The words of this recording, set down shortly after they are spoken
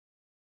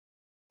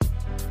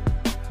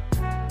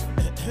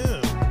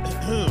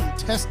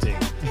testing.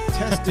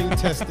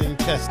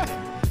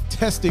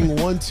 Testing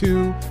 1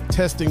 2,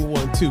 testing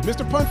 1 2.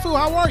 Mr. Punfu,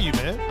 how are you,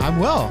 man? I'm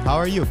well. How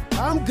are you?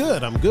 I'm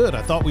good.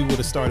 I thought we would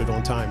have started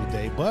on time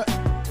today, but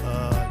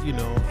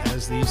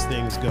as these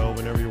things go,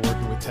 whenever you're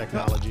working with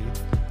technology,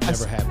 it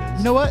never happens.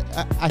 You know what?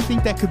 I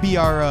think that could be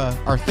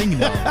our thing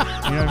now.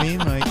 You know what I mean?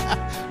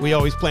 Like, we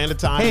always plan the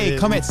time. hey,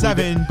 come at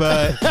 7,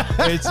 but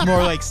it's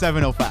more like 7:05.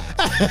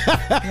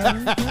 You know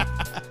what I mean?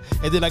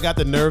 And then I got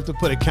the nerve to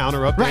put a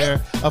counter up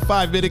there, a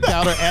 5-minute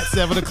counter at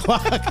 7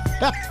 o'clock.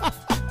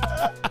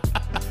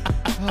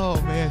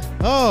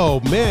 Oh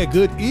man.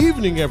 Good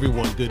evening,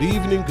 everyone. Good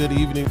evening.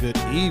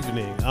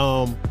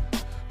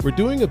 We're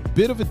doing a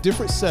bit of a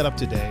different setup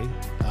today.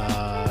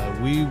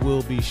 We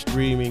will be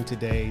streaming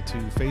today to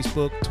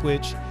Facebook,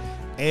 Twitch,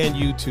 and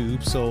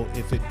YouTube. So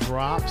if it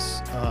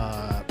drops,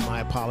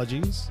 my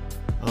apologies.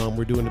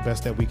 We're doing the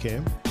best that we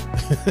can.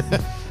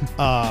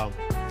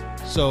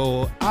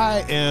 So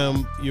I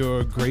am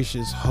your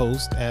gracious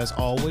host, as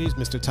always,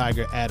 Mr.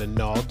 Tiger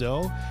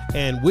Adinaldo.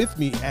 And with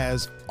me,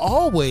 as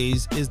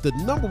always, is the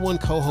 #1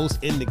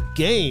 co-host in the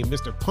game,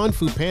 Mr.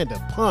 Punfu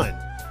Panda. Pun,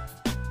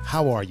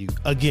 how are you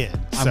again,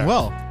 sir? I'm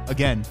well.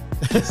 Again.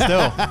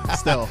 Still.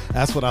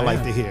 That's what I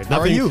like to hear. How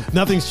are you?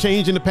 Nothing's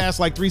changed in the past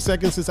 3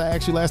 seconds since I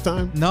asked you last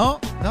time? No,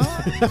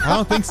 I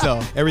don't think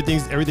so.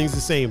 Everything's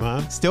the same,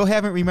 huh? Still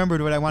haven't remembered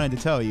what I wanted to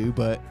tell you,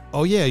 but...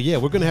 Oh, yeah.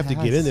 We're going to have to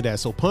get into that.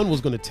 So Pun was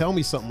going to tell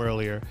me something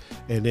earlier,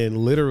 and then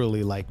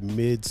literally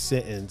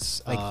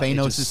mid-sentence... Like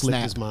Thanos just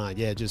slipped his mind.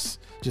 Yeah, just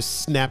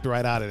snapped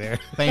right out of there.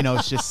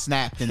 Thanos just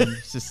snapped and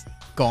it's just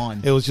gone.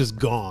 It was just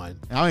gone.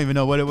 I don't even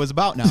know what it was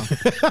about now.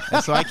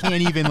 And so I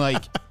can't even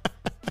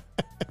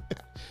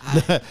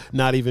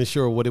not even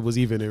sure what it was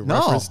even in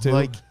reference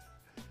to.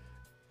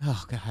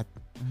 Oh God.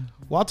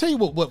 Well, I'll tell you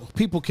what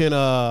people can.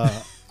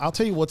 I'll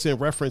tell you what's in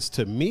reference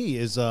to me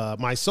is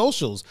my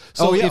socials.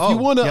 So if you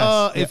want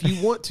to, if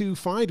you want to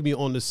find me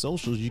on the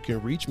socials, you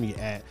can reach me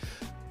at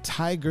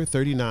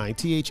Tiger39,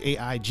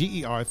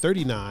 THAIGER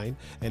 39,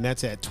 and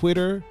that's at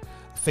Twitter,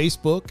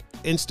 Facebook,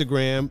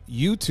 Instagram,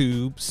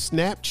 YouTube,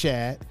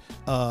 Snapchat,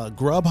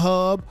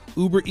 Grubhub,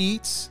 Uber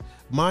Eats,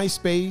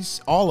 MySpace,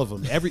 all of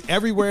them,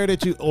 everywhere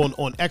that you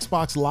on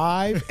Xbox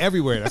Live,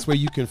 everywhere. That's where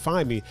you can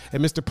find me.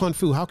 And Mr.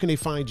 Punfu, how can they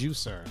find you,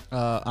 sir?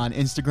 On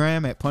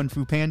Instagram at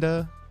Punfu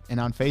Panda and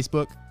on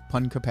Facebook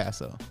Pun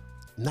Capasso.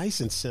 Nice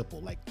and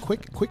simple, like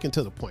quick and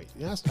to the point.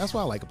 Yeah, that's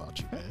what I like about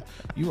you, man.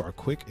 You are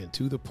quick and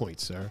to the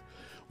point, sir.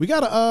 We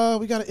got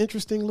an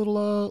interesting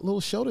little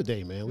show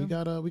today, man. We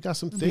got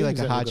some things like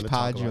a that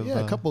hodgepodge we're gonna talk about.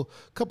 Yeah,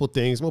 a couple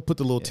things. We'll put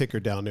the little ticker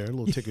down there.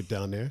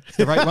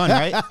 The right one,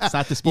 right? It's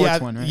not the sports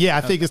one, right? Yeah,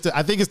 I think it's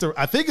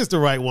the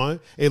right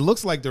one. It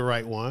looks like the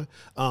right one.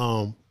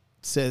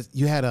 Says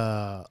you had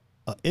a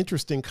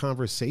interesting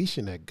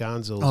conversation at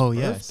Gonzo's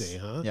birthday,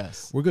 huh?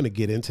 Yes. We're gonna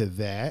get into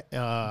that.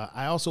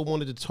 I also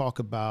wanted to talk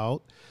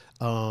about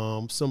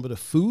some of the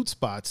food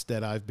spots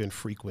that I've been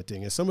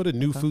frequenting and some of the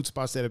new food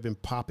spots that have been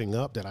popping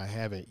up that I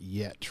haven't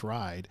yet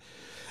tried,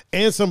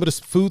 and some of the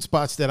food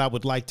spots that I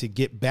would like to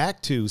get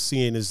back to,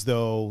 seeing as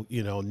though,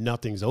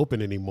 nothing's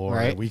open anymore.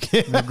 Right.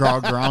 We're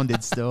all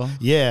grounded still.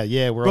 Yeah.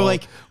 We were in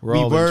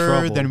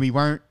trouble. Then we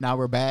weren't, now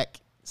we're back.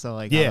 So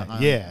yeah.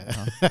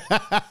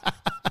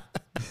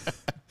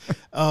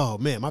 Oh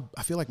man,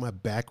 I feel like my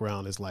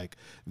background is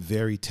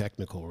very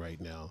technical right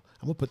now.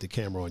 I'm gonna put the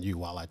camera on you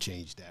while I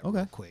change that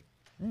real quick.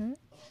 Mm-hmm. Let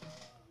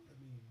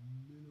me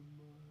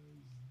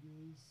minimize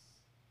this.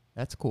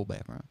 That's a cool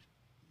background.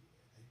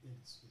 It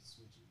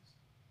switches.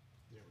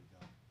 There we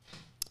go.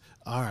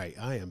 All right,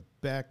 I am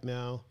back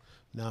now.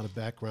 Now the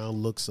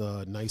background looks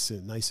nice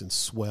and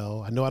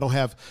swell. I know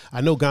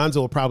Gonzo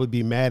will probably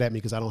be mad at me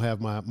because I don't have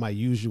my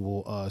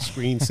usual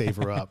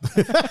screensaver up.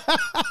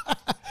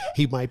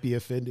 He might be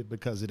offended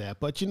because of that.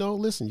 But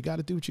listen, you got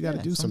to do what you got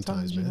to do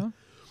sometimes, man.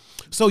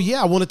 So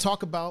yeah, I want to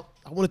talk about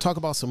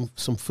some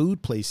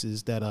food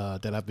places that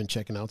I've been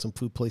checking out, some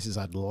food places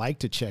I'd like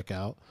to check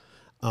out.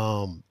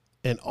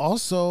 And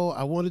also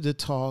I wanted to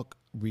talk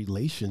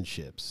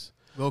relationships.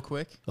 Real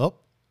quick. Oh.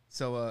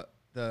 So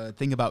the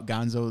thing about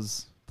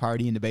Gonzo's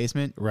party in the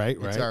basement,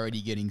 it's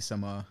already getting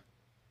some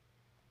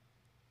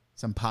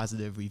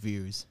positive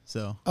reviews.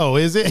 So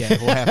is it?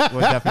 Yeah,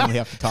 we'll definitely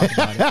have to talk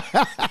about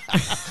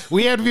it.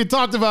 We haven't even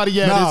talked about it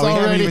yet. No, we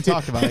haven't even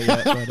talked about it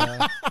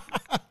yet.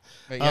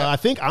 But yeah. I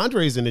think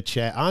Andre's in the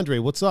chat. Andre,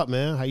 what's up,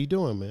 man? How you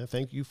doing, man?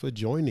 Thank you for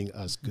joining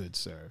us, good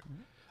sir.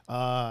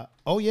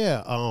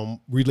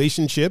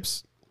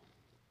 Relationships.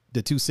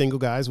 The two single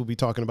guys will be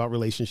talking about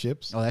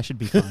relationships. Oh, that should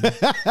be fun.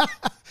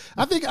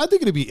 I think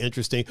it'll be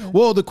interesting. Yeah.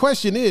 Well, the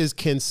question is,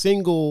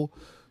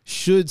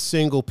 should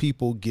single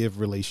people give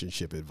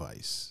relationship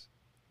advice?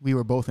 We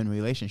were both in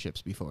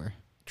relationships before.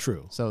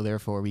 True. So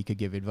therefore we could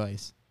give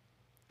advice.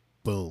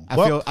 Boom.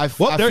 I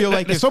feel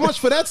like so much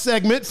for that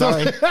segment.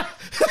 Sorry.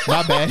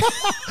 My bad.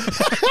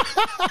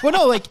 Well,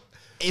 no,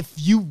 if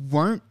you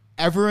weren't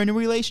ever in a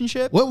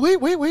relationship. Well, wait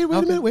a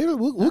minute.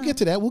 We'll get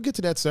to that. We'll get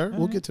to that, sir.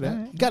 We'll get to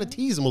that. You got to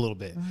tease him a little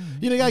bit.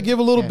 You got to give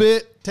a little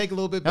bit, take a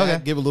little bit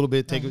back, give a little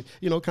bit, take,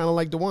 kind of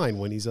like DeWine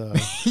when he's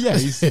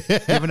he's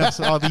giving us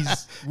all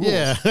these rules.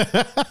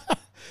 Yeah.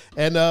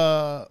 And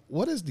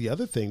what is the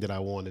other thing that I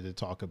wanted to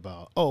talk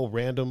about? Oh,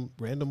 random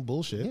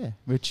bullshit. Yeah,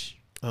 which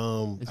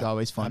is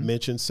always fun. I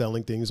mentioned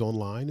selling things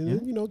online and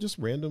then, just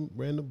random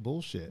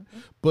bullshit.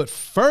 But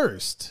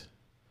first,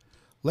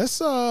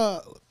 let's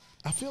I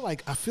feel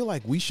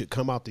like we should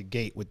come out the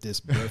gate with this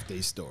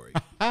birthday story.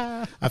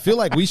 I feel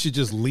like we should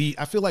just lead.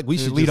 I feel like we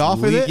should lead just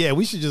off with it. Yeah,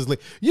 we should just lead.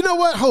 You know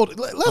what?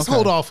 Let's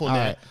hold off on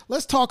that. Right.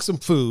 Let's talk some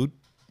food.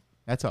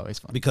 That's always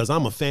fun because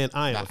I'm a fan.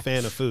 I am a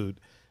fan of food,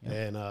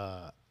 and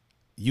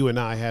you and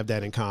I have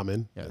that in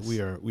common. Yes.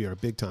 We are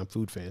big time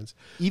food fans.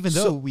 Even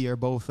though we are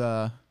both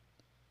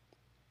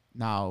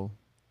now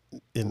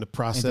in the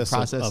process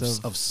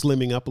of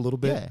slimming up a little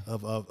bit,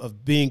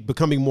 of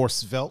becoming more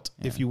svelte,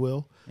 if you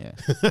will. Yeah.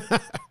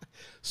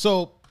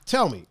 So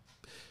tell me,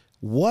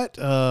 what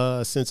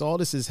since all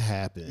this has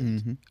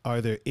happened,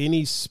 are there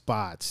any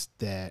spots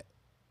that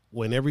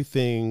when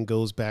everything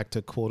goes back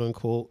to quote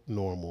unquote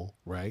normal,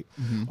 right?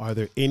 Are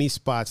there any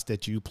spots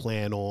that you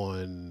plan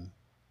on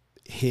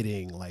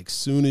hitting like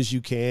soon as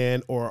you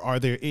can, or are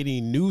there any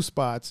new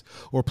spots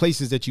or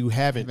places that you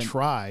haven't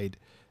tried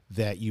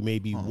that you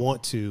maybe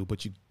want to,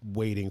 but you're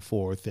waiting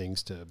for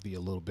things to be a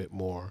little bit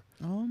more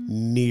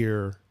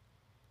near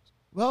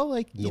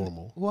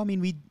normal? I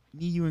mean, me,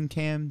 you, and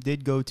Cam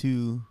did go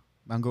to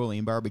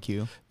Mongolian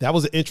barbecue. That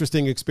was an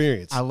interesting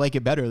experience. I like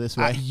it better this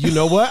way. You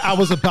know what? I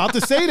was about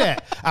to say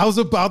that. I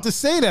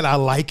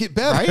like it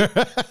better.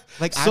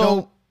 Right? I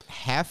don't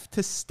have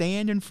to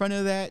stand in front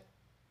of that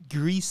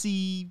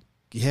greasy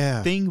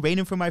thing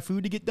waiting for my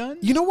food to get done.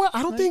 You know what?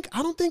 I don't think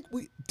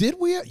we did.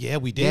 Yeah,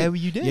 we did. Yeah,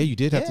 you did. Yeah, you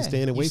did have to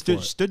stand and wait for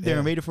it. Stood there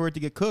and waited for it to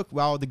get cooked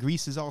while the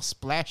grease is all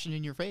splashing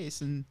in your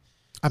face. And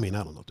I mean,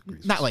 I don't know if the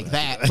grease. Not like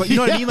that, but you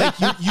know what I mean. Like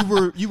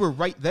you were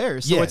right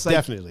there. So it's like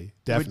definitely.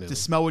 The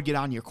smell would get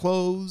on your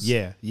clothes.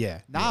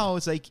 Yeah. Now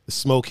it's like the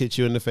smoke hits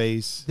you in the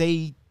face.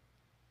 They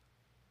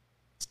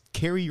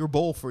carry your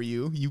bowl for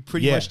you. You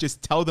pretty much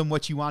just tell them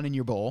what you want in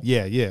your bowl.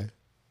 Yeah.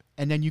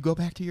 And then you go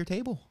back to your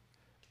table.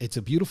 It's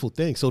a beautiful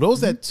thing. So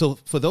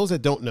for those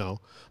that don't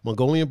know,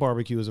 Mongolian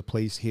barbecue is a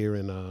place here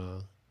in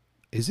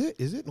is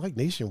it like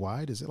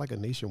nationwide? Is it like a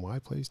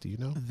nationwide place? Do you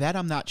know? That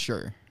I'm not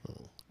sure.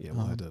 Oh, yeah,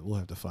 we'll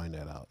have to find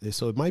that out.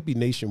 So it might be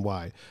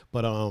nationwide,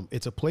 but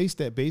it's a place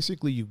that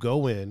basically you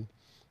go in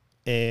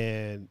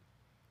and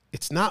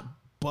it's not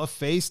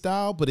buffet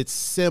style, but it's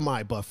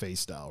semi buffet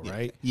style,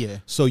 right? Yeah.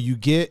 So you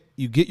get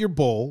your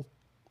bowl.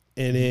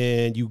 And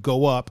then you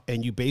go up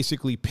and you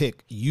basically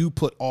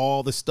put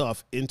all the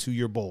stuff into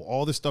your bowl,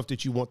 all the stuff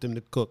that you want them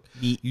to cook.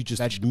 Meat,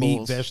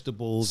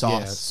 vegetables,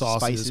 sauces,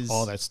 spices,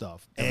 all that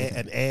stuff.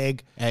 An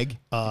egg,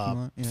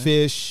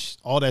 fish,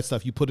 all that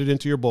stuff. You put it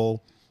into your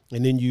bowl,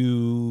 and then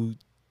you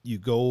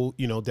go,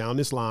 down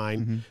this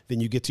line. Then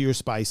you get to your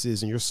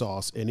spices and your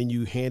sauce, and then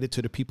you hand it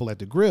to the people at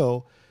the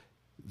grill.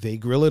 They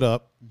grill it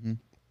up.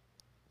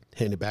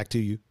 Hand it back to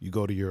you. You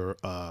go to your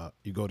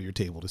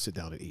table to sit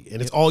down and eat,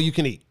 and it's all you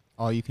can eat.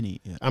 All you can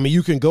eat. Yeah. I mean,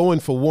 you can go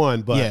in for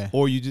one, but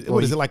or you just,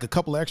 what is it, like a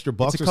couple extra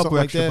bucks or something like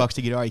that? It's a couple extra bucks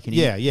to get all you can eat.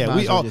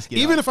 Yeah.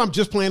 Even if I'm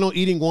just planning on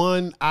eating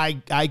one, I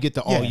get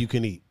the all you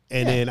can eat,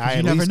 and then I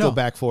at least go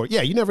back for it.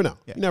 Yeah, you never know.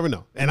 Yeah. You never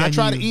know. And I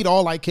try to eat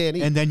all I can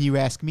eat. And then you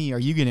ask me, "Are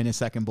you getting a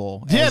second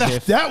bowl?" Yeah,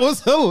 that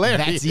was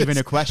hilarious. That's even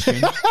a question.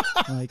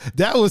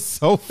 That was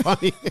so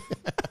funny.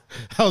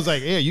 I was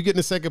like, "Yeah, you getting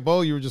a second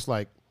bowl?" You were just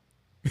like.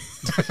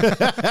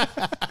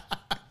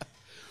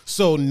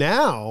 So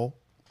now.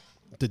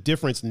 The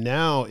difference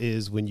now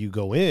is when you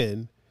go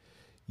in,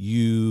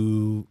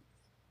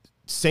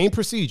 same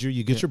procedure.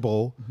 You get your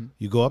bowl,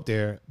 you go up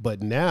there,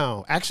 but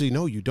now, actually,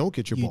 no, you don't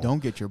get your bowl. You don't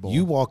get your bowl.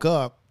 You walk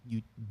up,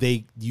 you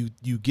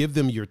give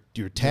them your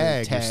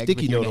tag, your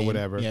sticky note or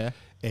whatever,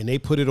 and they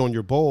put it on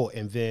your bowl,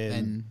 and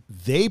then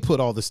they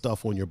put all the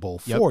stuff on your bowl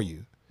for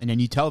you. And then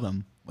you tell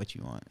them what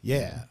you want.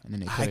 Yeah. And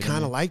then I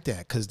kind of like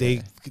that because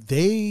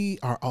they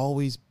are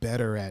always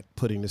better at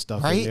putting the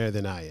stuff in there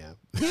than I am.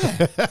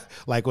 Yeah.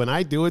 Like when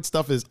I do it,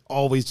 stuff is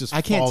always just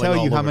I can't tell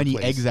you how many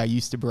eggs I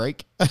used to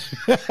break.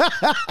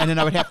 And then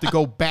I would have to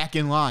go back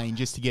in line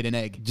just to get an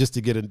egg. Just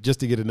to get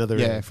another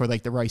egg. Yeah, for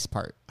like the rice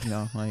part.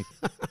 Like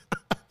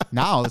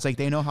now it's like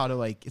they know how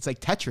to it's like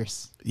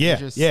Tetris. Yeah.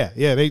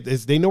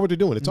 They know what they're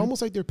doing. It's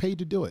almost like they're paid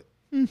to do it.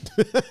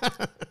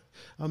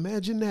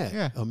 Imagine that.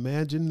 Yeah.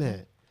 Imagine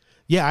that.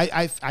 Yeah,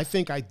 I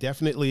think I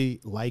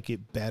definitely like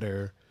it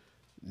better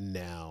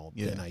now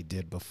than I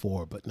did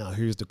before. But now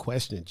here's the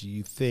question. Do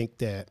you think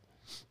that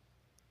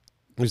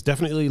there's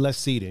definitely less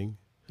seating?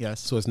 Yes.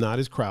 So it's not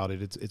as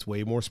crowded. It's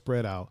way more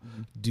spread out.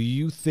 Do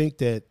you think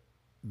that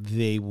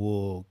they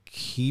will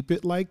keep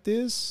it like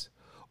this,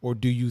 or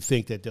do you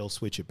think that they'll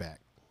switch it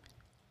back?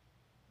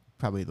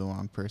 Probably the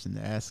wrong person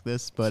to ask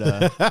this,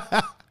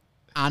 but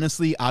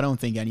honestly, I don't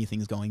think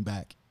anything's going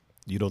back.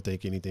 You don't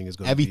think anything is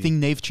going Everything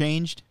they've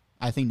changed,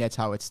 I think that's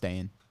how it's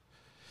staying.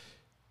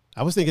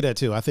 I was thinking that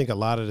too. I think a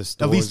lot of the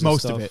stores, at least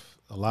most stuff, of it,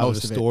 a lot of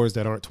the stores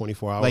that aren't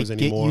 24 hours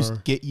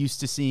anymore. Get used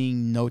to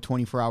seeing no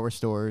 24-hour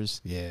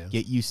stores. Yeah.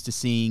 Get used to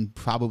seeing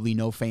probably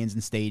no fans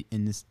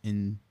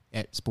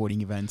at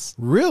sporting events.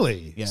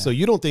 Really? Yeah. So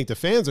you don't think the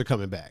fans are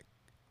coming back?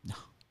 No,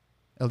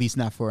 at least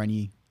not for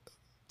any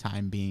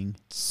time being.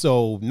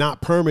 So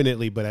not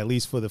permanently, but at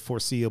least for the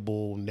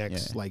foreseeable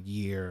next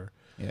year.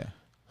 Yeah.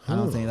 I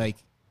don't think I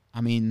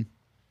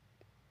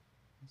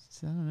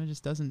don't know, it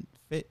just doesn't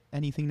fit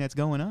anything that's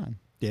going on.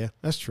 Yeah,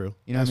 that's true.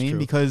 You know what I mean? True.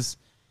 Because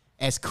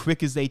as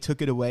quick as they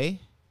took it away,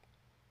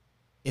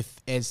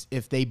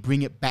 if they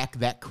bring it back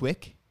that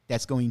quick,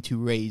 that's going to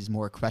raise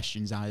more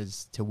questions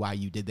as to why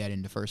you did that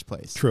in the first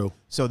place. True.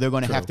 So they're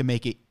going to have to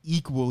make it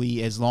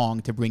equally as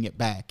long to bring it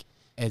back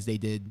as they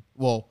did.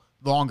 Well,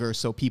 longer,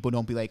 so people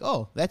don't be like,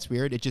 "Oh, that's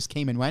weird. It just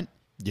came and went."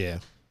 Yeah.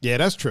 Yeah,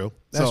 that's true.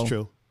 That's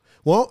true.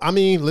 Well, I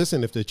mean,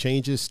 listen, if the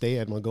changes stay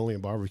at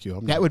Mongolian Barbecue,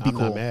 I'm cool.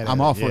 Not mad at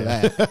I'm all for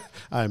that.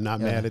 I am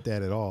not mad at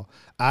that at all.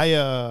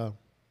 I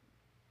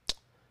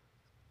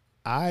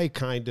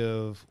kind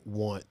of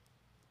want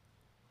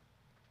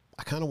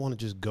to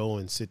just go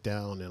and sit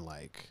down and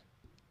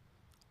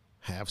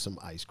have some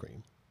ice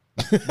cream.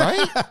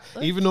 Right?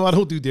 Even though I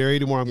don't do dairy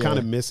anymore, I'm kind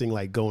of missing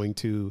going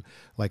to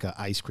an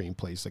ice cream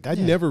place. I've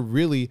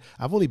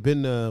only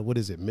been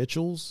to,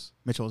 Mitchell's?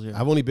 Mitchell's, yeah.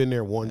 I've only been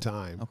there one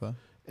time. Okay.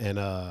 And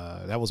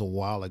that was a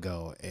while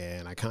ago.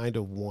 And I kind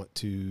of want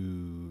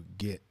to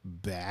get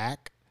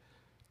back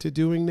to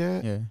doing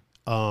that. Yeah.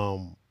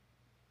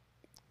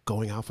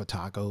 Going out for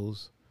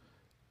tacos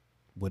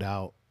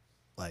without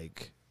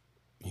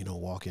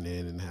walking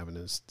in and having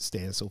to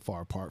stand so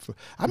far apart from.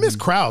 I miss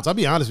crowds. I'll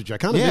be honest with you. I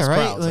kind of miss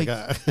crowds.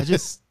 I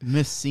just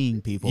miss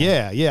seeing people.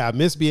 Yeah. I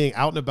miss being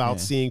out and about,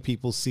 seeing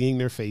people, seeing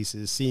their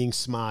faces, seeing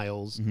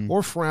smiles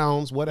or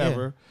frowns,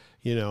 whatever.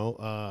 Yeah.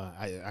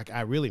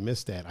 I really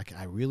miss that.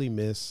 I really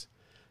miss.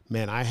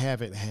 Man, I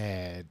haven't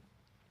had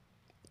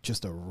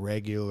just a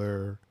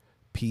regular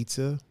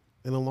pizza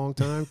in a long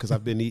time because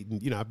I've been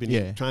eating. I've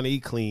been trying to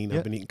eat clean. Yep.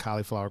 I've been eating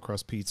cauliflower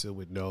crust pizza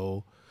with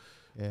no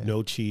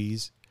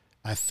cheese.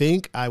 I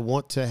think I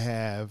want to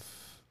have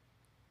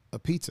a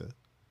pizza.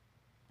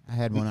 I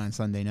had one on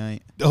Sunday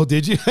night. Oh,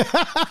 did you?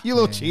 You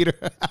little cheater.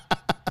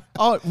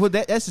 Oh, well,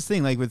 that's the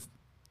thing.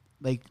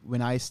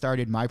 When I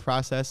started my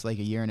process a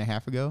year and a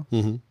half ago,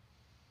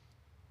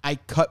 I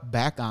cut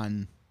back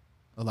on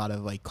a lot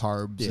of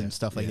carbs and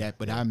stuff like that,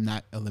 but I'm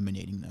not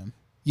eliminating them.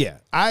 Yeah.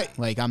 I'm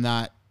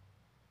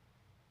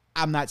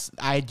not,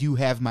 I do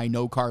have my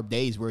no carb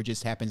days where it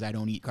just happens I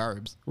don't eat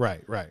carbs.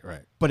 Right.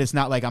 But it's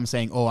not like I'm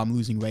saying, oh, I'm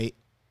losing weight,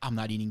 I'm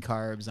not eating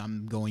carbs,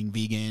 I'm going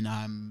vegan,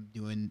 I'm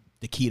doing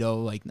the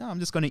keto. No, I'm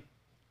just going to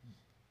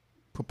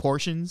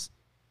proportions.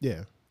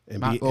 Yeah.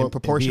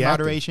 Proportion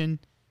moderation,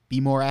 be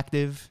more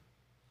active.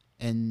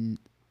 And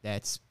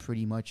that's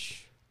pretty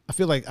much. I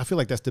feel like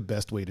that's the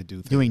best way to do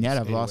things. Doing that,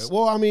 I've lost.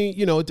 Well, I mean,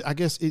 I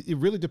guess it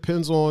really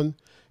depends on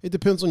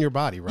your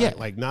body, right?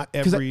 Yeah. Not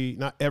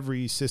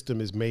every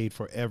system is made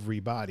for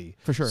everybody.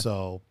 For sure.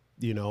 So,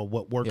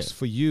 what works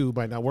for you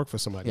might not work for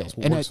somebody else.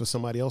 What works for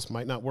somebody else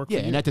might not work for you.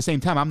 Yeah, and at the same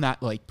time, I'm not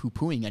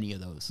poo-pooing any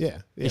of those. Yeah.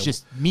 It's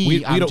just me.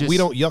 We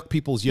don't yuck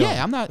people's yum.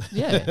 Yeah, I'm not.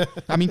 Yeah.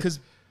 I mean, because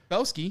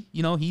Belsky,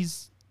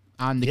 he's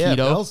on the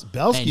keto.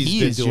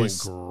 Belsky's been doing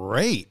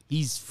great.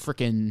 He's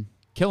freaking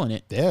killing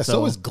it. Yeah,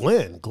 so is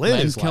Glenn.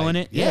 Glenn's killing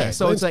it. Yeah,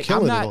 so Glenn's it's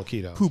I'm not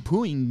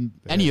poo-pooing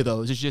any of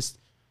those. It's just,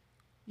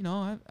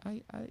 I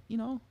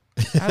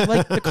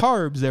like the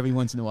carbs every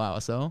once in a while.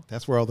 So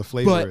that's where all the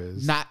flavor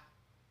is.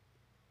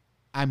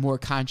 I'm more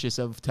conscious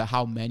of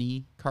how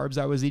many carbs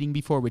I was eating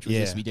before, which was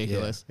just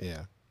ridiculous.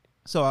 Yeah.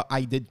 So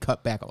I did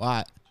cut back a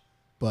lot,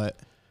 but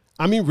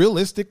I mean,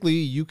 realistically,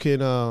 you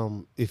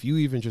can if you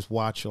even just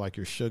watch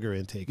your sugar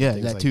intake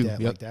and things like that.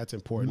 Yep. That's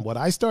important. What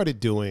I started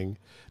doing,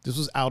 this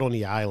was out on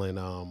the island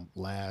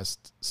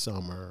last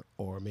summer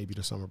or maybe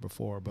the summer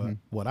before, but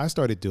what I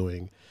started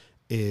doing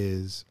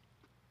is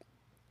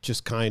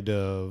just kind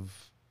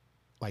of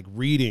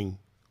reading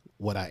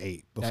what I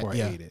ate before I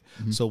ate it.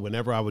 So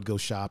whenever I would go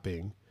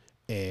shopping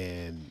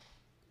and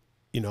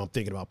I'm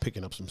thinking about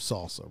picking up some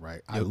salsa,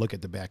 right? I look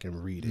at the back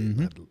and read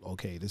it.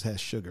 Okay, this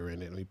has sugar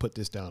in it. Let me put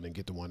this down and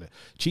get the one that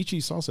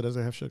Chi-Chi's salsa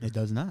doesn't have sugar. It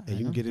does not. And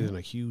you can get it in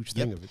a huge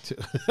thing of it too.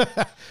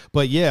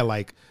 But yeah,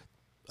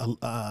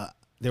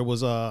 there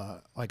was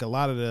a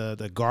lot of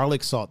the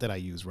garlic salt that I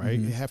use, right?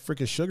 It had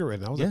freaking sugar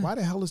in it. I was like, why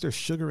the hell is there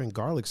sugar in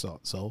garlic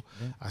salt? So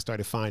I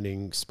started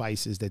finding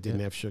spices that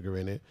didn't have sugar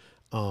in it.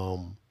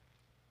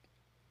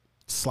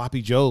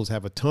 Sloppy Joes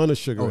have a ton of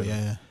sugar in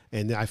it.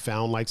 And then I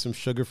found some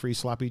sugar-free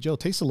Sloppy Joe.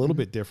 Tastes a little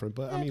bit different,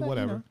 but I mean,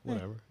 whatever.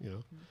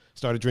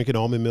 Started drinking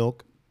almond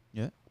milk.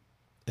 Yeah.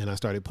 And I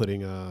started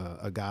putting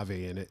agave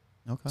in it.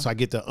 Okay. So I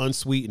get the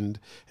unsweetened,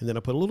 and then I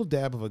put a little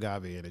dab of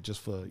agave in it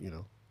just for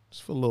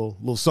a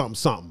little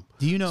something.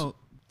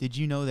 Did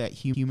you know that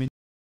human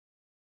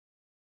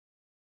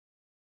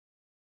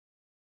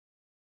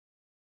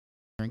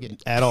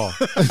at all.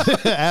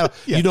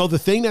 The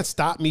thing that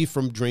stopped me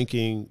from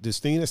drinking,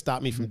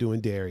 from doing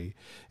dairy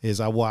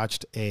is I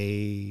watched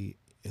it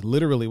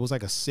was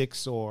like a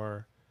 6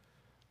 or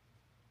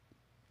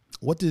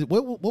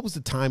what was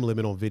the time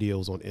limit on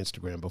videos on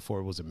Instagram before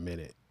it was a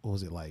minute? What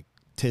was it, like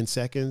 10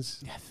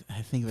 seconds? Yeah,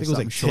 I think it was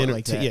like 10 or,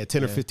 like that.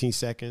 10 or 15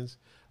 seconds.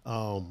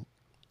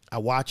 I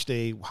watched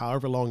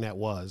however long that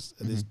was,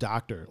 this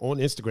doctor on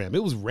Instagram.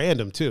 It was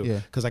random too.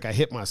 Yeah. Cause like I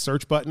hit my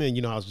search button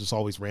and I was just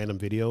always random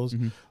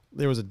videos.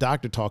 There was a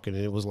doctor talking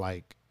and it was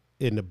like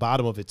in the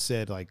bottom of it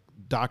said like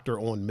doctor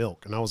on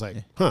milk. And I was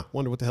like,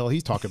 wonder what the hell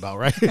he's talking about.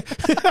 Right.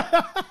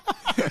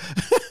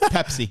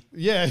 Pepsi.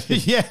 Yeah.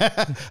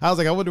 I was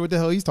like, I wonder what the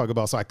hell he's talking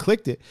about. So I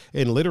clicked it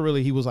and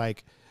literally he was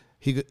like,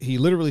 he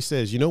literally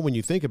says, when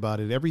you think about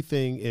it,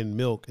 everything in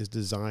milk is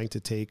designed to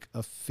take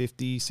a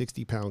 50,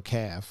 60 pound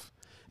calf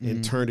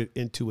and turn it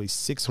into a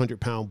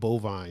 600-pound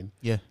bovine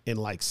in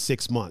like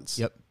 6 months.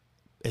 Yep.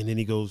 And then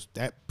he goes,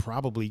 that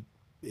probably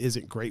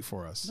isn't great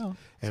for us. No.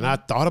 And I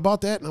thought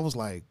about that and I was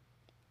like,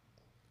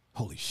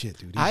 holy shit,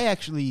 dude. I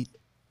actually,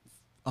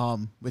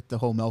 with the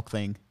whole milk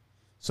thing,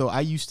 so I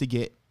used to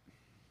get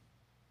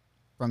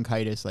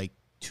bronchitis like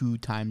 2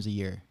 times a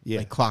year,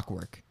 like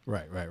clockwork.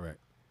 Right.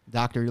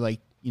 Doctor,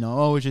 like,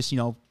 it's just,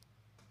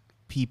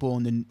 people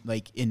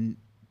in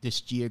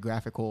this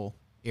geographical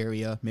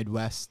area,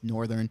 Midwest,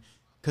 Northern,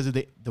 because of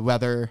the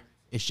weather,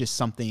 it's just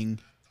something,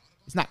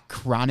 it's not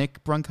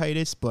chronic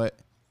bronchitis, but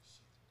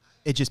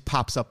it just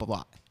pops up a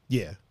lot.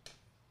 Yeah.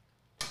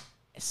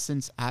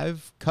 Since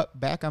I've cut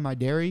back on my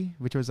dairy,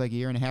 which was like a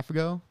year and a half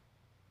ago,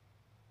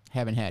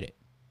 haven't had it.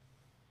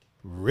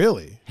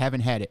 Really?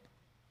 Haven't had it.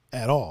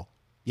 At all?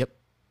 Yep.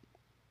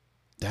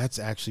 That's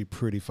actually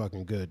pretty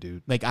fucking good,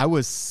 dude. Like I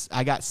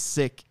got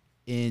sick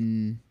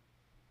around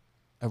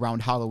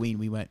Halloween.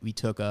 We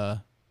took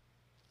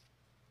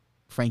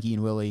Frankie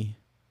and Willie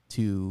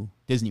to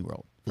Disney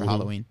World for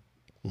Halloween.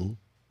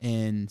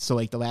 And so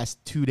like the last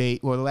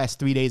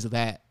 3 days of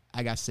that,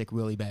 I got sick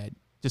really bad.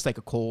 Just like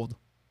a cold.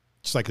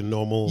 Just like a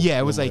normal. Yeah,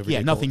 it was like,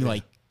 nothing cold,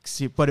 like,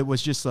 but it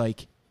was just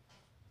like,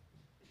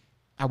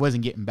 I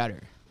wasn't getting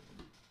better.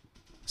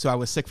 So I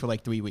was sick for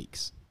like 3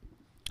 weeks.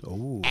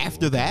 Oh.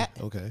 After that,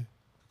 okay,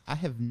 I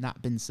have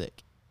not been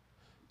sick.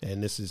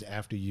 And this is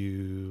after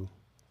you.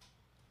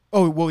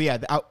 Oh, well, yeah.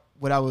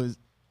 What I was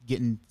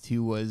getting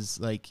to was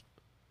like,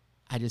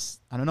 I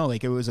don't know,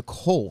 like it was a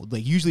cold.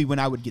 Like usually when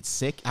I would get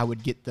sick, I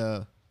would get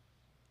the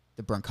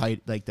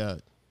bronchitis, like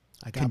I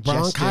got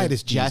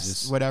bronchitis,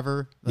 Jesus,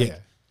 whatever. Like, yeah.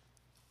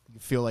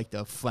 You feel like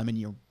the phlegm in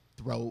your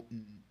throat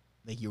and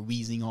like you're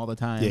wheezing all the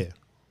time. Yeah. It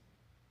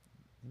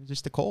was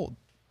just a cold.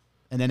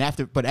 And then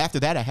after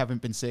that, I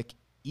haven't been sick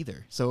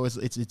either. So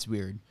it's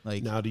weird.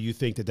 Like now, do you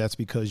think that that's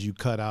because you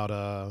cut out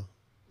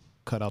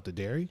the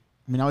dairy?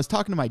 I mean, I was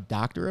talking to my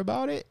doctor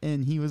about it,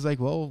 and he was like,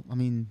 "Well, I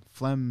mean,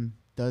 phlegm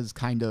does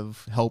kind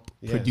of help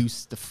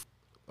produce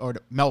or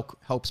the milk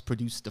helps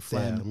produce the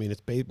phlegm." Yeah, I mean,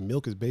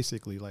 milk is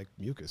basically like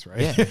mucus,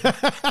 right?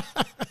 Yeah.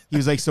 He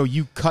was like, "So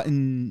you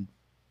cutting?"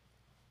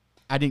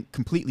 I didn't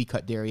completely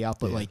cut dairy out,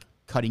 but like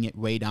cutting it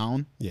way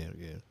down. Yeah.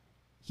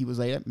 He was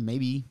like,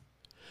 maybe.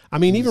 I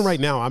mean, even right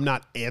now, I'm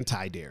not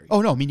anti-dairy.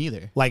 Oh no, me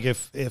neither. Like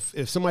if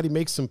somebody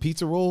makes some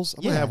pizza rolls,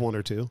 I'm gonna have one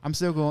or two. I'm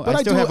still going. But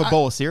I still have a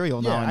bowl of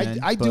cereal now and then.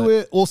 I do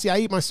it. Well, see, I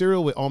eat my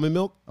cereal with almond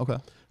milk. Okay.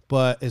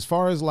 But as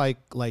far as like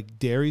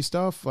dairy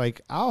stuff,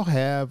 like I'll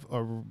have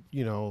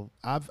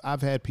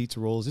I've had pizza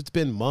rolls. It's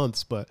been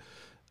months, but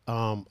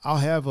I'll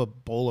have a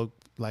bowl of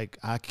like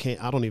I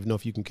don't even know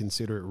if you can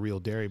consider it real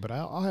dairy, but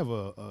I'll have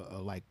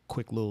a like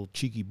quick little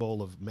cheeky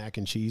bowl of mac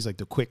and cheese, like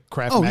the quick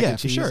Kraft mac and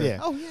cheese. Sure.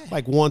 Yeah. Oh yeah.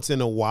 Like once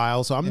in a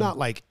while. So I'm not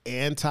like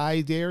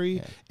anti-dairy.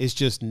 Yeah. It's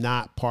just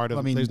not part of.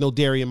 I mean, there's no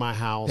dairy in my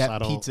house.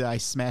 That pizza I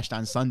smashed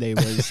on Sunday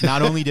was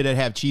not only did it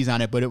have cheese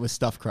on it, but it was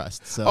stuffed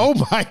crust. So. Oh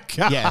my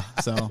god. Yeah.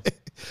 So.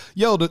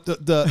 Yo,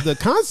 the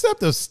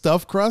concept of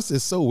stuffed crust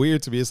is so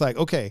weird to me. It's like,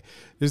 okay,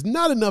 there's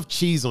not enough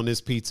cheese on this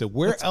pizza.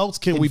 Where else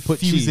can we put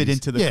cheese? Infuse it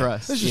into the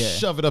crust. Let's just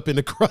shove it up in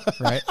the crust.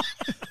 Right.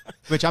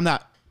 Which I'm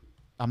not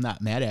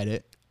mad at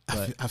it.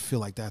 But I feel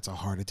like that's a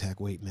heart attack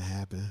waiting to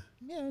happen.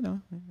 Yeah, I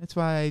know. That's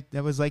why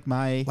that was like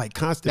my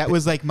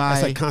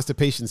That's like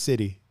Constipation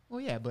City.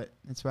 Well, yeah, but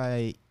that's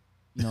why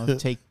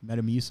take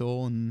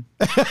Metamucil and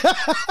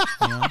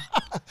I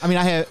mean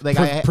I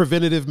have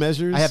preventative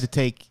measures. I have to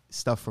take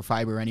stuff for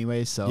fiber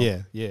anyway, so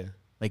yeah.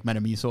 Like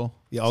Metamucil.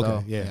 Yeah, okay,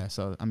 so, yeah.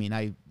 So I mean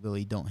I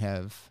really don't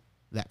have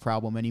that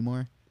problem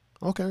anymore.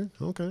 Okay.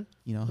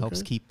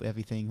 Helps keep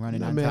everything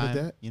running on mad time.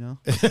 At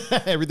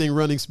that. Everything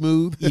running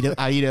smooth.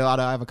 I eat a lot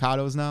of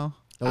avocados now.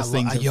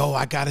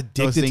 I got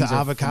addicted to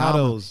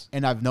avocados.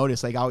 And I've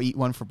noticed, like, I'll eat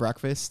one for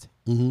breakfast.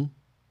 Mm-hmm.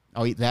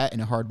 I'll eat that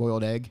and a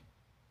hard-boiled egg,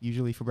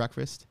 usually for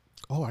breakfast.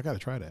 Oh, I got to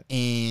try that.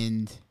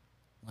 And,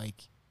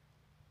 like,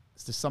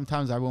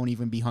 sometimes I won't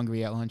even be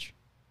hungry at lunch.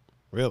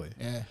 Really?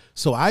 Yeah.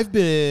 So I got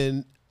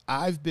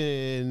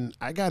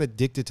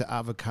addicted to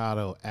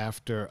avocado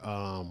after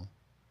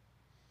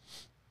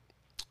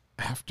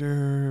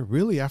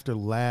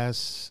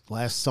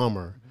last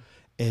summer.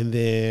 And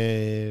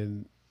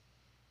then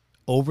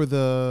over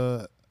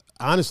the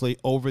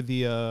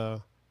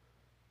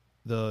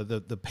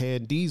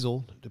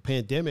the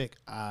pandemic,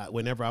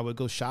 whenever I would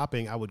go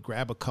shopping, I would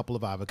grab a couple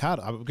of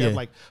avocados. I would grab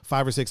like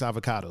 5 or 6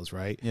 avocados,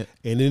 right? Yeah.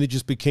 And then it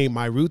just became,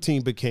 my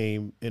routine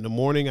became, in the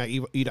morning I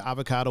eat an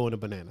avocado and a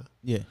banana.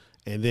 Yeah.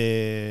 And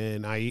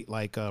then I eat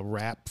like a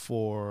wrap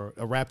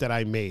that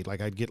I made.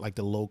 Like I'd get like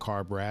the low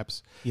carb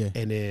wraps. Yeah.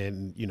 And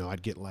then,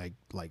 I'd get like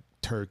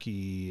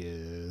turkey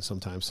and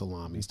sometimes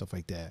salami, stuff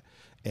like that.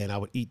 And I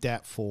would eat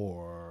that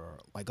for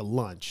like a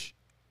lunch.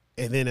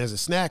 And then as a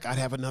snack, I'd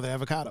have another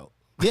avocado.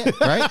 Yeah,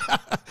 right.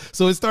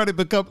 So it started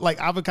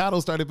avocado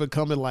started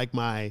becoming like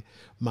my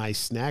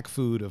snack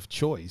food of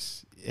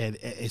choice. And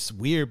it's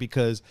weird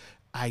because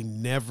I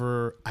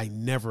never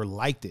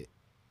liked it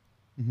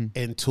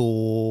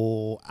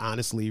until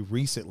honestly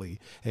recently.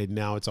 And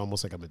now it's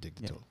almost like I'm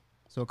addicted to them.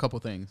 So a couple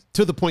things.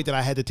 To the point that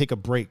I had to take a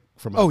break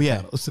from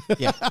avocados.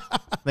 Yeah.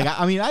 Like,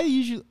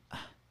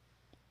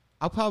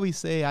 I'll probably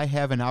say I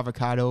have an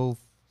avocado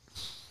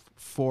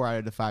 4 out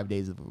of the 5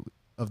 days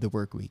of the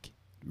work week.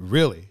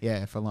 Really?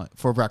 Yeah,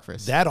 for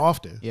breakfast. That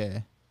often? Yeah.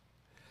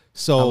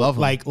 So I love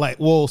 'em.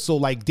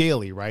 like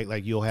daily, right?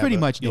 Like you'll have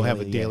you'll have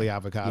a daily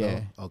avocado.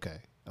 Yeah. Okay.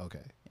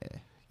 Yeah.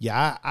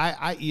 Yeah,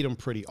 I eat them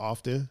pretty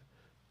often.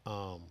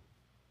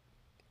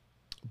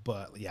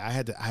 But yeah, I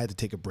had to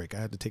take a break. I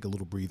had to take a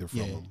little breather from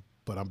them.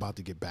 But I'm about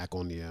to get back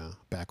on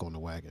the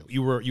wagon.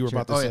 You were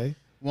about to say? Yeah.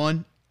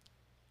 One,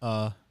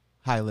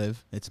 hi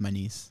Liv. It's my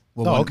niece.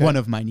 Well, one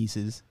of my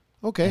nieces.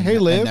 Okay. Hey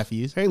Liv.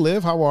 Nephews. Hey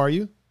Liv, how are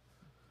you?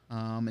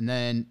 And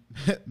then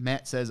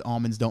Matt says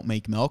almonds don't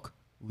make milk.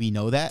 We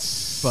know that,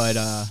 but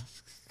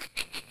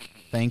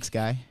thanks,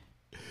 guy.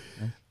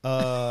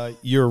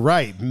 You're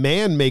right.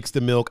 Man makes the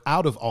milk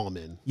out of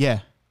almond. Yeah,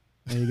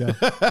 there you go.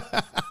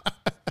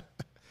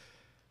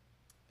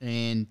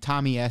 And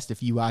Tommy asked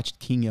if you watched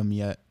Kingdom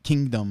yet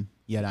on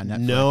Netflix.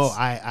 No,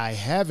 I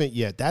haven't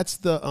yet. That's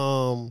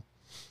the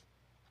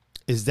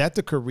is that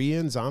the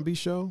Korean zombie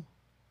show?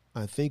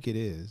 I think it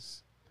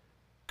is.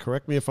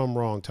 Correct me if I'm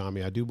wrong,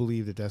 Tommy. I do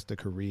believe that's the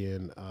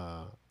Korean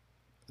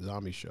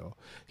zombie show.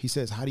 He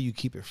says, how do you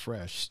keep it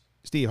fresh?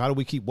 Steve, how do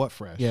we keep what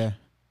fresh? Yeah.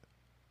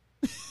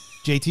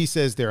 JT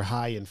says they're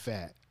high in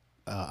fat,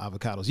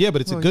 avocados. Yeah,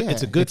 but it's a good fat.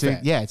 It's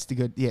the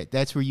good. Yeah,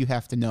 that's where you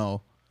have to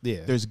know.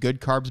 Yeah. There's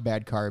good carbs,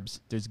 bad carbs.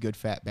 There's good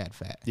fat, bad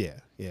fat. Yeah.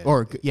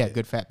 Or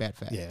good fat, bad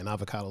fat. Yeah, and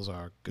avocados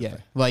are good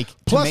fat. Like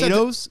plus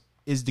tomatoes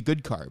is the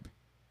good carb.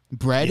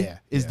 Bread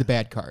is the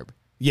bad carb.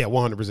 Yeah,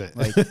 100%.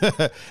 Like,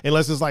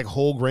 unless it's like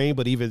whole grain,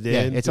 but even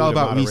then, it's all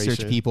about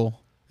research,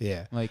 people.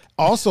 Yeah. Like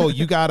also,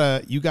 you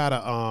gotta.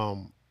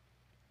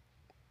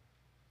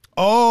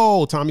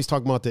 Oh, Tommy's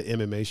talking about the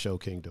MMA show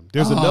Kingdom.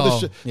 There's another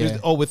show.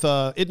 With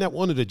isn't that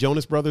one of the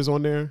Jonas Brothers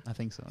on there? I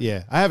think so.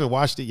 Yeah, I haven't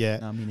watched it yet.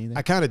 No, me neither.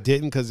 I kind of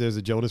didn't because there's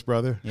a Jonas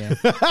brother. Yeah.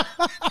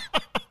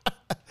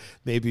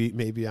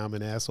 Maybe I'm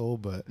an asshole,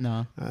 but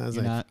no, I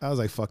was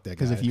like, fuck that guy.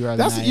 Because if you are,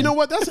 you know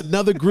what? That's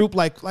another group.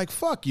 Like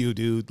fuck you,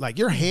 dude. Like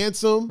you're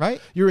handsome,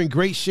 right? You're in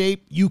great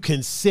shape. You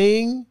can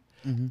sing,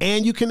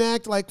 and you can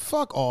act. Like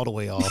fuck all the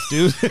way off,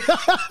 dude.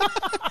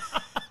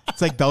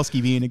 It's like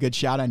Belsky being a good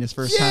shot on his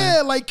first time.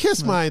 Yeah, like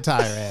kiss my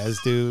entire ass,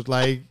 dude.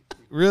 Like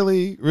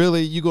really,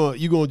 you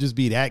gonna just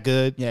be that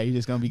good? Yeah, you're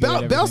just gonna be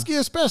good. Belsky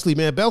especially,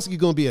 man. Belsky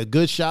gonna be a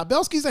good shot.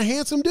 Belsky's a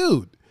handsome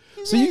dude.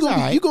 So you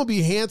gonna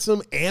be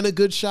handsome and a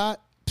good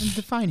shot.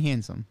 Define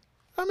handsome.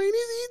 I mean,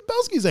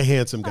 Belsky's a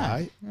handsome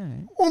guy. All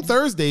right. On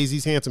Thursdays,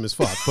 he's handsome as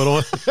fuck. But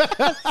on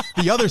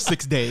the other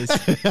 6 days,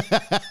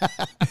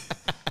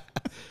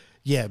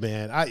 yeah,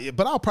 man.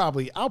 I'll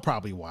probably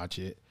watch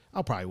it.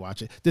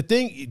 The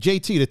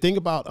thing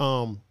about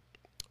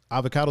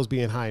avocados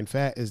being high in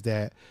fat is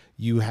that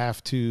you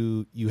have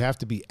to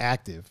be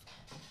active.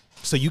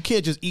 So you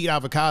can't just eat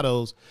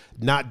avocados,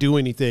 not do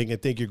anything,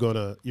 and think you're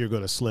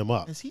gonna slim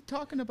up. Is he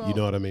talking about? You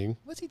know what I mean?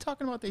 What's he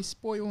talking about? They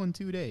spoil in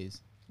 2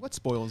 days. What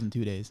spoils in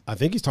 2 days? I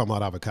think he's talking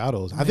about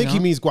avocados. I think he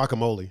means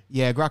guacamole.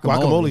 Yeah, guacamole.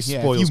 Guacamole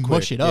spoils if you quick.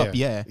 mush it up,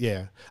 yeah.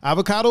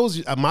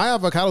 Avocados, my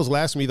avocados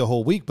last me the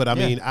whole week, but I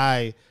mean,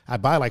 I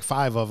buy like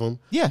 5 of them.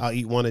 Yeah. I'll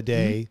eat one a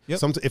day.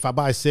 Yep. If I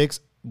buy 6,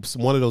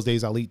 one of those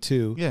days I'll eat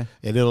 2. Yeah.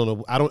 And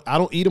then I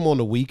don't eat them on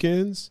the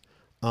weekends.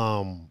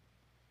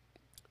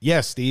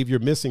 Yes, Steve, you're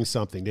missing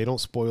something. They don't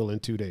spoil in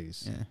 2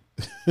 days. Yeah.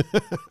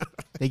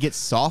 They get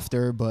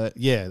softer, but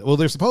yeah, well,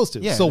 they're supposed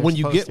to. Yeah, so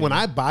when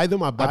I buy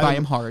them, I buy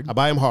them hard. I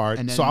buy them hard.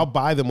 And then, so I'll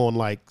buy them on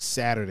like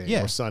Saturday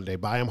or Sunday.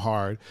 Buy them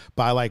hard.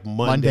 By like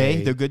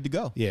Monday, they're good to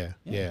go. Yeah.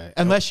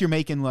 Unless you're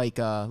making like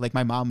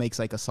my mom makes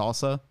like a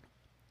salsa,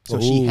 so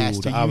she has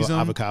to use them.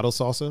 Avocado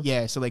salsa.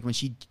 Yeah, so like when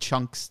she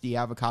chunks the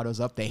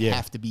avocados up, they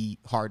have to be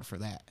hard for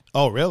that.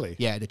 Oh, really?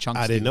 Yeah, the chunks.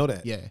 I didn't know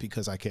that. Yeah,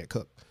 because I can't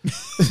cook.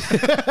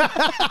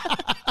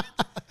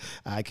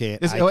 I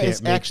can't.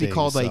 It's actually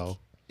called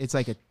it's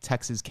like a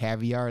Texas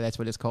caviar. That's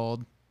what it's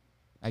called.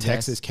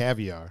 Texas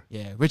caviar.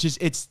 Yeah,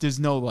 there's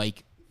no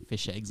like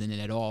fish eggs in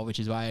it at all, which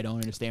is why I don't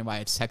understand why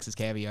it's Texas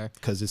caviar.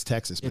 Because it's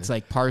Texas, man. It's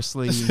like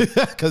parsley.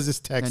 Because it's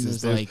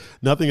Texas. Like,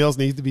 nothing else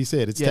needs to be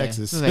said. It's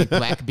Texas. It's like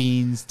black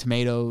beans,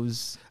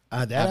 tomatoes.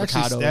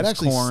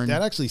 corn.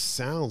 That actually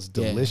sounds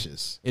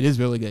delicious. It is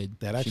really good.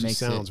 That actually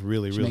sounds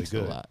really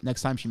good.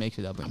 Next time she makes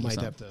it, I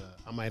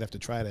might have to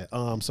try that.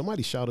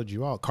 Somebody shouted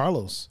you out,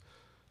 Carlos.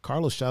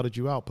 Carlos shouted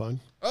you out, pun.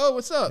 Oh,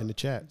 what's up? In the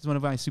chat. It's one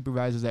of my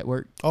supervisors at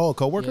work. Oh, a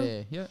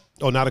coworker? Yeah.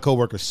 Oh, not a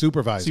coworker,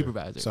 supervisor.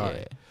 Supervisor. Sorry.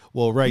 Yeah.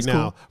 Well,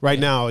 now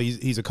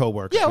he's a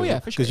coworker. Yeah,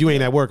 for sure. Because you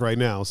ain't at work right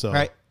now, so.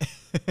 Right.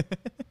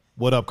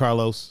 What up,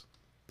 Carlos?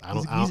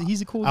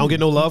 He's a cool. I don't get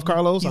no love,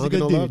 Carlos. I don't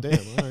get no love. dude.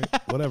 Damn. All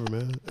right. Whatever,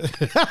 man.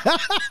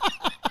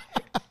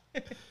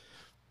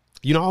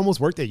 I almost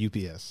worked at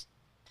UPS.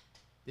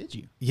 Did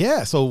you?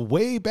 Yeah. So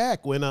way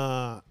back when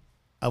I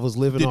was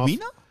living off.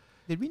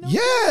 Did we know? Yeah.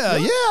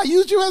 I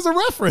used you as a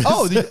reference.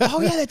 Oh, yeah,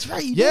 that's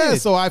right. You yeah.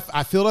 did. So I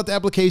filled out the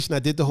application. I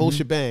did the whole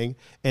shebang,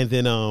 and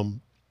then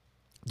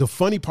the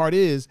funny part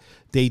is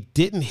they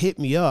didn't hit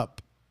me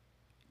up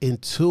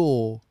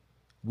until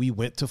we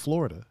went to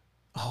Florida.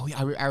 Oh,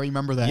 yeah, I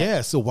remember that.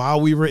 Yeah, so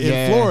while we were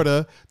in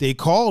Florida, they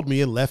called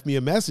me and left me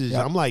a message.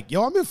 Yep. I'm like,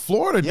 yo, I'm in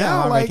Florida now.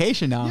 I'm on like,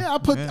 vacation now. Yeah,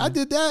 I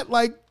did that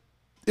like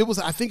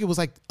I think it was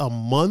like a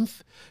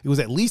month. It was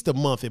at least a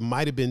month. It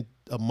might have been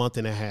a month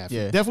and a half.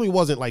 Yeah. It definitely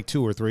wasn't like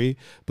 2 or 3,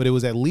 but it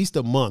was at least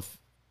a month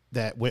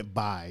that went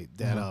by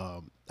that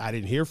I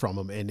didn't hear from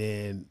them. And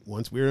then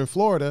once we were in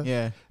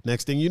Florida,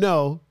 next thing you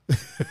know,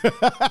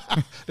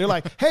 they're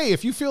like, "Hey,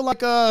 if you feel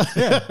like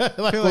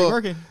like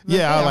working,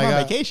 I'm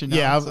on vacation now,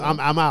 yeah, so. I'm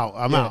out.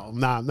 I'm out.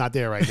 I'm not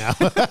there right now."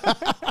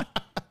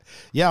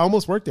 Yeah, I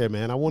almost worked there,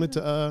 man. I wanted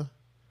to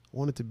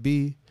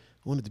be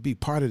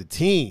part of the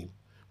team,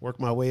 work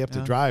my way up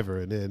to driver,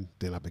 and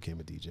then I became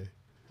a DJ.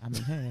 I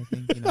mean, hey,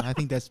 I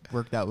think that's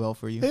worked out well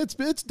for you.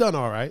 It's done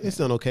all right. It's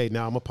done okay.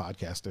 Now I'm a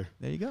podcaster.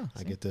 There you go.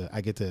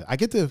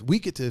 We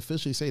get to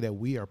officially say that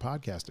we are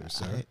podcasters,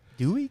 sir.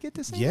 Do we get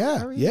to say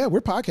that? Yeah,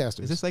 we're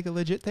podcasters. Is this like a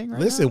legit thing right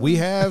now? Listen, we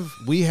have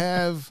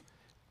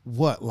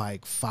what,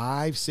 like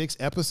 5-6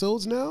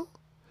 episodes now?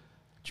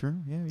 True.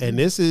 Yeah. And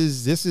this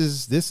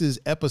is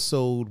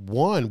episode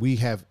 1. We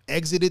have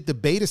exited the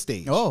beta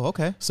stage. Oh,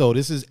 okay. So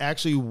this is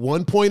actually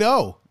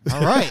 1.0. All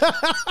right.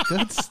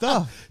 Good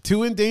stuff.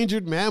 2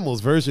 Endangered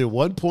Mammals version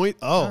 1.0.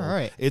 All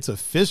right. It's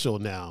official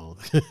now.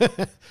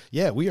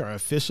 Yeah, we are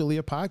officially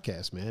a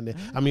podcast, man.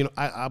 I mean,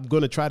 I'm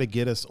going to try to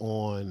get us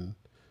on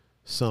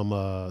some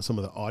of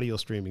the audio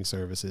streaming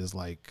services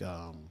like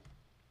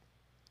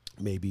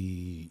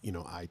maybe,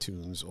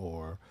 iTunes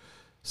or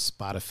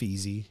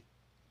Spotify.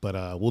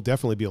 But we'll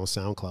definitely be on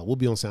SoundCloud. We'll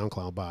be on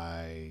SoundCloud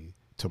by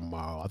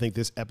tomorrow. I think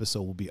this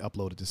episode will be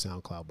uploaded to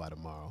SoundCloud by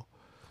tomorrow.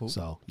 Cool.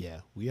 So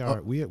yeah, we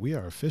are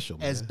official,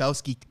 man. As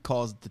Belsky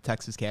calls the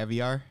Texas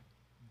caviar,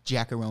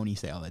 jackaroni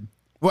salad.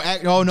 Well,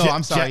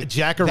 I'm sorry,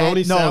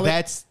 jackaroni salad.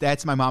 No,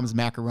 that's my mom's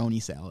macaroni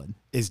salad.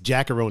 It's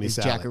jackaroni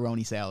salad.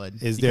 Jackaroni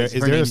salad. Is there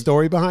a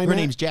story behind her that? Her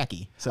name's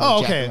Jackie. So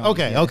okay.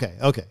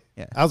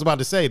 Yeah. I was about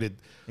to say that.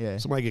 Yeah.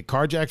 Somebody get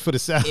carjacked for the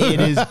salad.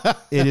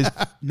 It is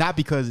not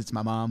because it's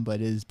my mom,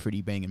 but it is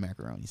pretty banging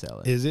macaroni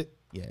salad. Is it?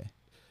 Yeah.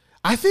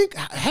 I think,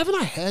 haven't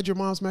I had your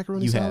mom's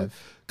macaroni salad? You have.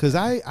 Because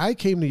I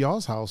came to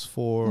y'all's house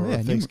for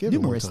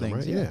Thanksgiving numerous one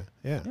time, things, right?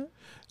 Yeah.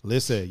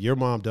 Listen, your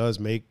mom does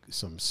make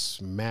some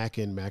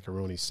smacking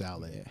macaroni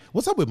salad. Yeah.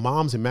 What's up with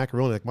moms and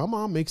macaroni? Like, my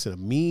mom makes a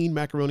mean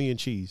macaroni and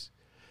cheese,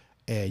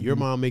 and your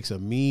mom makes a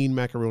mean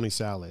macaroni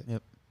salad.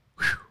 Yep.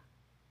 Whew.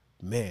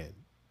 Man.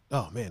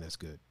 Oh, man, that's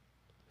good.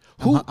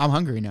 I'm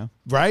hungry now.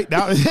 Right?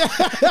 Now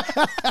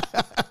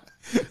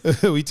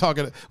we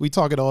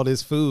talking all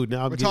this food.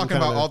 Now we're talking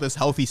about all this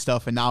healthy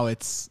stuff, and now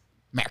it's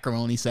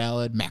macaroni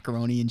salad,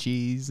 macaroni and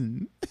cheese,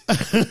 and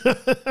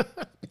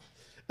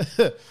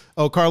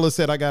oh, Carlos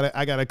said I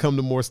gotta come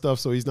to more stuff,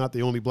 so he's not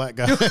the only black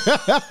guy.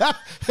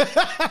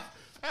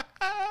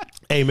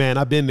 Hey man,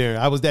 I've been there.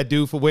 I was that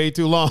dude for way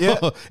too long.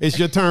 Yeah. It's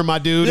your turn, my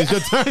dude. It's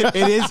your turn.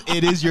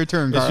 It is your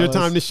turn, Carlos. It's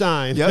your time to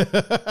shine.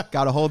 Yep.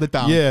 Gotta hold it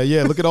down.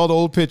 Yeah. Look at all the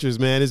old pictures,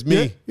 man. It's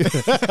me.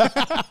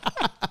 Yeah.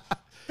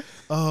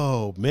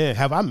 Oh man,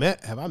 have I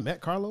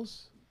met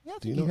Carlos? Yeah,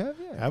 do you know? Have,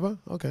 yeah. Have I?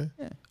 Okay.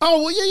 Yeah.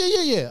 Oh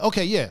well, yeah.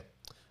 Okay, yeah.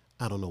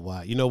 I don't know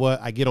why. You know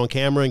what? I get on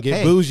camera and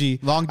get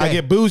bougie. Long day. I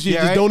get bougie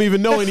and just don't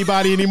even know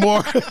anybody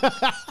anymore.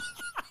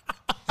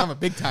 I'm a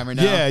big timer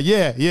now.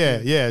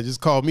 Yeah.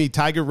 Just call me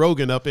Tiger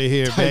Rogan up in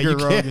here, Tiger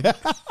man. Rogan.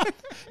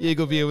 You ain't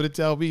gonna be able to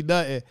tell me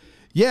nothing.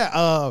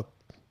 Yeah.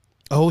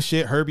 Oh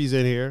shit, Herbie's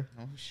in here.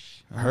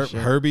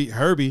 Herbie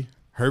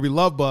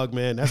Lovebug,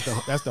 man. That's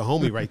the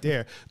homie right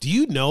there. Do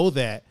you know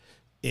that?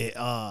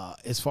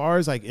 As far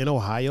as like in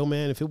Ohio,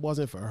 man, if it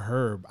wasn't for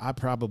Herb, I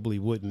probably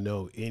wouldn't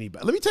know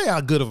anybody. Let me tell you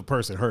how good of a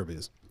person Herb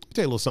is. Let me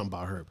tell you a little something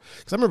about Herb.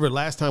 Because I remember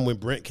last time when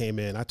Brent came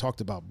in, I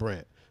talked about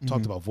Brent.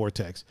 Talked about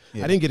Vortex.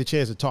 Yeah. I didn't get a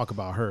chance to talk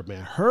about Herb,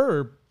 man.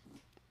 Herb,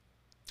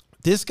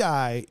 this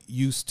guy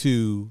he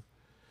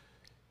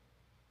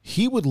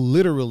would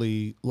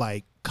literally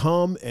like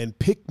come and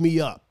pick me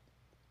up,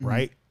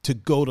 right? To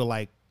go to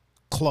like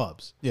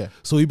clubs. Yeah.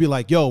 So he'd be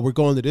like, yo, we're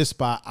going to this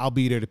spot. I'll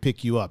be there to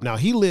pick you up. Now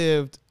he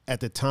lived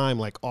at the time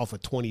like off of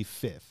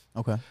 25th.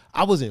 Okay.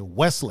 I was in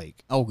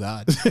Westlake. Oh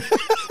God.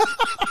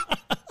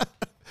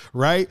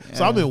 Right? Yeah.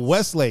 So I'm in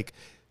Westlake.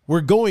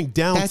 We're going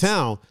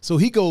downtown. So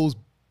he goes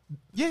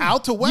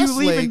out to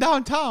Westlake. You leaving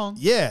downtown.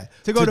 Yeah.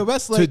 To go to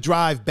Westlake. To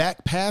drive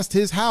back past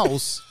his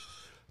house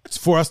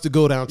for us to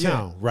go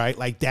downtown, right?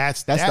 Like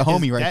that's the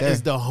homie right there. That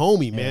is the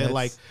homie, man. Yeah,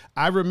 like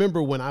I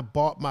remember when I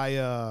bought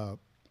my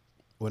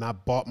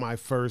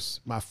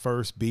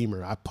first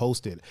Beamer, I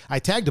posted. I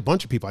tagged a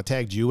bunch of people. I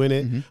tagged you in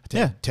it.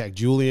 I tagged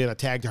Julian. I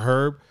tagged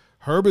Herb.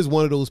 Herb is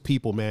one of those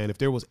people, man. If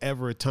there was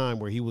ever a time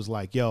where he was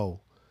like,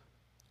 "Yo,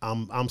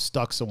 I'm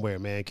stuck somewhere,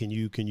 man. Can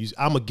you?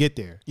 I'm gonna get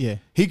there." Yeah,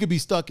 he could be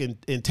stuck in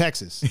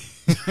Texas.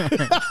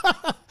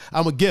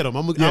 I'm gonna get him.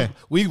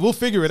 We'll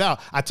figure it out.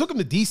 I took him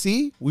to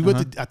DC.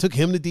 I took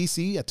him to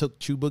DC. I took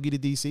Chew Boogie to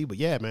DC. But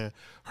yeah, man,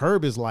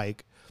 Herb is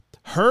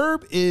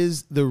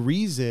the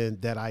reason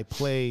that I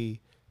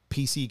play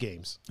PC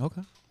games.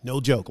 Okay.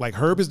 No joke. Like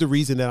Herb is the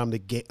reason that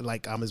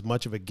I'm as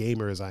much of a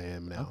gamer as I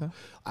am now. Okay.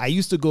 I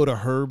used to go to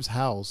Herb's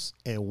house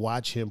and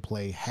watch him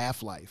play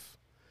Half-Life.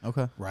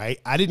 Okay. Right?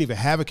 I didn't even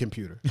have a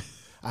computer.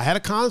 I had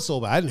a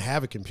console, but I didn't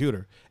have a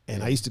computer.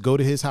 And I used to go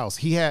to his house.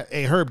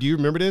 Hey Herb, do you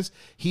remember this?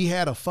 He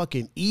had a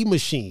fucking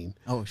E-machine.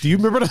 Oh, shit. Do you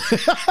remember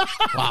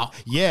that? Wow.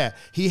 Yeah.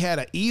 He had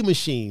an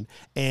E-machine.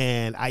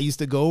 And I used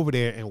to go over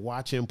there and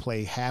watch him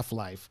play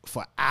Half-Life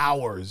for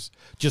hours,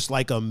 just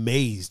like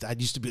amazed. I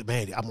used to be,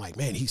 I'm like,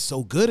 he's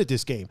so good at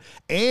this game.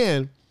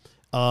 And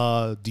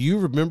do you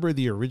remember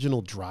the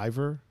original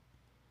Driver?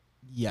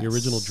 Yes. The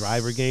original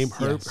Driver game?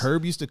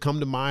 Herb used to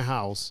come to my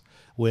house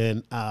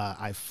when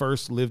I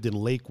first lived in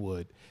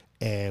Lakewood,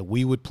 and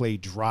we would play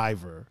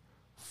Driver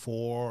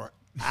for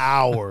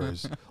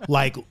hours.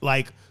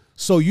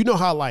 So you know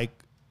how like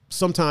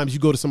sometimes you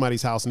go to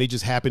somebody's house and they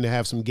just happen to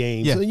have some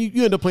games, and then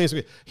you end up playing some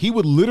games. He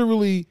would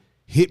literally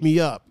hit me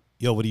up.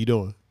 Yo, what are you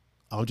doing?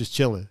 I'm just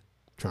chilling.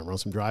 Trying to run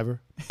some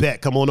Driver?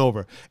 Bet, come on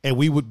over. And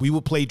we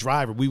would play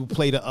Driver. We would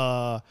play the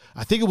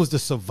I think it was the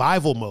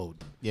survival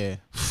mode. Yeah.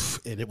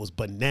 And it was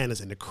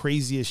bananas, and the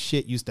craziest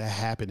shit used to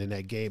happen in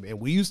that game.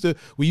 And we used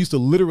to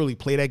literally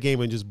play that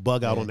game and just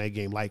bug out on that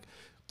game like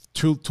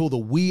till the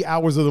wee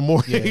hours of the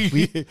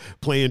morning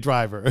playing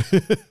Driver.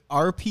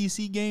 Our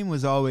PC game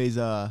was always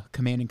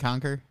Command and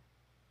Conquer.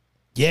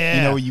 Yeah.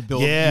 You know, where you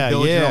build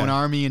your own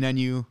army, and then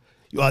you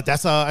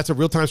that's a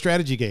real-time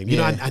strategy game. You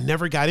know, I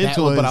never got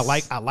into it, but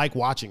I like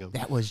watching them.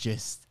 That was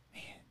just,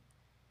 man,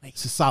 like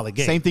it's a solid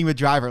game. Same thing with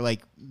Driver.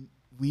 Like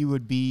we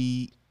would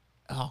be,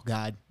 oh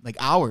God, like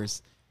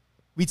hours.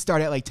 We'd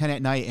start at like 10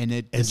 at night, and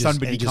the sun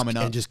would be coming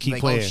up. And just keep like,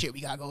 playing. Oh shit,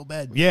 we gotta go to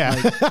bed. Yeah.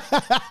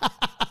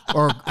 Like,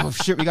 or oh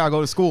shit, we gotta go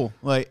to school.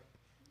 Like,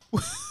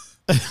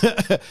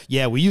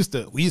 yeah, we used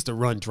to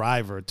run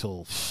Driver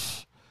till,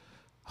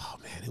 oh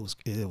man,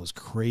 it was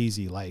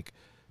crazy. Like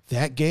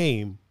that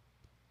game,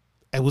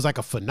 it was like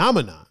a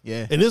phenomenon.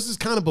 Yeah. And this is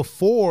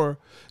before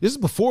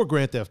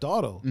Grand Theft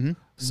Auto. Mm-hmm.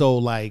 So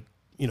like,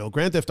 you know,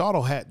 Grand Theft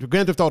Auto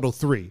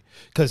 3,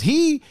 because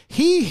he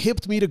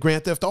hipped me to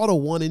Grand Theft Auto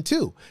 1 and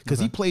 2, because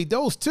he played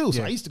those too.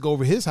 So I used to go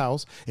over his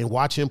house and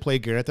watch him play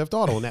Grand Theft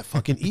Auto on that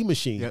fucking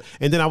E-machine. Yep.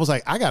 And then I was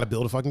like, I got to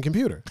build a fucking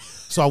computer.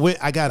 So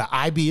I got an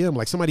IBM,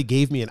 like somebody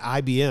gave me an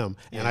IBM,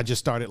 and I just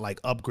started like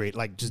upgrade,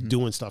 like just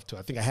doing stuff to it.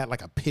 I think I had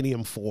like a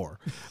Pentium 4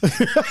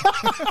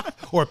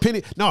 or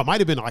it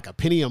might have been like a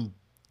Pentium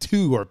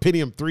 2 or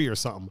Pentium 3 or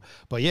something.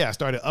 But yeah, I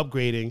started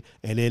upgrading,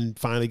 and then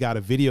finally got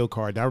a video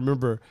card. And I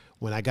remember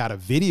when I got a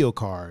video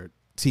card,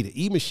 see,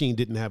 the E-machine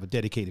didn't have a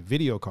dedicated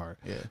video card.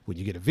 Yeah. When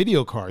you get a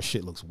video card,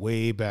 shit looks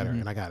way better.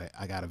 And I got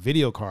a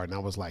video card, and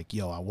I was like,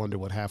 yo, I wonder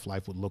what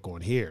Half-Life would look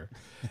on here.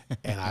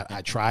 And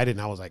I tried it,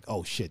 and I was like,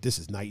 oh shit, this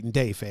is night and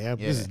day, fam.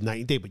 Yeah. This is night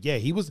and day. But yeah,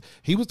 he was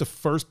the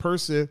first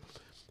person.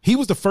 He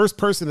was the first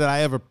person that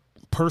I ever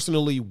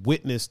personally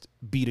witnessed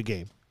beat a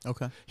game.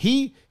 Okay.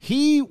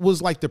 He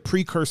was like the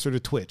precursor to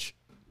Twitch,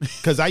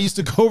 because I used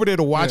to go over there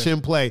to watch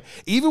him play.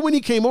 Even when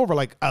he came over,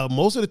 like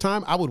most of the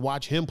time, I would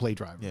watch him play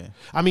Driver. Yeah.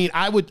 I mean,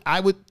 I would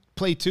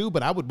play too,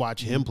 but I would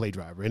watch him play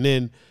Driver. And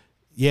then,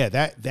 yeah,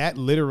 that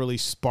literally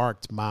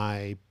sparked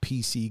my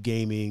PC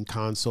gaming,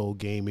 console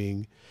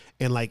gaming,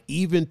 and like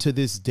even to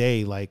this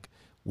day, like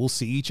we'll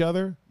see each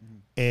other.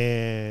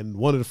 And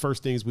one of the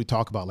first things we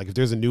talk about, like if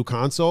there's a new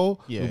console,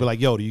 we'll be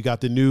like, yo, do you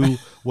got the new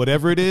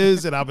whatever it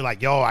is? And I'll be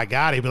like, yo, I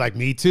got it. He'll be like,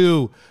 me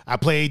too. I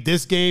played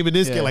this game and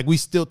this game. Like we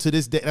still to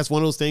this day, that's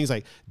one of those things,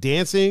 like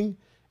dancing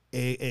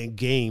and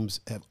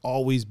games have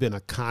always been a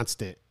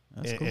constant.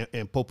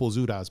 And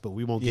popozudas, but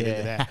we won't get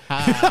into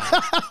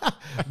that.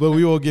 But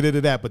we won't get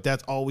into that. But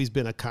that's always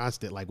been a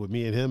constant. Like with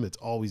me and him, it's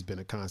always been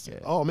a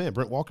constant. Yeah. Oh man,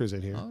 Brent Walker's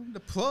in here. The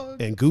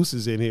plug. And Goose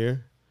is in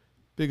here.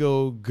 Big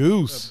old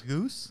Goose.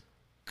 Goose?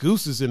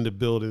 Goose is in the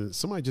building.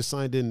 Somebody just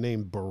signed in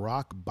named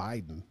Barack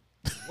Biden.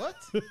 What?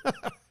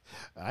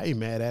 I ain't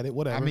mad at it.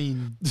 Whatever. I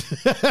mean,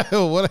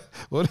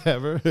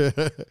 whatever.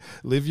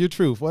 Live your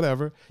truth.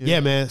 Whatever. Yeah,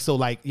 man. So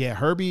like, yeah,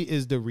 Herbie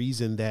is the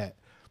reason that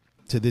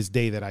to this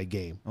day that I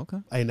game. Okay.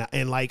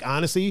 And like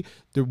honestly,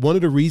 one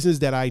of the reasons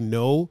that I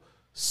know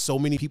so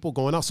many people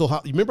going out. So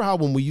you remember how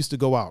when we used to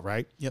go out,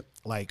 right? Yep.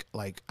 Like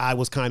I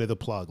was kind of the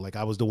plug. Like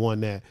I was the one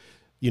that,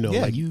 you know,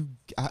 like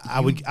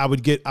I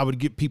would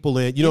get people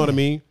in. You know what I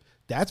mean?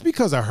 That's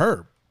because of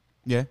Herb.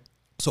 Yeah.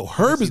 So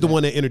Herb is the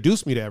one that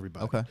introduced me to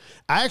everybody. Okay.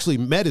 I actually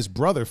met his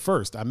brother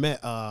first. I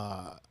met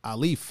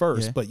Ali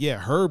first. Yeah. But yeah,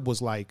 Herb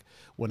was like,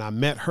 when I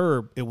met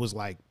Herb, it was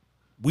like,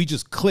 we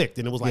just clicked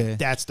and it was like,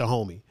 that's the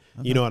homie.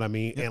 Okay. You know what I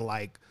mean? Yeah. And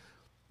like,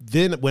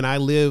 then when I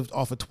lived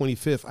off of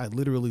 25th, I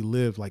literally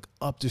lived like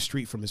up the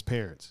street from his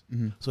parents.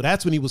 Mm-hmm. So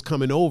that's when he was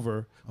coming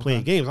over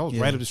playing games. I was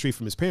right up the street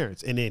from his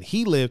parents. And then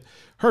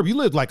Herb, you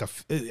lived like I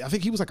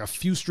think he was like a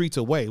few streets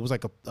away. It was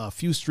like a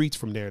few streets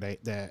from there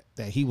that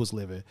he was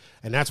living.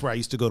 And that's where I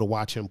used to go to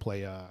watch him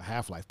play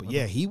Half-Life. But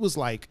yeah, he was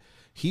like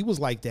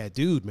that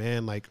dude,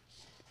 man. Like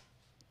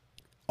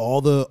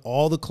all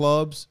the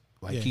clubs,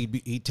 like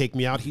he'd take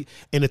me out.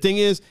 And the thing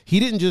is, he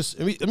didn't just,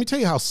 let me tell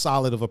you how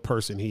solid of a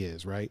person he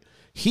is, right?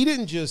 We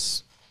didn't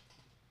just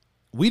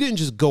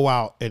go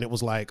out and it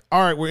was like,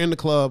 all right, we're in the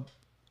club.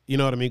 You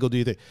know what I mean? Go do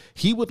your thing.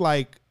 He would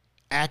like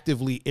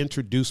actively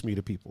introduce me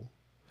to people.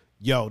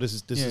 Yo, this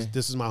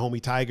is my homie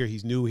Tiger.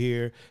 He's new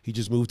here. He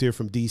just moved here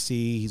from DC.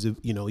 He's a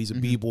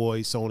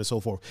B-boy, so on and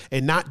so forth.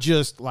 And not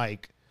just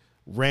like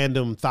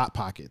random thought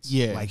pockets.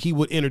 Yeah. Like he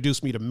would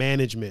introduce me to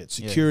management,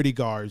 security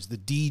guards, the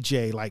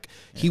DJ. Like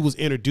he was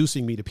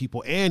introducing me to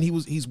people. And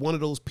he's one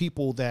of those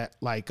people that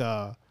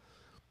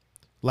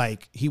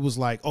like he was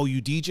like, oh,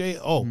 you DJ?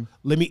 Oh,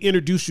 let me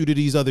introduce you to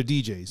these other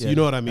DJs. Yeah, you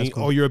know what I mean?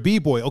 Cool. Oh, you're a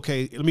B-boy.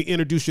 Okay, let me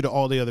introduce you to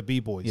all the other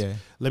B-boys. Yeah.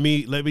 Let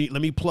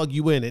me plug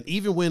you in. And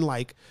even when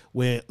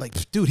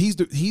dude, he's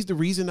the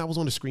reason I was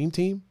on the Scream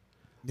team.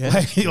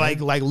 Yeah. Like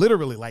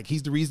literally, like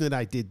he's the reason that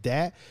I did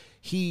that.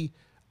 He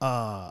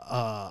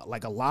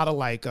like a lot of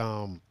like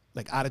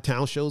out of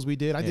town shows we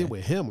did, I did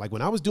with him. Like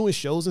when I was doing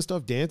shows and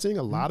stuff, dancing,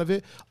 a lot of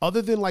it,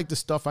 other than like the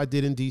stuff I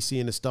did in DC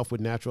and the stuff with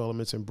Natural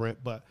Elements and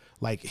Brent, but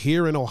like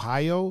here in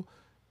Ohio,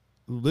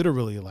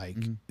 literally like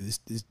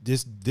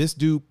this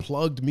dude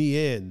plugged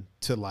me in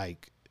to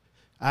like,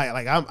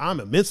 I'm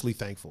immensely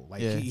thankful.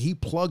 Like he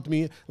plugged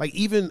me in. Like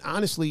even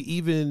honestly,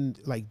 even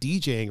like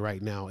DJing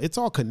right now, it's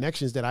all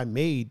connections that I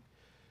made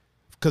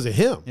because of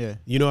him. Yeah.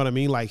 You know what I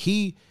mean? Like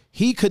he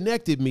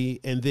connected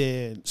me, and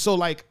then so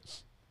like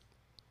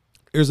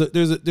there's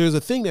a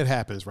thing that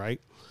happens,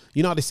 right?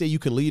 You know how they say you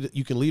can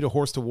lead a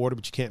horse to water,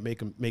 but you can't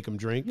make him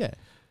drink. Yeah.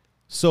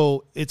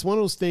 So it's one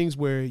of those things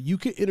where you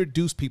can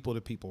introduce people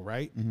to people,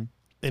 right? Mm-hmm.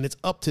 And it's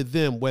up to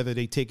them whether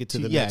they take it to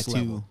the next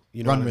level.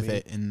 You know, run with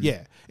it. And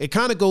it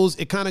kind of goes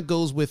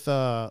with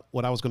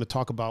what I was going to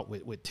talk about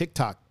with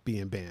TikTok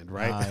being banned,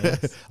 right?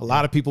 Yes. A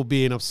lot of people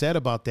being upset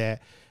about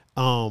that.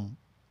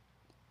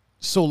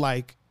 So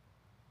like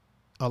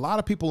a lot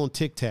of people on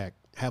TikTok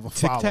have a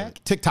following.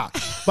 TikTok.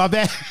 My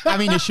bad. I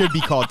mean, it should be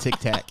called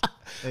TikTok.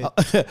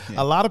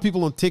 A lot of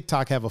people on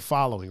TikTok have a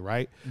following,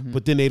 right? Mm-hmm.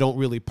 But then they don't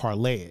really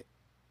parlay it.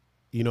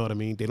 You know what I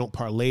mean? They don't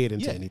parlay it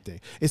into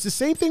anything. It's the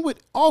same thing with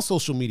all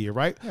social media,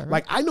 right? Yeah, right?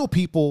 Like I know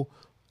people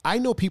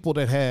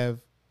that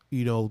have,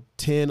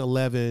 10,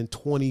 11,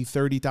 20,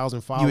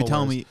 30,000 followers. You were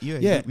telling me,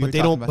 but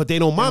they don't monetize. They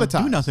don't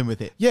do nothing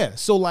with it. Yeah.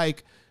 So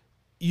like,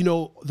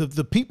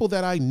 the people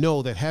that I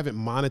know that haven't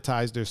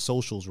monetized their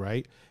socials,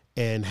 right?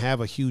 And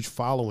have a huge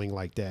following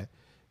like that,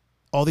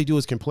 all they do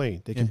is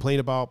complain. They complain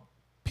about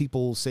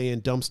people saying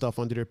dumb stuff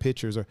under their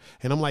pictures. And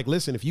I'm like,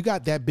 listen, if you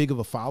got that big of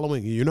a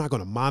following and you're not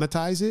going to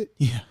monetize it,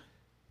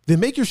 then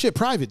make your shit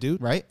private, dude.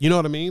 Right? You know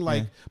what I mean?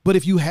 Like, but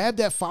if you have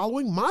that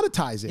following,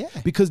 monetize it.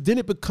 Yeah. Because then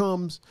it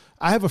becomes,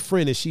 I have a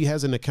friend and she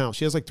has an account.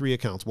 She has like 3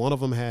 accounts. One of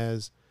them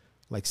has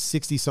like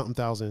 60-something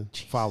thousand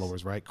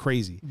followers, right?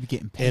 Crazy. You're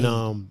getting paid.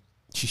 And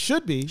she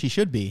should be.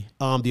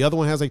 The other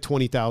one has like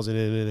 20,000,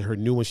 and then her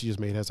new one she just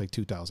made has like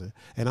 2,000.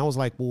 And I was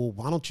like, well,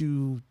 why don't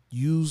you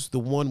use the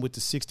one with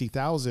the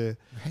 60,000?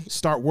 Right.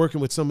 Start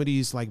working with some of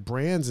these like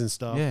brands and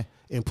stuff,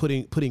 and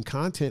putting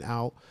content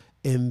out,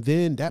 and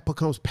then that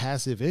becomes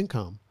passive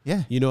income.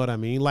 Yeah, you know what I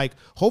mean? Like,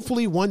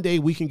 hopefully one day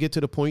we can get to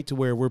the point to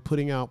where we're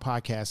putting out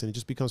podcasts and it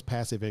just becomes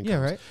passive income. Yeah,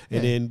 right.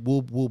 And then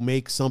we'll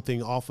make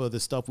something off of the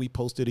stuff we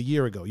posted a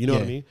year ago. You know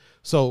what I mean?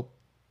 So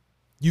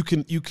you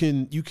can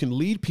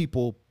lead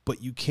people,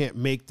 but you can't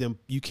make them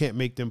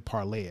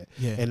parlay it.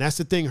 Yeah. And that's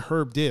the thing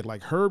Herb did.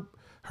 Like Herb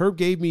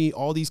gave me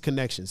all these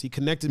connections. He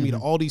connected me to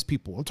all these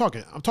people. I'm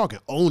talking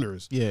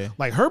owners. Yeah.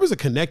 Like Herb is a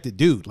connected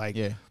dude. Like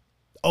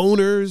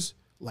owners,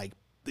 like,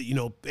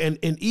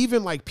 and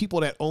even like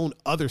people that own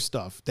other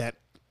stuff that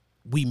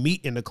we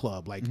meet in the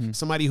club. Like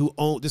somebody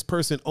this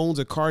person owns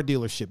a car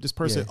dealership. This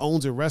person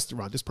owns a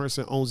restaurant. This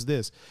person owns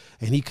this.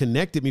 And he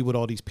connected me with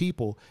all these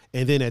people.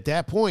 And then at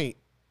that point,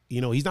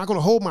 he's not going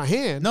to hold my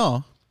hand.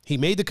 No. He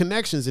made the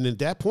connections, and at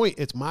that point,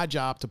 it's my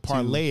job to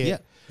parlay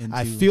it.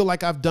 I feel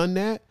like I've done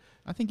that.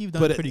 I think you've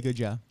done a pretty good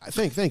job.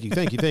 Thank you.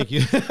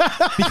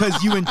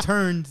 Because you in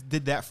turn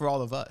did that for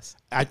all of us.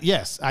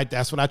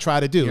 That's what I try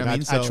to do. You know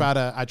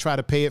I try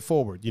to pay it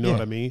forward. You know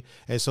what I mean?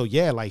 And so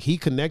like he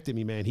connected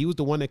me, man. He was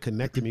the one that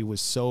connected me with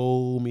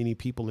so many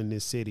people in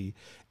this city,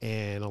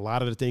 and a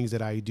lot of the things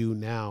that I do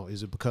now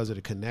is because of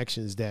the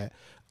connections that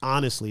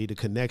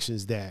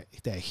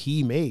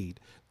he made.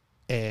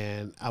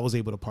 And I was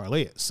able to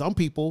parlay it. Some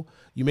people,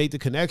 you make the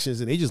connections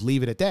and they just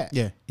leave it at that.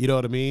 Yeah. You know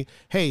what I mean?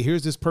 Hey,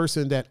 here's this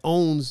person that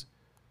owns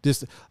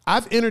this.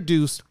 I've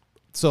introduced,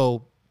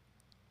 so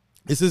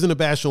this isn't a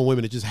bash on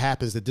women. It just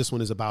happens that this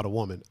one is about a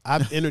woman.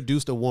 I've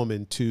introduced a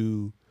woman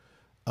to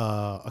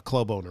a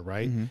club owner,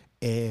 right?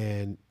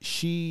 And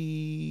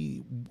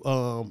she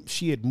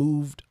had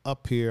moved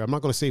up here. I'm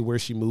not going to say where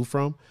she moved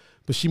from,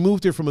 but she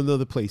moved here from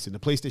another place. And the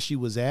place that she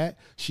was at,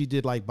 she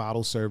did like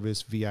bottle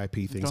service,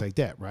 VIP, things like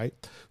that, right?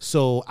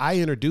 So I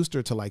introduced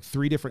her to like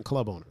 3 different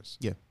club owners.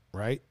 Yeah.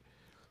 Right?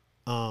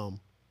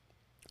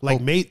 Like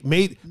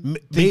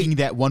thinking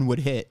that one would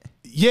hit.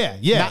 Yeah,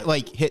 yeah. Not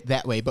like hit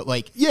that way, but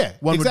like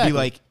one would be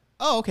like,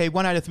 oh, okay,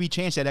 1 out of 3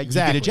 chance that you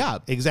get a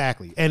job.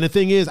 Exactly. And the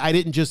thing is,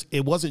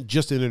 it wasn't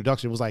just an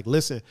introduction. It was like,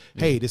 listen,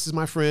 hey, this is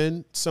my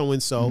friend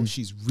so-and-so.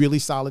 She's really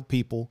solid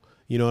people.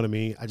 You know what I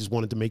mean? I just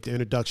wanted to make the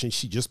introduction.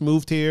 She just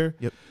moved here.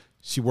 Yep.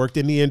 She worked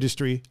in the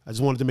industry. I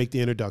just wanted to make the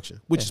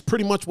introduction, which is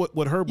pretty much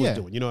what Herb was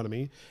doing. You know what I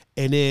mean?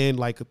 And then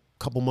like a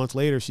couple months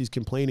later, she's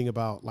complaining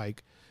about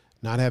like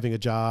not having a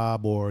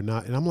job or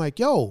not. And I'm like,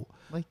 yo,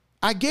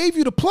 I gave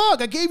you the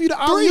plug. I gave you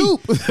the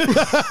alley-oop.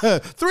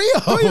 3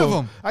 of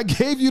them. I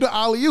gave you the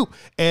alley-oop.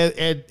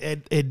 And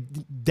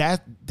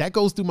that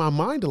goes through my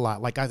mind a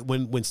lot. Like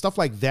when stuff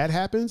like that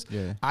happens,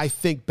 I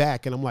think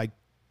back and I'm like,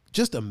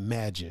 just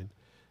imagine.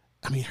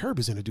 I mean, Herb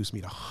has introduced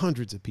me to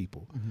hundreds of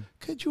people.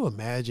 Could you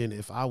imagine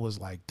if I was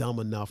like dumb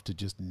enough to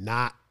just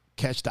not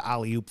catch the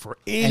alley-oop for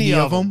any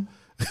of them?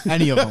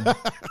 Any of them.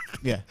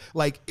 Yeah.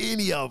 Like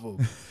any of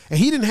them. And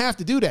he didn't have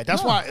to do that.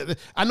 That's why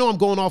I know I'm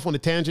going off on a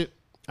tangent.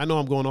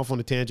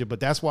 But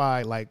that's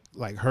why like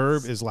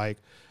Herb is like,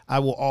 I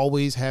will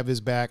always have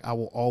his back. I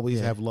will always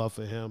have love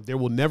for him. There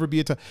will never be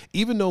a time,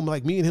 even though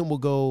like me and him will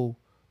go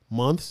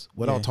months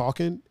without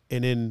talking,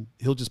 and then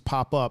he'll just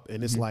pop up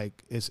and it's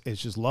like, it's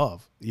just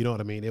love. You know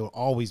what I mean? It will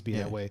always be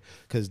that way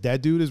because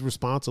that dude is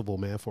responsible,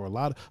 man, for a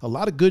lot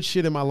of good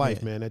shit in my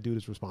life, man. That dude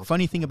is responsible.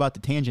 Funny thing about the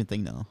tangent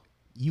thing though,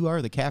 you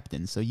are the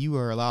captain, so you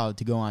are allowed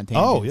to go on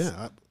tangents. Oh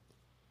yeah.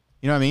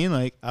 You know what I mean?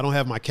 Like, I don't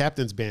have my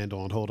captain's band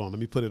on. Hold on. Let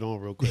me put it on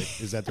real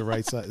quick. Is that the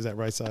right side? Is that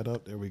right side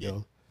up? There we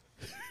go.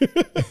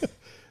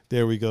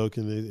 There we go.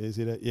 Can they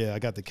see that? Yeah, I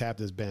got the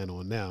captain's band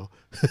on now.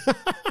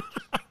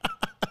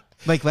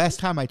 Like last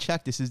time I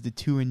checked, this is the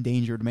 2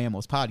 Endangered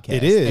Mammals podcast.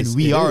 It is. And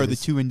we are the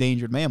 2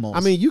 Endangered Mammals. I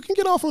mean, you can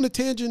get off on a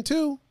tangent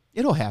too.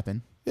 It'll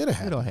happen. It'll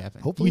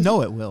happen. Hopefully, you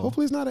know it will.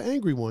 Hopefully, it's not an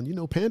angry one. You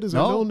know, pandas are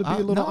known to be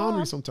a little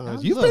ornery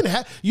sometimes. You've been,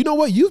 you know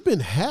what? You've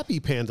been happy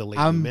panda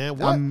lately,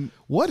 man.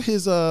 What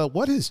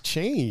has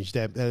changed?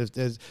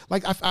 That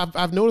like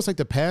I've noticed like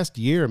the past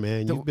year,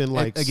 man. You've been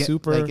like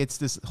super. Like it's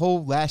this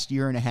whole last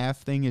year and a half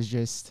thing is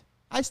just.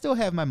 I still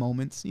have my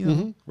moments, you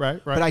know. Right.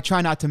 But I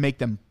try not to make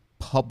them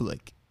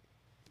public.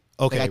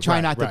 Okay, like I try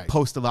not to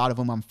post a lot of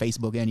them on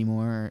Facebook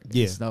anymore.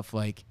 And stuff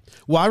like.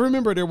 Well, I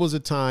remember there was a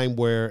time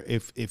where,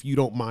 if you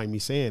don't mind me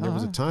saying, there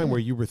was a time where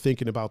you were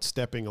thinking about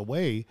stepping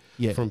away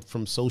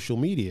from social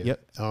media.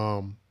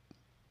 Yep.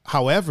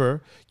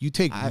 However, you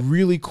take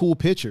really cool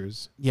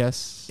pictures.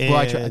 Yes. Well,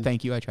 I try.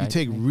 Thank you. I try. You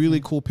take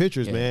really cool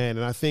pictures, man,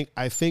 and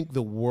I think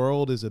the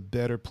world is a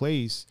better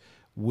place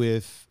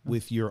with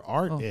your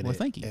art in it.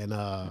 Thank you.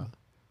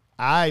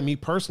 And me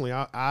personally,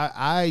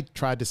 I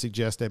tried to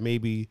suggest that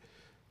maybe.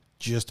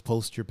 Just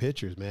post your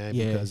pictures, man,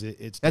 because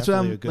it's that's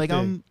definitely what a good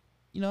thing.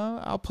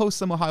 I'll post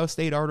some Ohio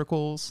State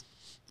articles,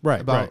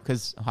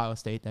 because Ohio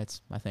State,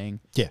 that's my thing.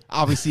 Yeah,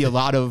 obviously a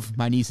lot of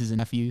my nieces and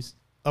nephews.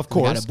 Of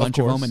course, I got a bunch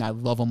of them, and I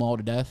love them all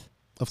to death.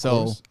 Of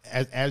course,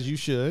 as you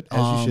should,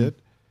 you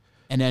should.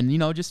 And then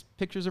just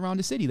pictures around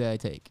the city that I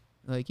take.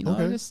 Like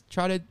I just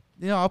try to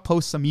I'll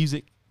post some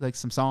music, like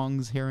some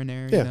songs here and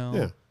there.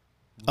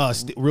 Yeah.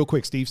 Real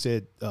quick, Steve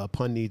said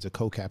Pun needs a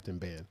co-captain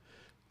band.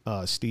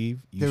 Steve,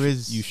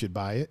 you should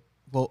buy it.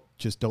 Well,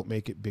 just don't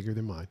make it bigger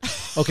than mine.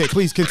 Okay,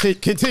 please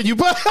continue.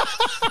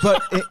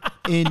 But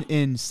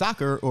in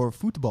soccer or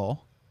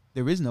football,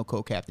 there is no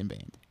co-captain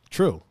band.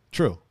 True.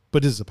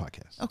 But this is a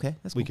podcast. Okay,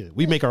 that's cool.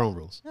 We make our own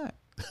rules. All right.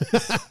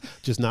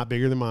 Just not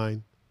bigger than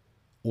mine,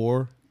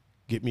 or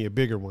get me a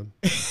bigger one.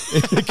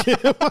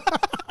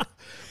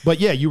 But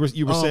yeah, you were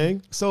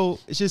saying. So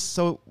it's just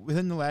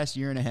within the last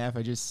year and a half,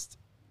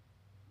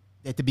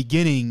 at the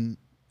beginning,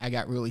 I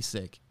got really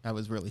sick. I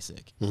was really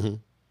sick.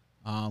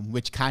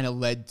 Which kind of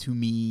led to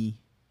me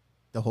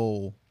the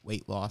whole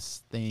weight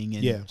loss thing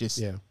and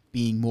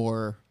being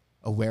more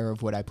aware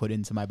of what I put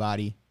into my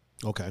body.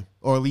 Okay.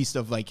 Or at least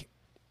of like,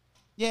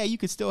 you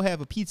could still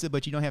have a pizza,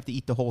 but you don't have to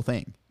eat the whole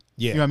thing.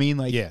 Yeah. You know what I mean?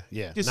 Like,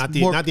 just not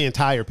the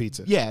entire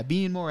pizza. Yeah,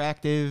 being more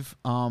active.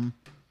 And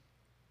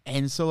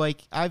so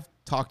like I've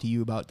talked to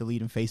you about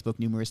deleting Facebook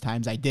numerous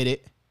times. I did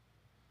it,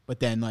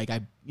 but then like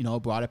I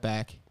brought it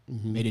back,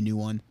 made a new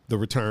one. The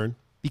return.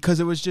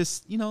 Because it was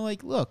just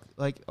like, look,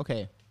 like,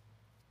 okay.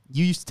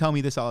 You used to tell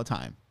me this all the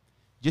time.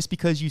 Just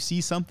because you see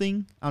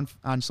something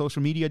on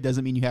social media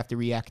doesn't mean you have to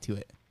react to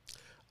it.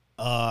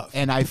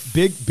 And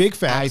big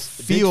facts. I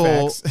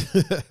feel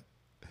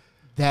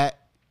that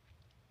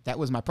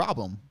was my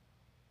problem.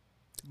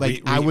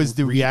 Like I was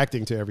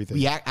reacting to everything.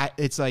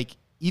 It's like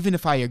even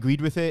if I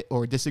agreed with it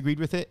or disagreed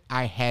with it,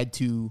 I had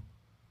to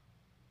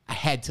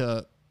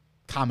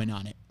comment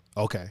on it.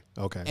 Okay.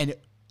 And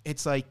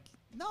it's like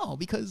no,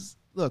 because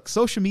look,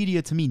 social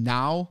media to me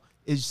now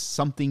is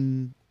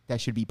something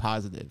that should be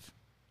positive.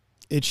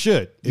 It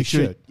should. It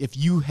should. If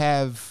you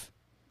have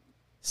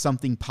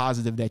something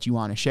positive that you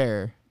want to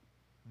share,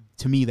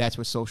 to me, that's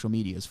what social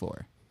media is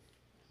for.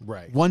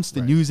 Right. Once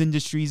the news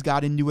industries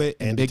got into it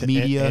and big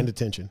media and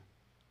attention.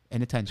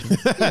 And attention.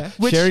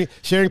 Yeah.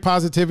 Sharing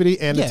positivity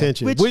and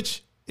attention,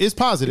 which is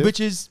positive. Which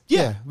is,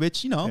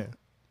 which,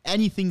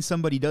 anything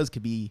somebody does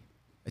could be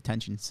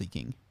attention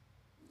seeking.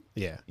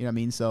 Yeah. You know what I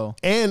mean? So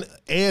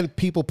and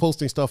people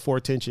posting stuff for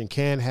attention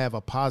can have a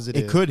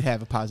positive. It could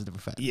have a positive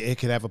effect. Yeah, it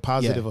could have a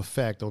positive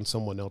effect on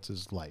someone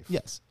else's life.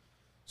 Yes.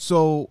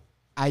 So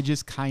I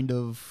just kind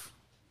of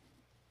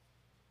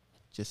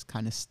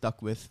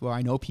stuck with, well,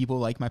 I know people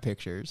like my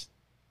pictures,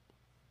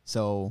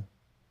 so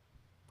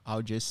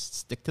I'll just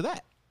stick to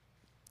that.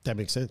 That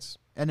makes sense.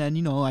 And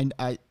then,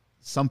 I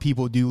some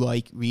people do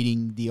like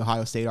reading the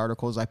Ohio State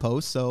articles I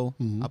post, so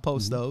I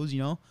post those,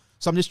 So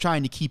I'm just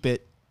trying to keep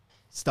it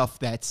stuff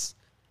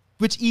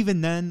which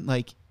even then,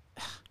 like,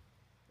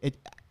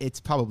 it's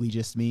probably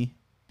just me,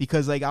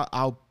 because like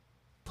I'll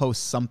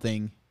post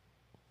something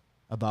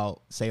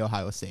about, say,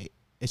 Ohio State.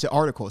 It's an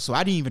article, so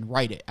I didn't even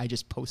write it. I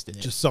just posted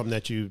it. Just something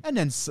that you... And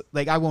then,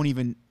 like,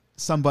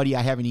 somebody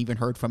I haven't even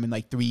heard from in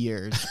like 3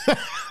 years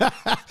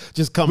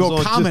just comes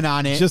on, comment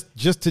on it.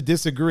 Just to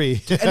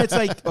disagree. And it's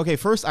like, okay,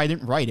 first, I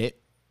didn't write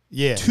it.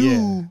 Yeah.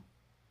 Two,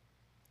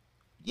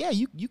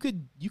 you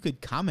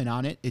could comment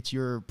on it. It's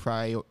your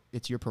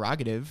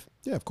prerogative.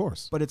 Yeah, of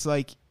course. But it's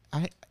like,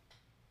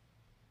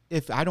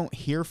 if I don't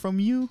hear from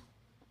you,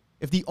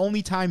 if the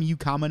only time you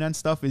comment on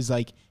stuff is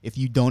like if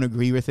you don't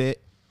agree with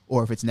it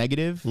or if it's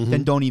negative,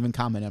 then don't even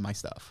comment on my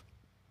stuff.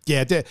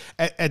 Yeah,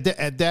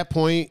 at that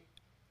point,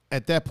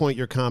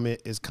 your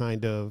comment is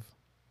kind of,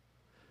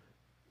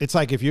 it's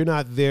like if you're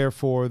not there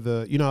for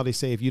the, how they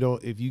say, if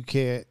you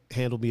can't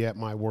handle me at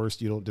my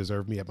worst, you don't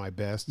deserve me at my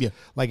best. Yeah.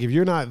 Like if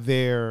you're not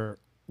there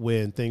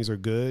when things are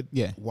good,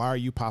 yeah, why are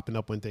you popping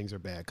up when things are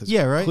bad? Because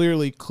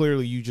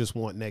clearly you just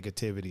want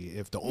negativity.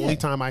 If the only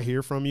time I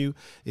hear from you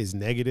is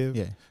negative,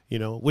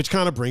 which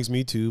kind of brings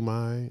me to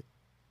my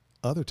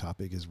other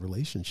topic is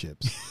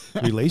relationships,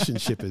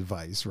 relationship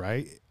advice,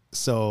 right?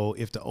 So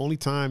if the only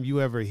time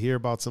you ever hear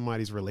about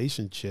somebody's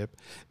relationship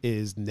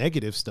is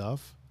negative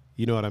stuff,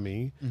 you know what I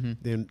mean?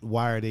 Then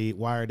why are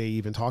they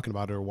even talking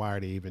about it, or why are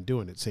they even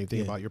doing it? Same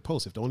thing about your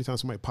post. If the only time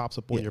somebody pops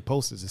up on your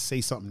post is to say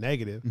something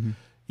negative,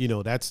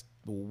 that's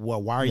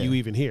why are you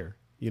even here?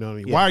 You know what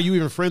I mean? Why are you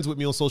even friends with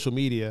me on social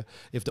media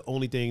if the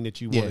only thing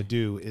that you want to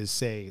do is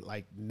say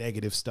like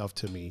negative stuff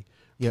to me,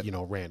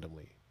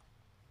 randomly?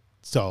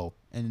 So,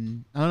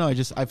 and I don't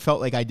know, I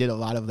felt like I did a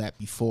lot of that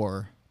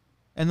before.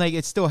 And like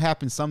it still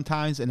happens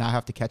sometimes and I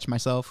have to catch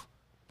myself,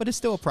 but it's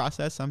still a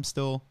process. I'm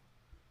still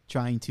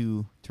trying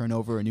to turn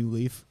over a new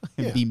leaf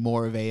and be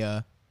more of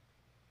a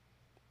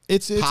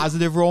it's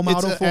positive role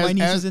model for my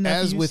nieces and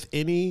nephews. As with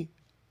any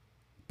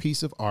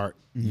piece of art,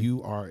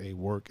 you are a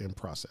work in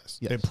process.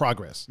 In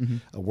progress.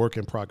 A work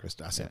in progress.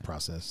 I said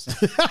process.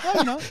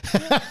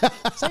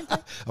 Same thing.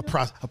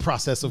 A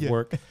process of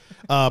work.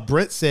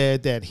 Brent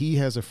said that he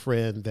has a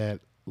friend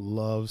that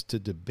loves to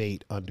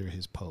debate under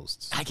his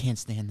posts. I can't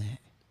stand that.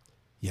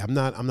 Yeah, I'm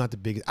not the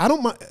biggest. I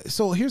don't mind.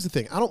 So here's the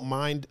thing. I don't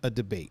mind a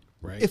debate,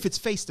 right? If it's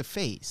face to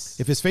face.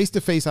 If it's face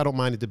to face, I don't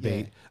mind a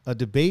debate. Yeah. A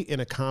debate in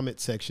a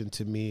comment section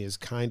to me is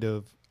kind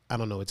of, I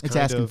don't know. It's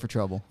asking for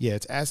trouble. Yeah,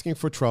 it's asking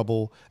for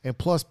trouble. And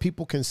plus,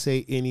 people can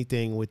say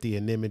anything with the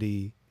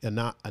anonymity,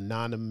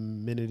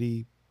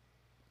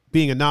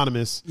 being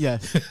anonymous.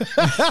 Yes.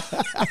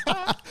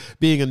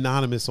 Being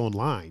anonymous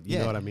online. You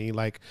know what I mean?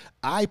 Like,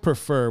 I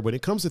prefer, when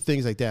it comes to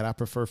things like that, I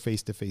prefer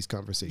face-to-face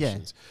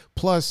conversations. Yeah.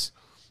 Plus,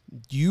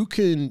 you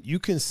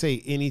can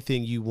say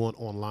anything you want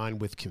online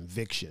with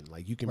conviction.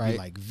 Like, you can be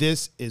like,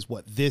 this is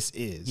what this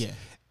is. Yeah.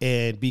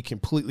 And be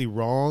completely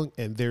wrong,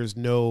 and there's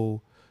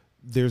no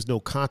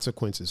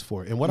consequences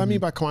for it. And what I mean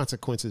by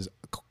consequences,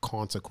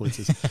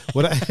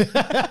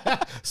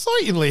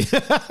 certainly.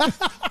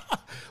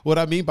 What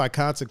I mean by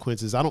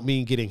consequences, I don't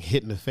mean getting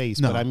hit in the face,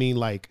 but I mean,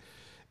 like,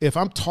 if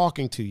I'm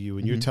talking to you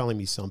and you're telling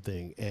me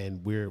something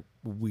and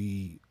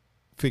we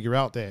figure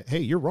out that, hey,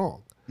 you're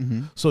wrong.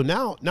 So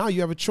now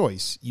you have a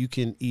choice. You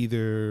can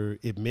either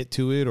admit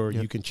to it, or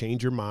you can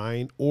change your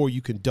mind, or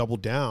you can double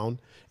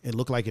down and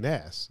look like an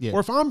ass. Yeah. Or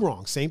if I'm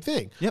wrong, same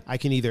thing. Yep. I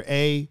can either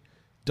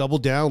double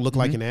down, look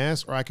like an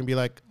ass, or I can be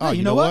like, oh,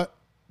 you know what?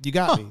 You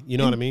got me. You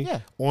know what I mean? Yeah.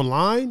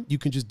 Online, you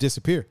can just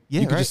disappear.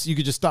 Yeah, you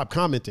could just stop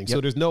commenting. Yep.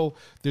 So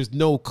there's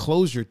no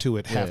closure to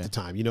it half the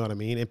time. You know what I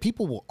mean? And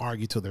people will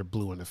argue till they're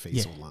blue in the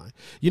face online.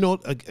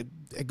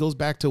 It goes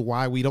back to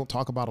why we don't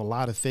talk about a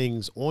lot of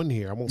things on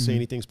here. I won't say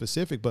anything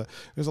specific, but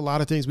there's a lot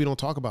of things we don't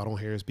talk about on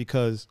here is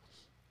because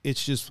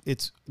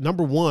it's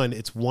number one,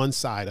 it's one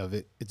side of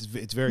it.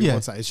 It's very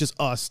one side. It's just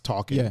us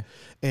talking. Yeah.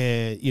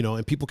 And,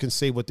 and people can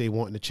say what they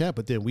want in the chat,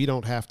 but then we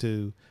don't have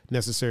to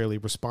necessarily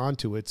respond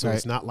to it. So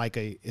it's not like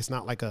a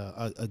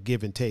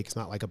give and take. It's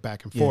not like a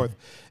back and forth.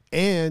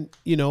 And,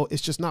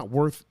 it's just not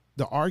worth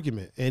the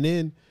argument. And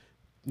then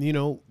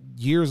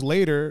years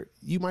later,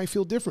 you might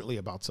feel differently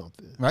about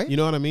something. Right. You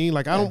know what I mean?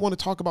 Like, I don't want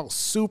to talk about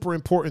super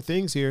important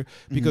things here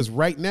because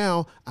right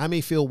now I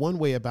may feel one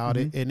way about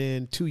it. And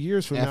then 2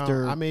 years from now,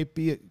 I may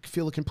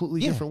feel a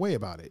completely different way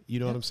about it. You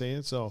know what I'm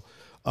saying? So,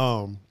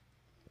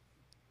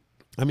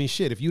 I mean,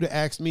 shit, if you'd have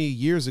asked me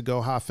years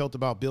ago how I felt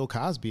about Bill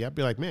Cosby, I'd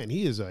be like, man,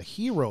 he is a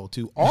hero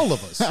to all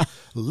of us.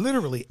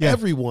 Literally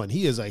everyone.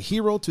 He is a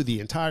hero to the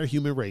entire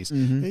human race.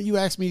 And you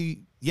asked me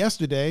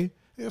yesterday,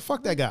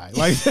 fuck that guy.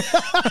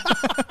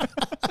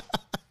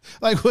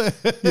 Like,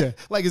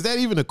 like, is that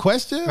even a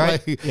question?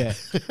 Right. Like, yeah.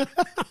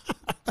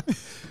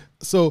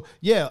 So,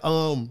 yeah,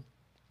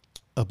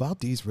 about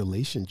these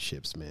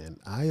relationships, man,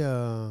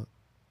 I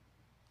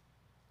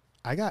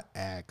got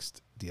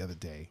asked the other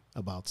day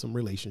about some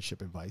relationship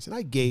advice, and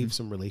I gave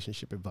some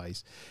relationship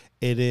advice,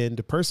 and then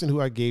the person who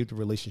I gave the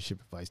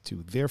relationship advice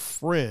to, their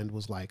friend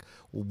was like,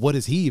 well, what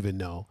does he even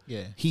know?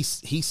 Yeah. He's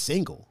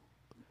single.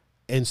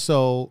 And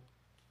so,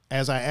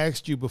 as I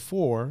asked you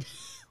before,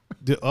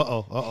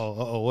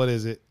 what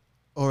is it?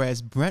 Or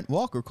as Brent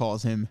Walker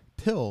calls him,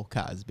 Pill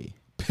Cosby.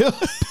 Bill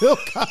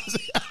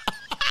Cosby.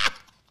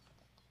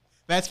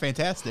 That's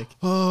fantastic.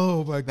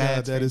 Oh my God,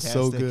 That's that is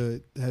so fantastic.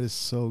 good. That is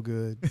so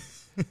good.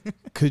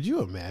 Could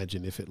you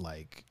imagine if it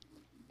like,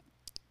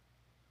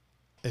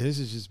 and this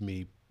is just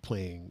me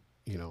playing,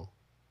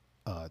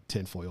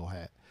 tinfoil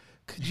hat.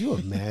 Could you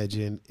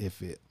imagine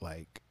if it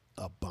like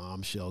a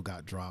bombshell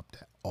got dropped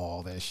that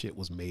all that shit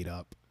was made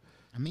up?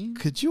 I mean,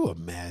 Could you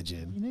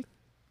imagine? it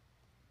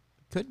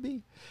could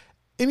be.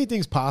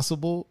 Anything's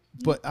possible,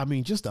 but I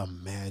mean, just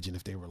imagine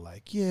if they were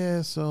like,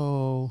 yeah,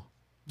 so.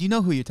 You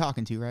know who you're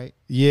talking to, right?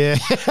 Yeah.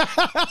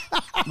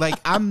 Like,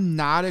 I'm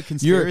not a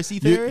conspiracy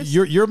theorist.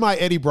 You're my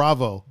Eddie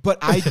Bravo. But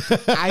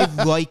I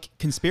like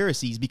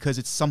conspiracies because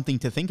it's something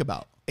to think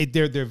about.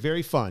 They're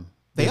very fun.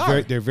 They They're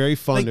are. They're very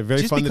fun. Like, They're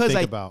very just fun to because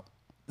think about.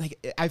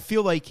 Like, I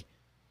feel like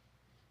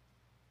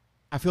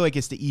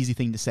it's the easy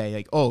thing to say,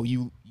 like, oh,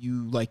 you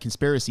like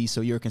conspiracies,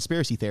 so you're a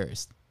conspiracy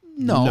theorist.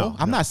 No,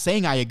 I'm not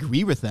saying I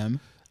agree with them.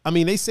 I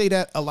mean, they say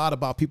that a lot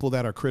about people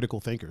that are critical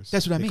thinkers.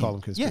 That's what I mean. They call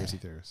them conspiracy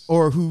theorists.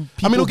 Or who?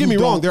 I mean, don't get me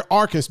wrong. There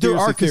are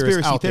conspiracy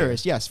theorists out there.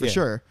 Yes, for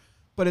sure.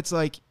 But it's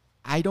like,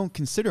 I don't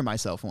consider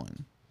myself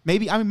one.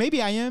 Maybe I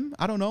am.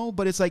 I don't know.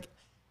 But it's like,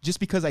 just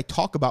because I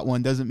talk about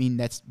one doesn't mean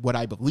that's what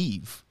I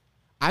believe.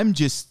 I'm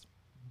just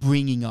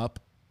bringing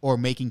up or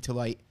making to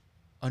light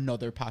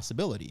another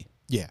possibility.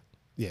 Yeah.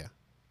 There's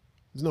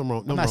no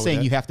wrong. I'm not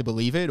saying you have to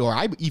believe it, or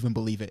I even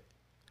believe it.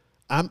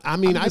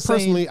 I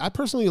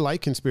personally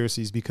like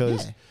conspiracies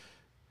because,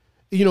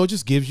 it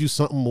just gives you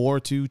something more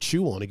to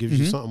chew on. It gives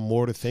you something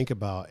more to think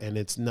about. And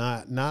it's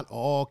not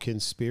all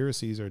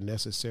conspiracies are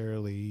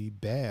necessarily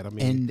bad. I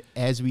mean, and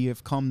as we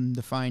have come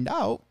to find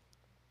out,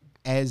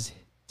 as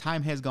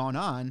time has gone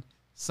on,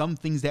 some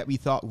things that we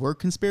thought were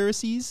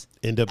conspiracies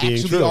end up being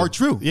actually true. are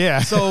true. Yeah.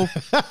 So,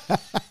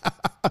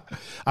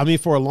 I mean,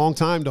 for a long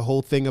time, the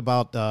whole thing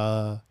about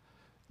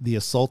the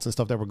assaults and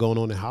stuff that were going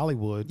on in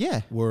Hollywood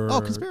were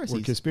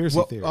conspiracy theories.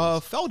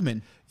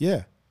 Feldman.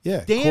 Yeah.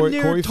 Damn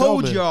near Corey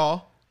told Feldman.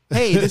 y'all,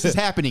 hey, this is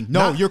happening.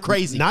 No, you're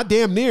crazy. Not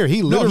damn near.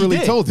 He literally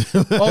told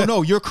them. Oh,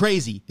 no, you're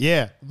crazy.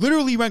 Yeah.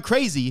 Literally went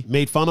crazy.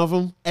 Made fun of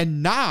him.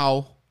 And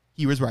now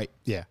he was right.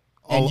 Yeah.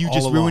 And you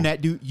just ruined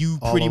that dude. You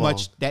pretty along.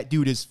 much, that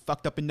dude is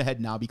fucked up in the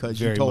head now because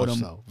Very you told much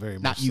him. so. Very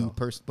much not you,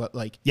 so. but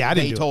like, I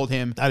didn't they told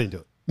him I didn't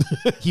do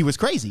it. he was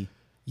crazy.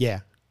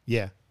 Yeah.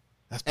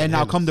 That's And now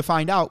bananas. come to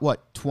find out,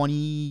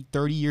 20,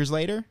 30 years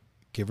later,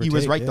 Give or he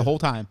was take, right the whole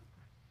time.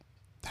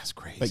 That's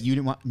crazy. But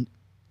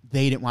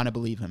they didn't want to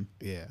believe him.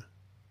 Yeah.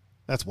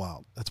 That's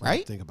wild. That's what I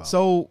Right? think about.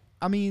 So,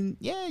 I mean,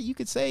 yeah, you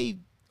could say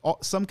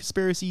some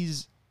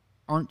conspiracies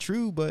aren't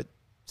true, but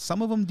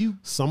some of them do.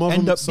 Some of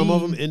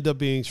them end up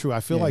being true. I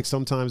feel like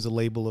sometimes the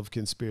label of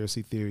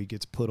conspiracy theory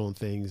gets put on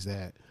things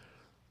that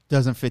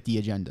doesn't fit the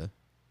agenda.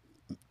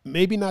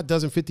 Maybe not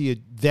doesn't fit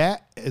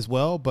that as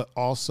well, but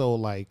also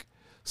like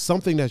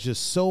something that's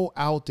just so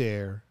out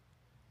there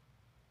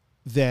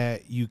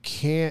that you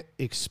can't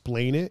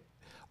explain it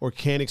or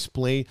can't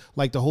explain,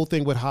 like the whole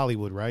thing with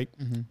Hollywood, right?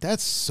 Mm-hmm.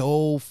 That's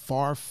so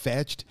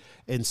far-fetched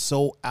and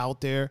so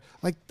out there.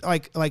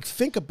 Like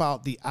think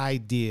about the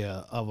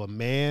idea of a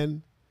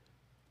man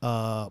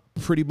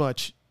pretty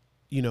much,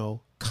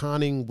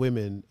 conning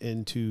women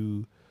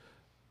into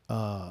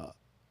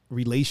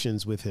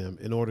relations with him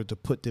in order to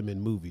put them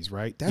in movies,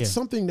 right? That's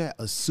something that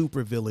a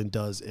supervillain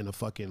does in a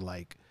fucking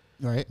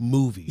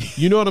movie.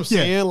 You know what I'm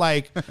saying?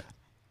 Like,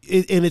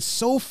 and it's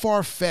so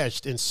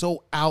far-fetched and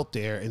so out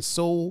there and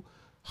so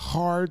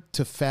hard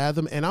to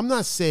fathom. And I'm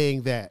not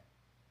saying that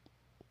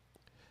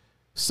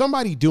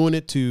somebody doing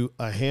it to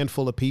a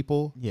handful of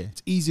people,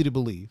 it's easy to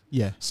believe.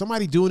 Yeah.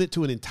 Somebody doing it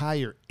to an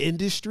entire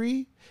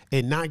industry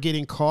and not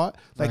getting caught,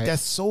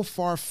 that's so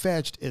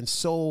far-fetched and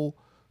so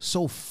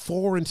so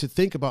foreign to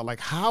think about. Like,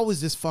 how is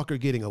this fucker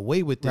getting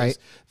away with this? Right.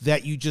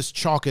 That you just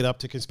chalk it up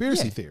to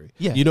conspiracy theory.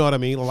 Yeah. You know what I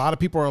mean? A lot of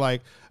people are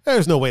like,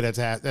 there's no way that's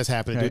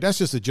happening, Right. dude. That's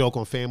just a joke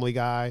on Family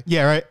Guy.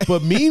 Yeah, right.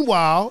 But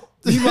meanwhile,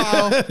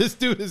 this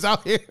dude is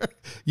out here.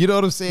 You know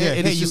what I'm saying? Yeah,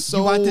 And hey, it's just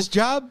you want this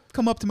job?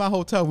 Come up to my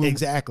hotel room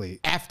exactly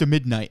after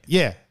midnight.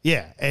 Yeah,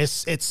 yeah.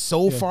 It's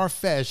so far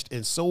fetched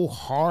and so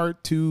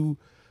hard to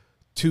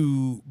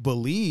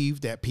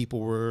believe that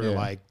people were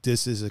like,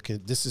 this is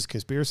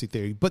conspiracy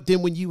theory. But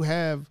then when you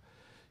have,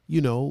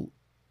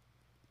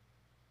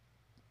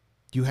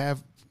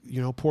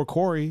 poor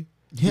Corey,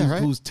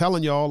 who's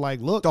telling y'all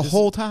like, look, The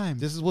whole time.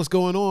 this is what's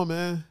going on,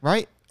 man.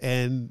 Right?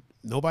 And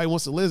nobody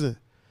wants to listen.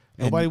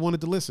 Nobody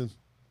wanted to listen.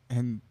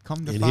 And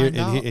come to And find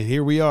here, out, and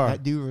here we are.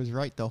 that dude was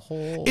right the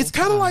whole It's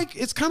kind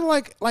time.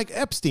 of like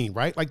Epstein,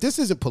 right? Like, this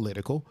isn't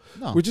political.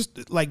 No. We're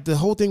just like the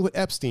whole thing with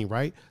Epstein,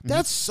 right?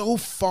 That's so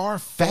far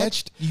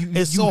fetched. You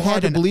It's so hard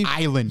had to an believe.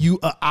 island. An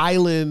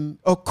island.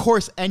 Of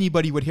course,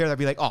 anybody would hear that and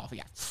be like, "Oh,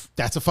 yeah,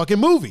 That's a fucking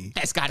movie.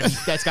 that's got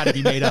to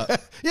be made up."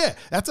 Yeah,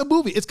 that's a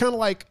movie. It's kind of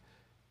like,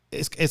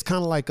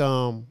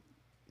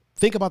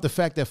 think about the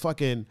fact that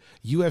fucking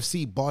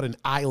UFC bought an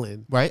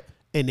island, Right?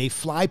 and they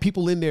fly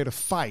people in there to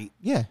fight.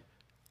 Yeah.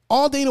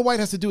 All Dana White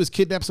has to do is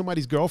kidnap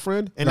somebody's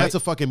girlfriend, and Right. that's a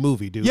fucking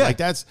movie, dude. Yeah. Like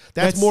that's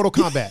Mortal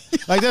Kombat.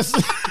 Like that's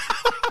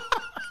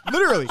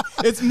Literally,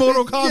 it's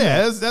Mortal Kombat.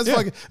 Yeah, that's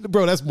fucking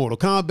bro. That's Mortal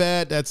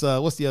Kombat. That's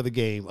what's the other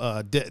game?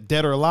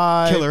 Dead or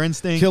Alive, Killer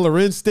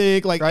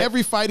Instinct. Like Right.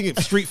 every fighting game,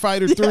 Street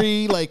Fighter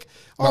 3, like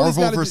all he's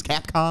Marvel gotta versus do-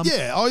 Capcom.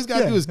 Yeah, all he's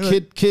got to do is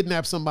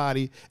kidnap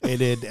somebody, and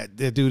then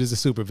that dude is a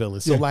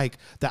supervillain. So Yeah. like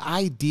the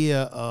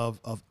idea of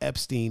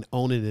Epstein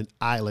owning an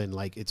island,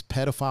 like it's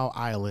pedophile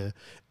island,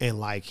 and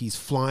like he's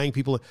flying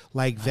people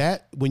like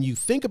that. When you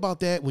think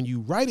about that, when you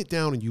write it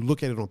down and you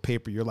look at it on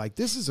paper, you're like,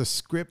 this is a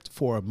script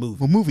for a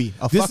movie.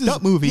 A fucked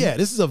up movie. Yeah,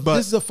 this is a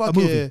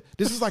fucking movie.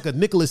 this is like a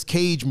Nicolas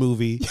Cage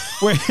movie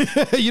where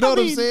you know what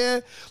I'm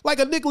saying? Like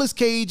a Nicolas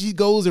Cage, he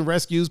goes and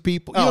rescues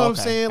people. You know what I'm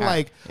okay. saying? All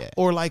Like right. Yeah.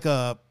 or like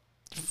a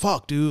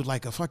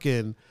like a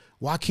fucking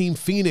Joaquin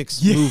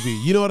Phoenix movie.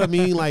 You know what I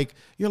mean? Like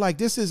you're like,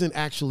 this isn't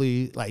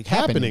actually like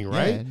happening,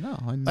 right? Yeah, no.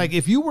 Like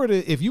if you were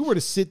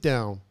to sit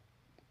down,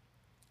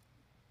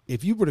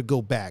 if you were to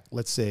go back,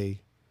 let's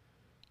say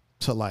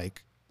to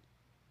like,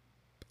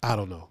 I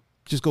don't know,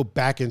 just go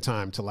back in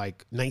time to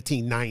like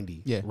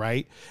 1990, Yeah.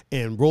 right?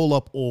 And roll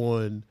up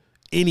on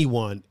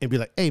anyone and be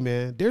like, hey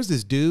man, there's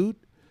this dude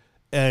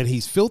and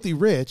he's filthy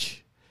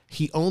rich.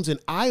 He owns an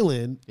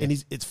island and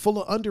it's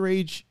full of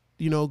underage,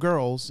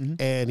 girls,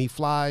 and he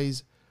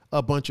flies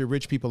a bunch of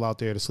rich people out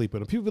there to sleep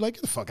with him. People be like,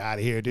 get the fuck out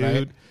of here,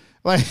 dude.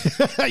 Like,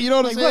 you know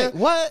what I'm saying? wait,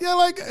 what? Yeah,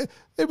 like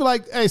they'd be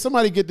like, hey,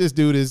 somebody get this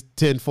dude his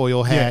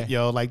tinfoil hat,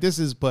 yo. Like this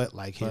is, but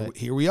like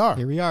here we are.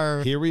 Here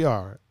we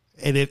are.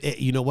 And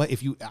you know what?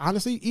 If you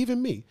honestly,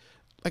 even me,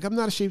 like I'm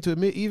not ashamed to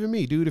admit, even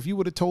me, dude, if you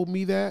would have told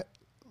me that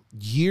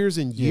years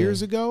and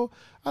years ago,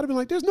 I'd have been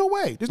like, there's no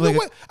way. There's no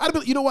way. I'd have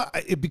been, you know what?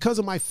 Because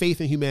of my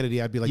faith in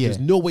humanity, I'd be like, there's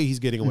no way he's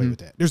getting away with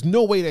that. There's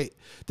no way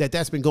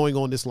that's been going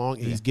on this long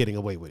and he's getting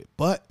away with it.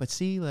 But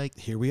see, like,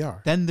 here we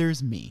are. then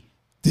there's me.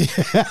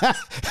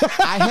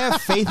 I have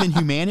faith in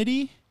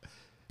humanity,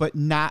 but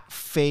not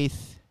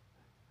faith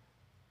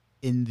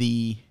in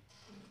the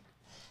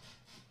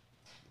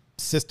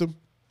System?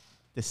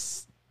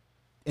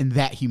 in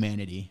that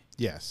humanity.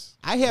 Yes.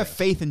 I have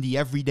faith in the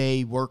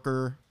everyday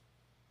worker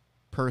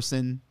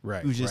person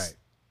who's just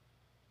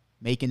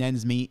making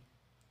ends meet,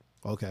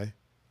 Okay.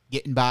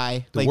 getting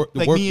by. The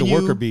me and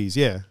worker you. bees,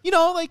 yeah.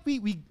 Like we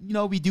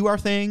do our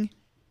thing,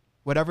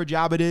 whatever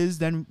job it is.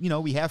 Then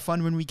we have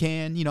fun when we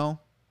can.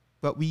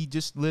 But we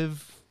just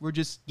live. We're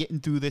just getting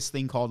through this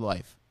thing called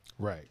life.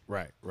 Right.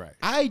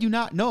 I do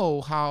not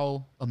know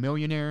how a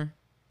millionaire.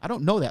 I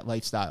don't know that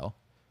lifestyle.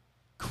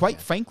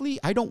 Quite frankly,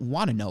 I don't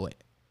want to know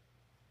it.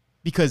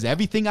 Because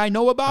everything I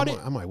know about it.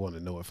 I might want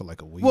to know it for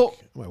like a week. Well,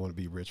 I might want to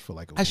be rich for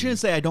like a week. I shouldn't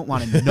say I don't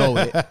want to know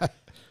it.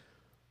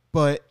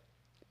 But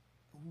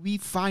we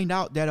find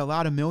out that a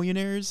lot of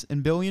millionaires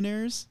and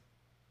billionaires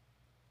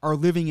are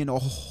living in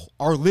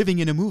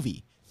a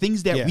movie.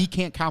 Things that we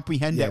can't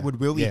comprehend that would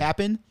really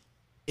happen.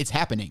 It's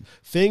happening.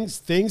 Things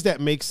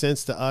that make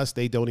sense to us,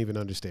 they don't even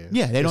understand.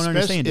 Yeah, they don't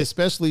understand it.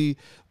 Especially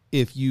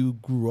if you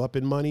grew up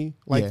in money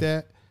like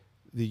that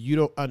you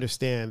don't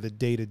understand the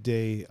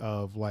day-to-day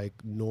of like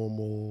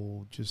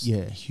normal, just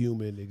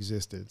human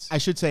existence. I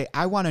should say,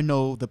 I want to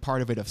know the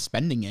part of it of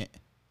spending it.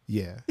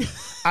 Yeah.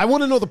 I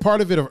want to know the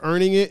part of it of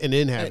earning it and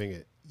then having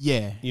it.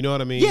 Yeah. You know what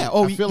I mean? Yeah.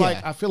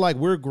 I feel like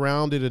we're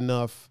grounded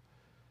enough.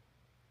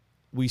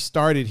 We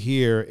started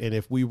here, and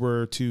if we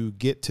were to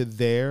get to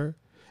there,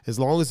 as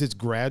long as it's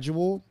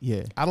gradual,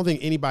 I don't think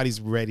anybody's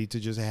ready to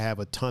just have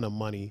a ton of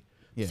money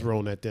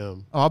thrown at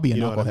them. Oh, I'll be a you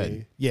know knucklehead. what I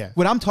mean? Yeah.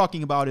 What I'm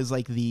talking about is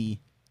like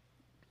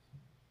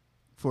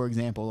for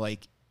example,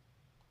 like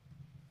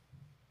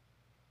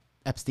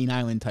Epstein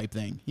Island type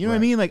thing. You know what I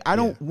mean? Like, I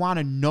don't want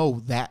to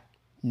know that.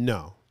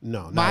 No.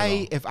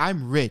 If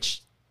I'm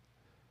rich,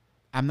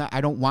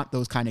 I don't want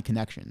those kind of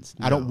connections.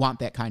 No. I don't want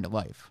that kind of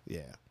life.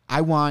 Yeah.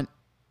 I want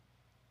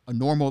a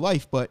normal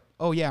life, but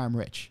oh yeah, I'm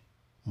rich.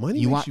 Money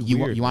You makes want you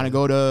weird. you want to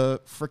go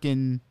to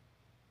freaking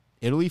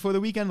Italy for the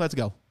weekend? Let's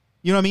go.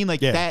 You know what I mean? Like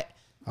that.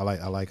 I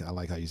like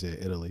how you said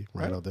Italy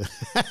right out there.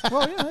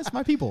 Well, yeah, that's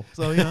my people.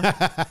 So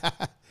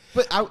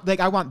but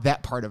I want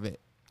that part of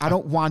it. I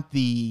don't want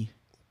the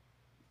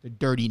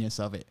dirtiness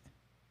of it.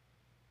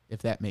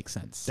 If that makes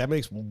sense.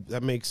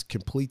 That makes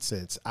complete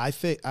sense. I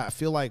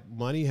feel like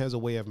money has a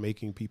way of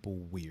making people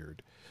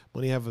weird.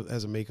 Money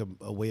has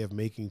a way of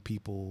making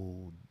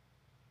people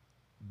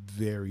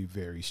very,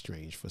 very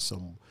strange for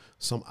some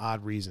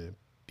odd reason.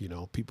 You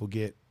know, people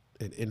get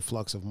an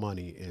influx of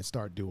money and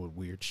start doing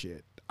weird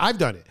shit. I've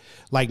done it,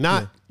 like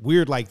not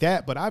weird like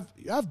that, but I've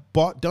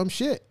bought dumb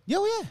shit. Yeah.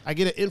 I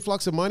get an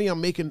influx of money. I'm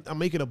making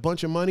a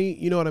bunch of money.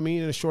 You know what I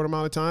mean, in a short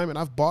amount of time, and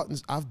I've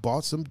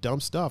bought some dumb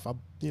stuff. A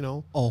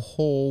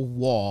whole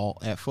wall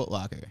at Foot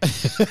Locker,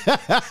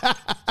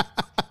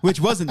 which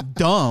wasn't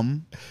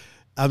dumb.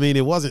 I mean,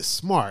 it wasn't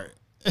smart.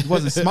 It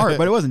wasn't smart,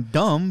 but it wasn't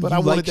dumb. But you I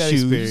wanted like that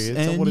shoes,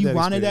 experience. and you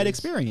wanted that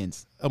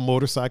experience. A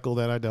motorcycle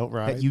that I don't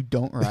ride. That you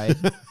don't ride.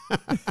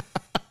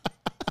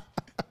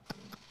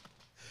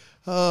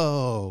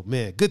 Oh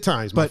man, good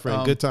times, my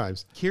friend. Good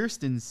times.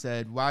 Kirsten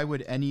said, "Why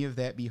would any of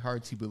that be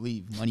hard to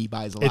believe? Money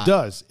buys a lot."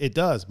 It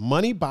does.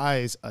 Money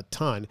buys a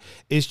ton.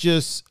 It's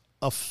just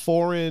a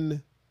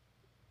foreign.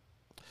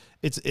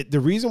 The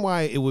reason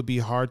why it would be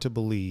hard to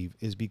believe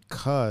is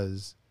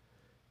because.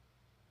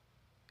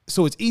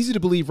 So it's easy to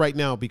believe right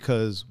now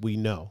because we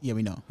know. Yeah,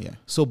 we know. Yeah.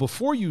 So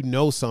before you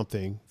know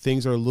something,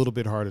 things are a little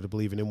bit harder to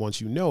believe, and then once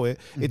you know it,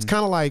 it's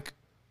kind of like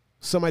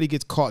somebody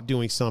gets caught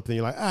doing something.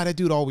 You're like, that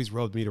dude always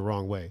rubbed me the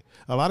wrong way.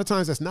 A lot of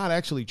times that's not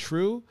actually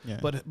true. Yeah.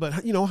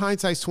 But you know,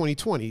 hindsight's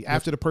 20/20.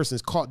 After the person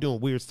is caught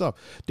doing weird stuff,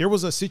 there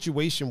was a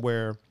situation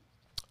where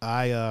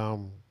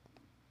and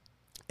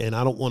I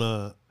don't want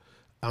to.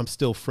 I'm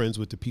still friends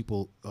with the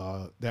people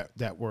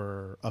that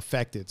were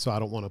affected, so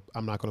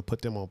I'm not going to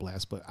put them on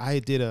blast. But I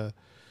did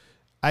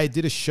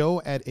a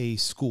show at a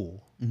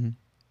school,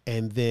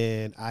 and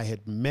then I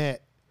had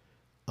met.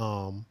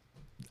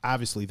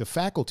 Obviously the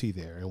faculty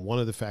there, and one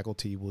of the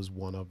faculty was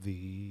one of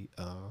the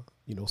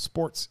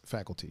sports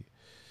faculty.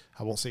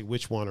 I won't say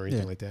which one or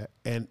anything like that.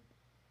 And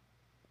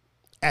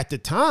at the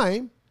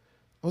time,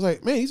 I was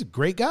like, man, he's a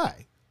great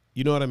guy.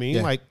 You know what I mean?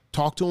 Yeah. Like,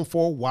 talked to him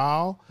for a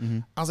while.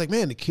 I was like,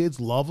 man, the kids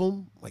love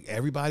him. Like,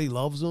 everybody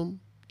loves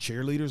him.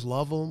 Cheerleaders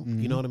love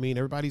him. You know what I mean?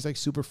 Everybody's like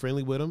super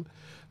friendly with him.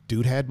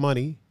 Dude had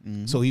money,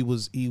 so he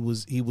was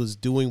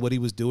doing what he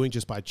was doing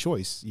just by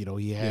choice. You know,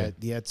 he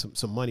had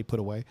some money put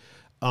away.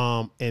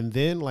 And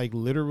then like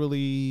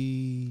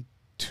literally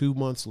 2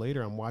 months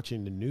later, I'm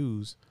watching the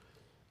news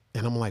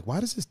and I'm like,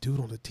 why does this dude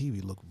on the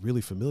TV look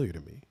really familiar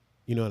to me?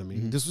 You know what I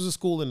mean? This was a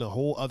school in a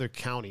whole other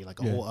county, like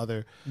a whole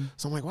other.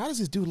 So I'm like, why does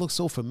this dude look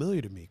so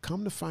familiar to me?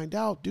 Come to find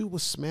out, dude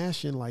was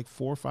smashing like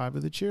 4 or 5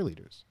 of the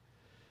cheerleaders.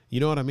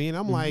 You know what I mean?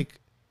 I'm like,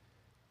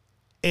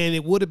 and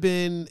it would have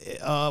been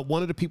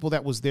one of the people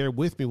that was there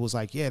with me was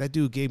like, yeah, that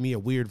dude gave me a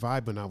weird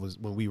vibe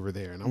when we were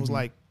there. And I was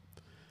like,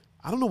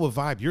 I don't know what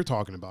vibe you're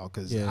talking about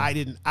because I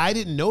didn't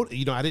know,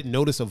 I didn't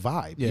notice a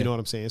vibe. You know what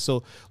I'm saying?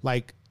 So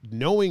like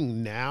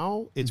knowing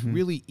now, it's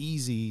really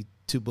easy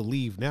to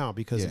believe now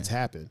because it's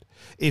happened.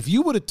 If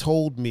you would have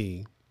told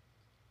me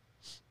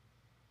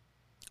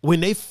when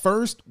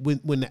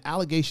the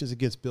allegations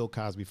against Bill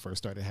Cosby first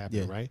started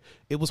happening, right?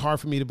 It was hard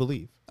for me to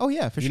believe. Oh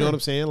yeah, for sure. You know what I'm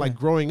saying? Like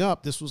growing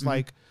up, this was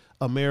like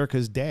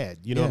America's dad.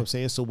 You know what I'm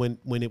saying? So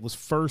when it was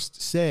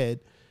first said,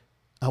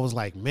 I was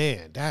like,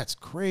 man, that's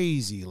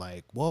crazy.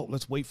 Like, well,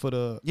 let's wait for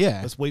the.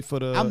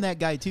 I'm that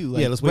guy too.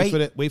 Like, let's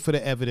wait for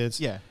the evidence.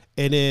 Yeah.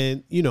 And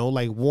then,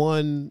 like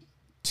 1,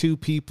 2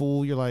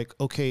 people, you're like,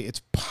 okay,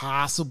 it's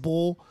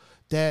possible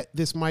that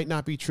this might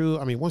not be true.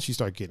 I mean, once you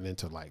start getting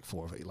into like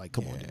 4, like,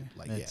 come on, dude.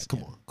 Like,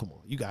 come on.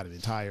 You got an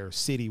entire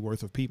city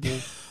worth of people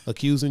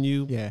accusing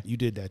you. Yeah. You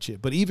did that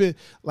shit. But even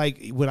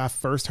like when I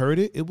first heard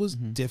it, it was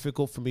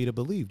difficult for me to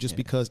believe just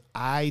because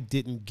I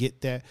didn't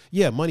get that.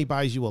 Yeah, money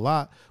buys you a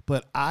lot,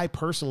 but I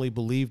personally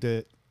believe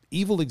that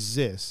evil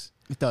exists.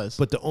 It does.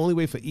 But the only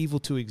way for evil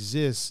to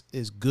exist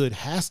is good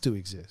has to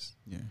exist.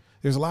 Yeah.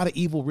 There's a lot of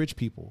evil rich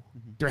people.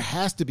 There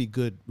has to be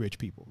good rich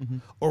people,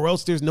 or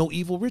else there's no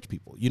evil rich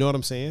people. You know what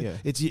I'm saying? Yeah.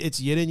 It's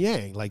yin and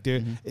yang. Like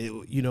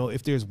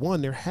if there's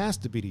one, there has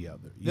to be the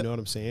other. You know what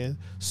I'm saying?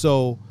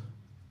 So,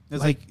 these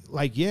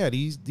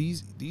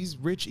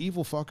rich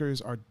evil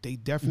fuckers they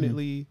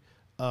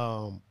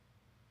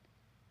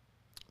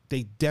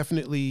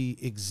definitely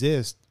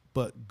exist,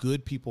 but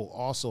good people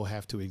also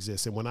have to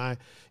exist. And when I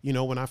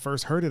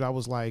first heard it, I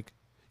was like,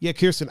 yeah,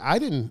 Kirsten, I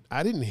didn't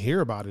hear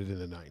about it in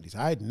the 90s.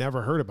 I had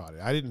never heard about it.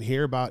 I didn't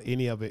hear about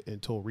any of it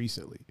until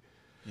recently.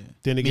 Yeah.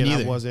 Then again,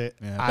 I wasn't.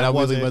 Yeah, but I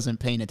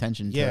wasn't paying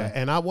attention to it.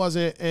 And I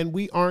wasn't. And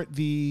we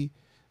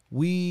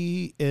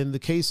in the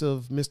case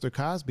of Mr.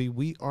 Cosby,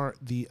 we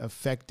aren't the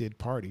affected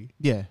party.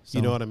 Yeah. So,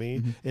 you know what I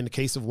mean? In the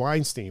case of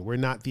Weinstein, we're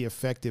not the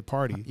affected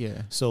party.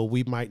 Yeah. So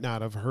we might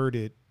not have heard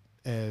it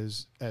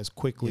as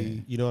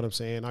quickly. You know what I'm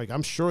saying? Like,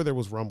 I'm sure there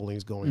was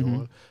rumblings going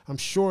on. I'm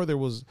sure there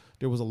was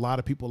a lot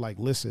of people like,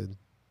 listen,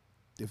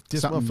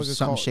 this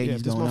something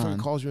shady's this going motherfucker on.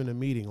 calls you in a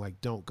meeting, like,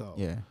 don't go.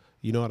 Yeah.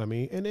 You know what I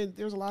mean? And then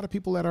there's a lot of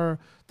people that are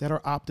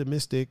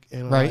optimistic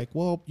and are Right. like,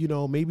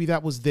 well, maybe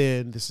that was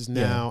then. This is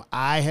now.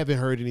 I haven't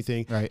heard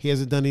anything. Right. He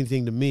hasn't done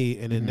anything to me.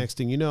 And then next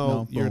thing you know,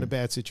 No, you're in a boom.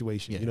 bad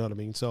situation. Yeah. You know what I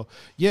mean? So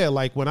yeah,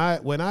 like when I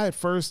had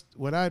first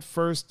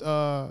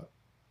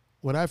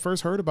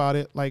heard about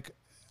it, like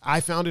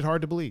I found it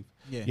hard to believe.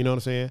 Yeah. You know what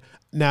I'm saying?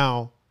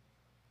 Now,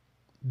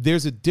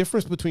 there's a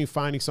difference between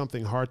finding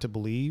something hard to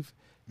believe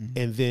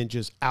and then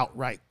just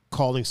outright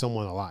calling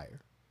someone a liar.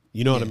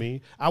 You know what I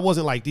mean? I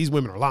wasn't like, these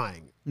women are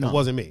lying. No. It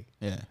wasn't me.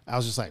 Yeah. I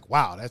was just like,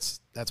 wow, that's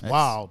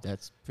wild.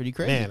 That's pretty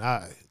crazy. Man,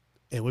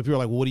 and when people are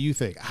like, well, what do you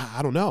think?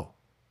 I don't know.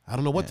 I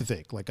don't know what to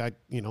think. Like I've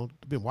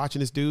been watching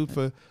this dude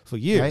for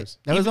years. Right?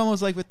 That was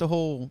almost like with the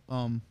whole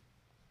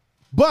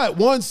But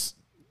once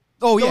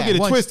don't get it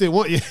twisted.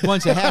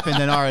 Once it happened,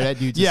 then all right, that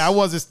dude just, I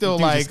wasn't still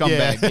dude like, just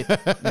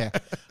yeah.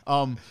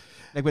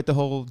 Like with the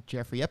whole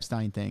Jeffrey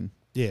Epstein thing.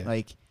 Yeah.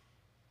 Like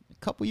a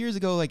couple years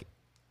ago, like,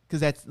 because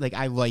that's like,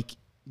 I like,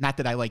 not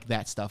that I like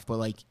that stuff, but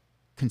like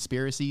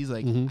conspiracies,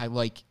 like I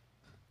like,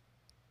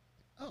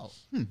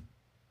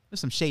 there's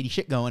some shady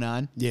shit going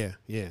on. Yeah.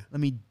 Let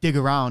me dig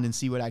around and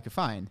see what I could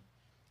find.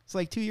 It's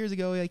like 2 years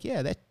ago, like,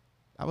 yeah, that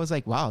I was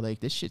like, wow, like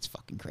this shit's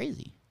fucking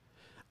crazy.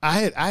 I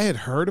had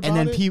heard about And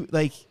then it. people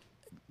like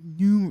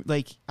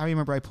I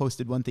remember I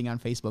posted one thing on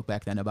Facebook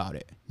back then about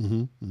it.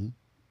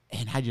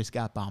 And I just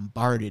got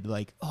bombarded.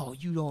 Like, oh,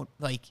 you don't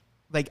like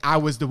I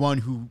was the one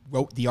who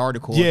wrote the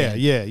article.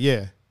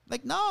 Yeah.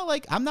 Like, no,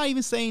 like I'm not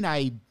even saying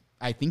I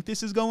think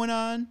this is going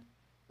on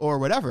or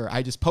whatever.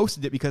 I just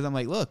posted it because I'm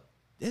like, look,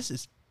 this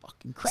is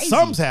fucking crazy.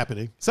 Something's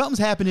happening. Something's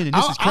happening and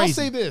this is crazy. I'll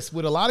say this,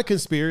 with a lot of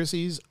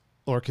conspiracies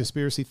or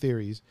conspiracy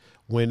theories,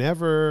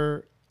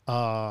 whenever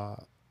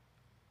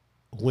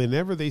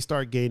they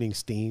start gaining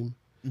steam,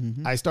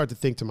 I start to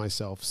think to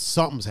myself,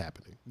 something's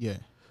happening. Yeah.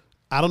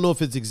 I don't know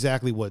if it's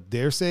exactly what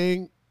they're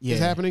saying is Yeah.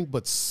 happening,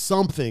 but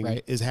something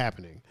Right. is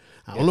happening.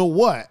 I don't know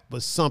what,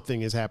 but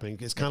something is happening.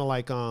 It's kind of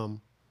like, the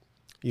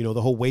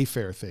whole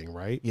Wayfair thing,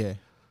 right? Yeah.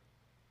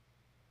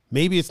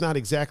 Maybe it's not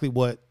exactly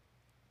what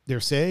they're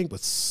saying,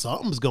 but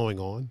something's going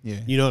on. Yeah.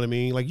 You know what I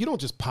mean? Like, you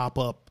don't just pop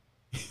up.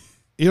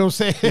 You know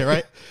what I'm saying? Yeah,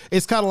 right.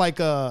 It's kind of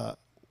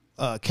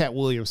like Cat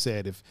Williams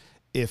said,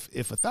 if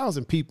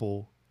 1,000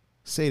 people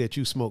say that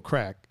you smoke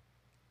crack,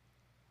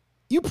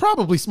 you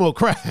probably smoke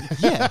crack.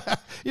 Yeah.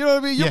 You know what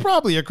I mean? You're Yeah.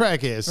 probably a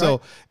crackhead.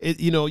 So Right.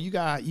 you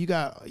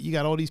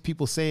got all these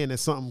people saying that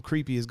something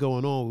creepy is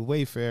going on with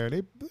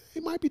Wayfair.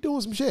 They might be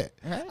doing some shit.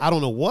 Right. I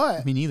don't know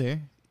what. Me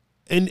neither.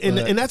 And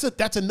But-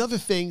 that's another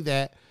thing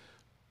that,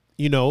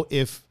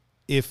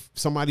 if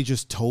somebody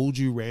just told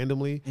you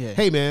randomly, Yeah.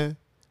 hey man,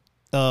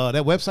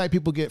 that website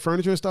people get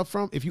furniture and stuff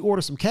from, if you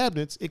order some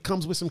cabinets, it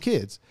comes with some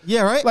kids.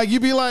 Yeah, right? Like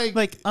you'd be like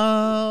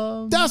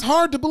That's that's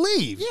hard to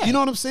believe. Yeah. You know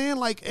what I'm saying?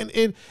 Like,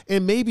 and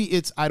maybe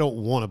it's, I don't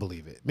want to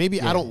believe it.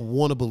 Maybe I don't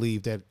want to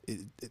believe that,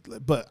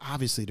 but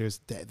obviously there's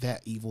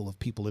that evil of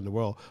people in the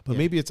world, but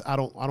maybe it's, I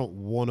don't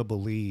want to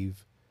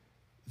believe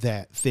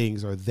that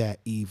things are that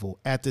evil.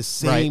 At the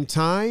same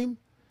time,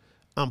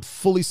 I'm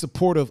fully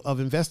supportive of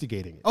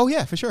investigating it. Oh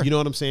yeah, for sure. You know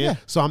what I'm saying? Yeah.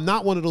 So I'm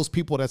not one of those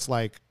people that's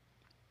like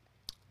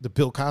the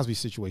Bill Cosby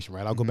situation,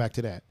 right? I'll go back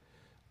to that.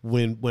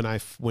 When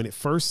it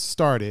first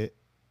started,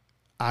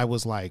 I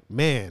was like,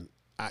 man,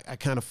 I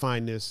kind of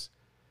find this,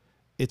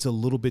 it's a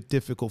little bit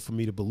difficult for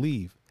me to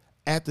believe.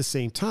 At the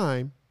same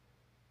time,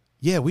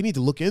 yeah, we need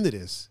to look into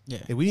this. Yeah.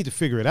 And we need to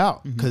figure it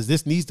out because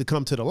this needs to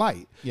come to the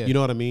light. Yeah. You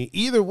know what I mean?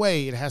 Either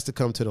way, it has to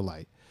come to the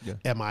light. Yeah.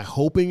 Am I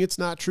hoping it's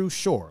not true?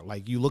 Sure.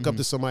 Like you look up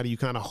to somebody, you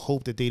kind of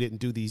hope that they didn't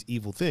do these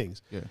evil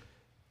things. Yeah.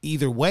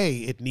 Either way,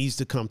 it needs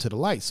to come to the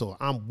light. So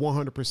I'm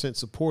 100%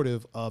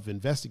 supportive of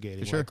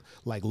investigating. For sure.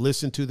 Like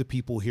listen to the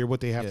people, hear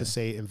what they have Yeah. to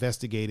say,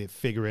 investigate it,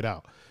 figure it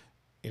out.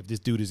 If this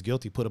dude is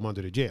guilty, put him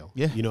under the jail.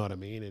 Yeah. You know what I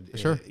mean? And,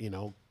 sure.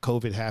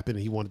 COVID happened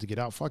and he wanted to get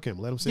out. Fuck him.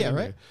 Let him sit Yeah, in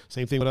right. there.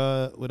 Same thing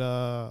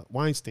with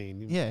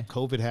Weinstein. Yeah.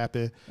 COVID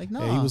happened. Like, and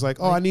he nah. was like,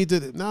 oh, I need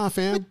to, nah,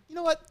 fam. You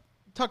know what?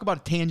 Talk about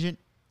a tangent.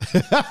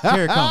 Here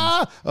it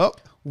comes. Oh,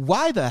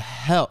 Why the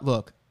hell?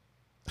 Look,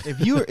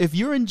 if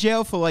you're in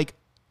jail for like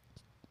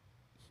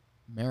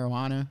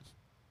marijuana,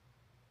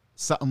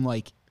 something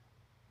like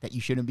that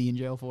you shouldn't be in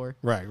jail for.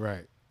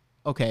 right.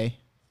 Okay,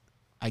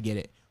 I get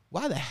it.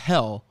 Why the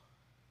hell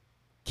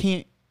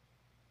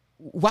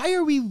why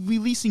are we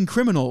releasing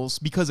criminals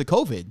because of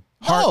COVID?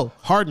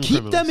 Hardened keep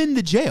criminals. them in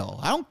the jail.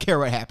 I don't care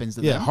what happens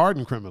to Yeah, them.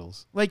 hardened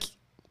criminals. Like,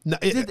 No,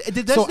 does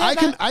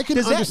I can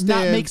does that understand.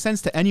 not make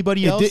sense to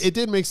anybody else? It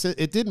did make sense.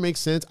 It did make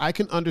sense. I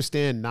can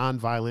understand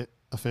nonviolent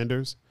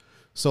offenders.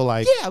 So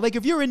like, Yeah, like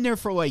if you're in there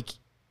for like,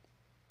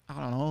 I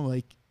don't know,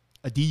 like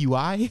a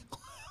DUI.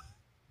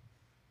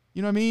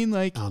 You know what I mean?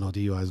 Like, I don't know,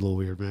 DUI is a little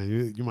weird,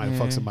 man. You might have Yeah.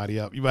 fucked somebody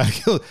up. You might have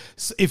killed.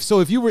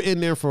 If you were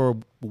in there for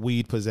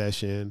weed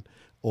possession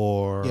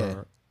or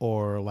Yeah.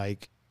 or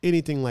like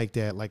anything like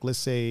that, like let's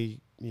say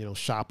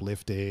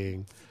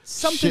shoplifting,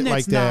 Something shit that's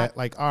like that. not-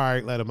 Like, all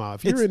right, let them out.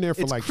 If you're It's- in there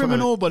for it's like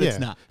criminal, trying to, but it's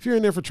not. If you're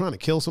in there for trying to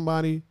kill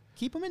somebody,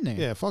 keep them in there.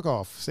 Yeah, fuck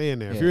off. Stay in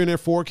there. Yeah. If you're in there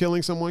for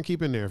killing someone,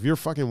 keep in there. If you're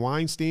fucking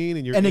Weinstein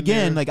and you're And in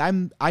again, there,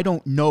 like I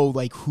don't know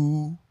like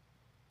who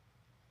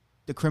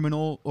the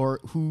criminal or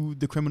who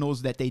the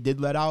criminals that they did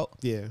let out.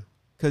 yeah,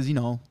 Because, you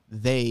know,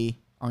 they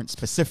aren't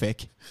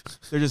specific.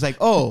 They're just like,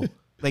 oh,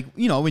 like,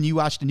 you know, when you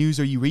watch the news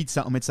or you read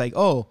something, it's like,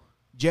 oh,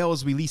 jail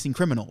is releasing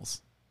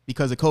criminals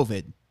because of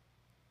COVID.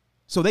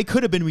 So they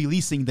could have been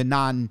releasing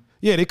the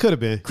yeah, they could have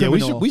been. Yeah,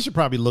 criminal. we should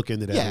probably look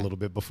into that Yeah. a little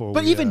bit before.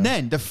 But we, even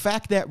then, the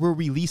fact that we're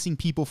releasing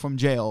people from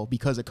jail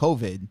because of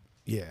COVID,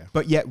 yeah,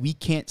 but yet we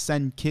can't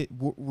send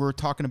we're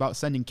talking about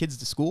sending kids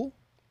to school.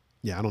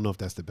 yeah, I don't know if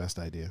that's the best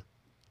idea.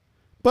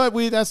 But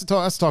that's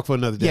talk for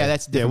another day. Yeah,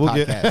 that's a different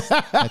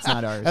podcast. That's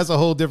not ours. That's a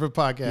whole different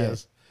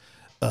podcast.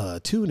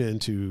 Tune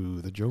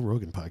into the Joe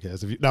Rogan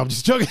podcast. No, I'm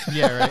just joking.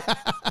 Yeah,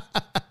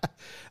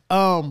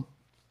 right.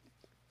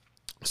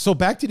 So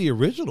back to the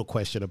original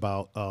question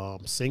about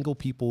single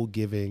people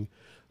giving.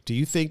 Do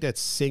you think that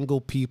single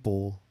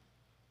people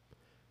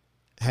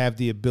have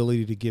the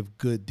ability to give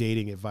good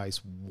dating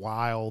advice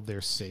while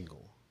they're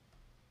single?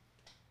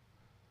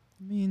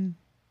 I mean,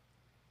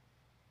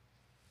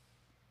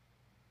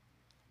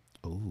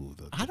 Oh,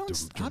 the I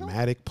don't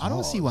dramatic pause. I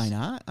don't see why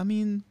not. I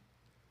mean,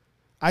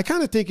 I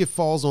kind of think it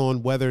falls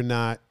on whether or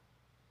not.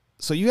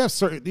 So you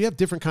have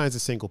different kinds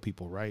of single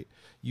people, right?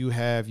 You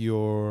have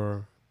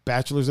your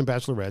bachelors and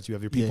bachelorettes. You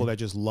have your people that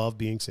just love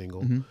being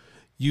single. Mm-hmm.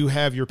 You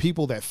have your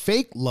people that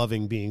fake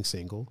loving being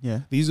single.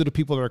 Yeah. These are the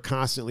people that are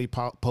constantly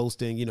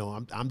posting, you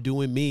know, I'm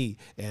doing me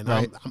and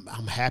Right.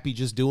 I'm happy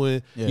just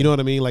doing, Yeah. you know what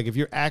I mean? Like if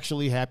you're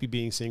actually happy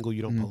being single,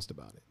 you don't post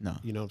about it. No.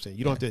 You know what I'm saying?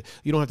 You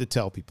don't have to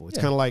tell people. It's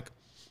kind of like,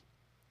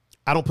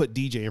 I don't put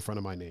DJ in front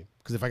of my name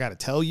because if I got to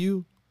tell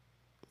you,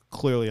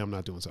 clearly I'm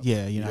not doing something.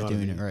 yeah, you're You know not what I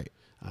doing mean? it right.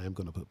 I am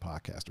going to put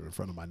podcaster in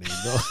front of my name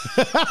though.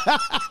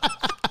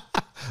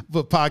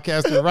 Put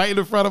podcaster right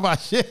in front of my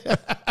shit.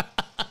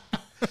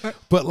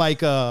 But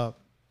like, and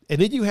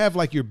then you have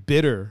like your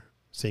bitter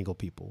single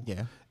people.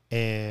 Yeah.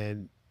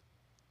 And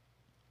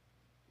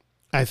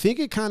I think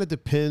it kind of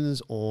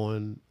depends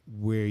on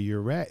where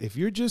you're at. If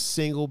you're just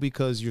single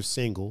because you're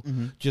single,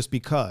 just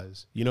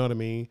because, you know what I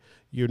mean?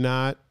 You're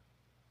not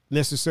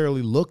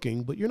necessarily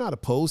looking, but you're not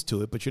opposed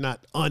to it, but you're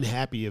not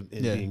unhappy in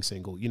being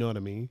single. You know what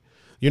I mean?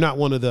 You're not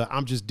one of the,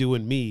 I'm just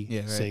doing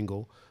me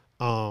single.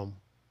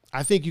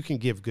 I think you can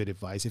give good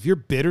advice. If you're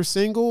bitter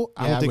single,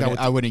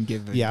 I wouldn't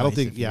give advice. I don't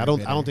think, if you were I don't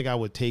bitter. think I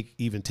would take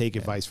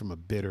advice from a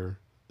bitter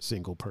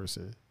single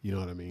person. You know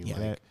what I mean? Yeah,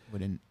 Like, that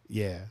wouldn't.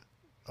 yeah.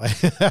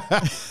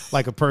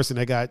 Like a person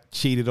that got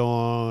cheated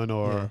on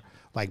or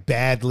like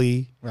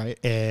badly. Right.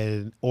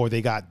 Or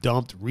they got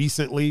dumped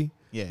recently.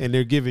 Yeah. And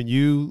they're giving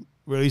you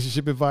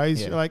relationship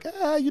advice. Yeah. You're like,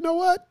 you know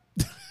what?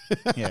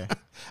 Yeah. I'm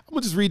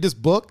gonna just read this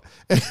book.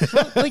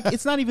 Like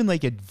it's not even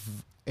like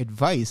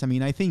advice. I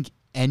mean, I think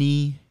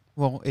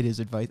it is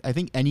advice. I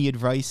think any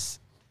advice,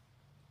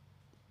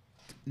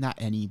 not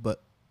any,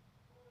 but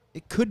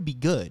it could be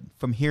good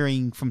from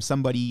hearing from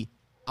somebody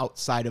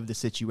outside of the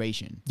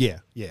situation. Yeah.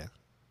 Yeah.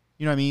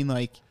 You know what I mean?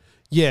 Like,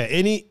 Yeah.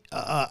 Any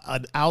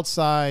an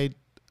outside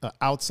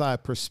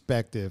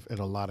perspective, and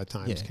a lot of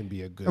times can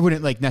be a good. I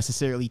wouldn't like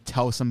necessarily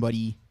tell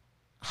somebody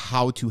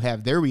how to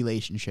have their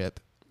relationship,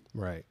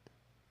 Right.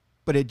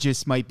 but it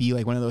just might be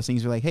like one of those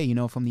things where like, hey, you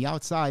know, from the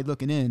outside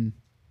looking in,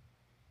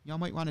 y'all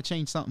might want to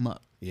change something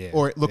up. Yeah.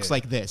 Or it looks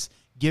like this.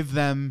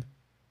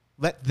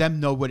 Let them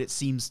know what it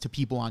seems to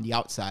people on the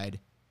outside,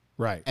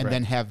 Right. and right.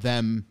 then have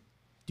them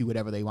do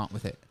whatever they want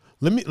with it.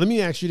 Let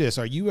me ask you this: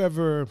 have you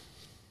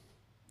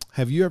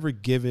ever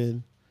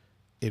given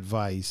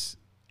advice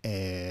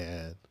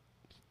and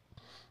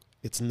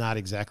it's not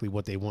exactly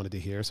what they wanted to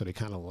hear, so they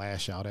kind of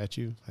lash out at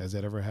you? Has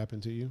that ever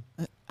happened to you?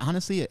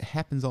 Honestly, it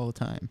happens all the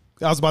time.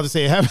 I was about to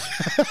say it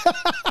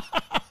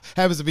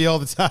happens to me all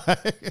the time.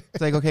 It's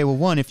like, okay, well,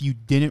 one, if you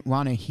didn't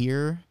want to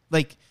hear,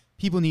 like,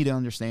 people need to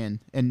understand,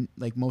 and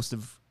like most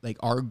of like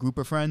our group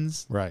of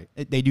friends, Right.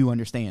 they do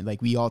understand.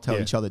 Like, we all tell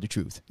Yeah. each other the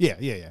truth. Yeah.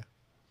 You know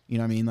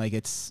what I mean? Like,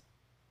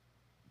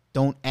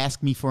 don't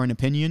ask me for an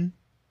opinion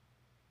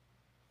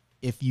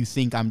if you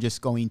think I'm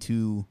just going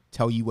to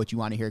tell you what you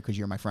want to hear because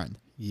you're my friend.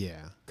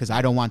 Yeah. Because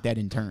I don't want that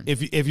in turn.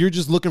 If you're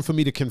just looking for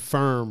me to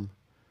confirm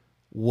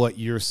what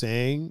you're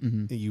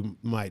saying, you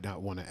might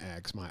not want to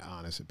ask my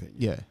honest opinion.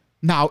 Yeah.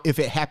 Now, if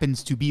it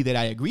happens to be that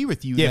I agree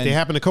with you, Yeah, if then they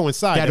happen to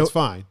coincide, that'll- that's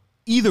fine.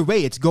 either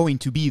way, it's going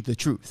to be the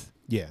truth.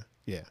 Yeah.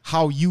 Yeah.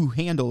 How you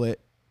handle it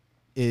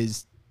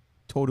is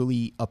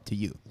totally up to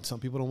you. Some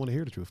people don't want to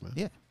hear the truth, man.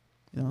 Yeah.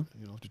 You know?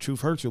 You know, if the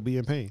truth hurts, you'll be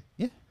in pain.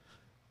 Yeah.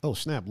 Oh,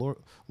 snap. Lord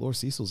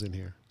Cecil's in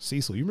here.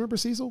 Cecil. You remember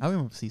Cecil? I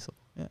remember Cecil.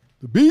 Yeah.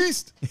 The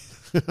beast.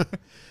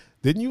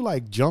 Didn't you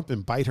like jump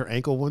and bite her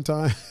ankle one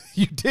time?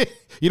 You did.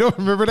 You don't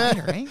remember that?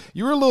 Bite her ankle?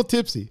 You were a little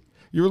tipsy.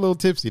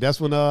 That's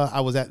when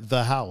I was at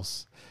the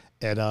house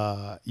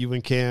and you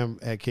and Cam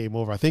came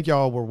over. I think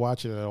y'all were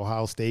watching an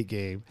Ohio State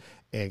game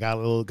and got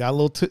a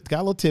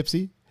little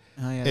tipsy.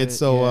 Oh, yeah, And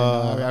so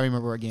I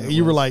remember what game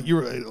you were like,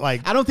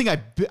 I don't think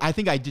I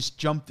think I just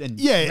jumped and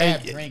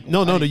grabbed your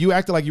ankle. No, you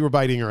acted like you were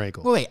biting her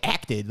ankle. Well, they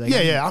acted. Like,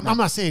 I'm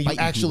not saying you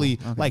actually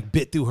like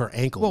bit through her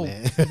ankle,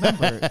 man.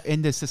 Remember,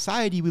 in the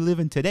society we live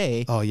in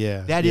today,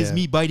 that is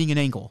me biting an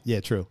ankle. Yeah,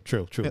 true.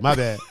 My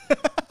bad.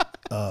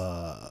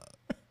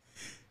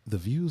 The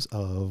views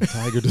of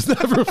Tiger does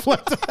not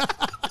reflect.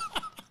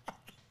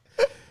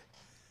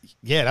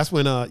 Yeah, that's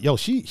when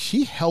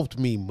she helped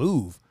me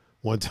move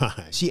one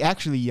time. She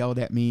actually yelled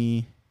at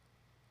me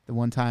the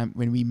one time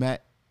when we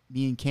met.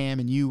 Me and Cam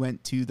and you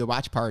went to the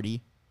watch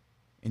party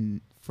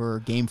for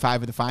Game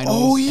 5 of the finals.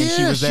 Oh yeah,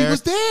 and she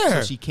was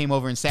there. So she came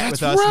over and sat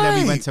with us, and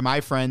then we went to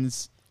my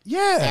friends.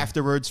 Yeah.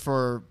 Afterwards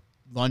for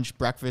lunch,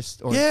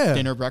 breakfast, or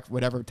dinner, breakfast,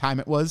 whatever time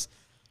it was,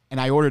 and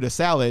I ordered a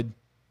salad,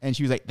 and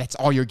she was like, "That's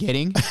all you're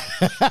getting?"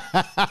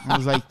 I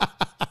was like,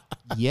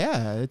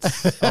 "Yeah,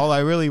 it's all I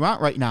really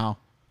want right now."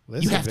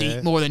 Listen, you have to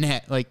eat more than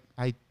that. Like,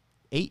 I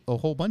ate a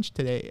whole bunch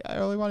today. I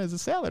only want is a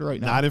salad right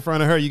now. Not in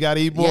front of her. You got to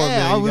eat more,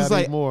 man. I was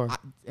like, eat more.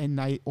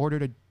 And I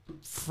ordered a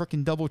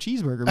freaking double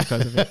cheeseburger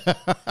because of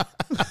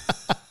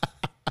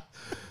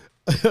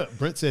it.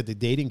 Brent said the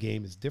dating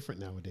game is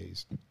different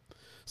nowadays.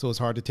 So it's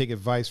hard to take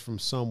advice from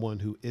someone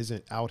who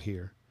isn't out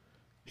here.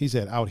 He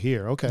said out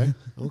here. Okay.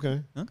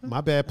 My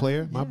bad,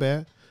 player. My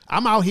bad.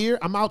 I'm out here.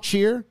 I'm out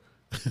cheer.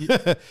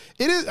 It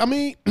is. I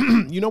mean,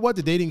 you know what?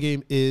 The dating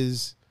game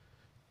is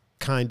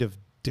kind of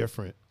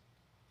different.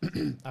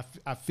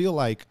 I feel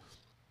like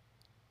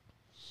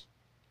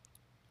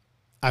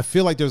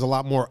there's a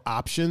lot more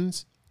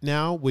options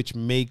now, which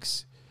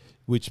makes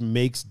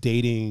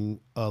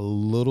dating a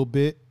little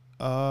bit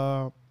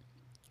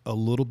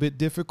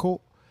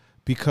difficult,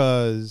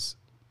 because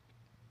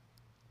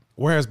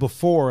whereas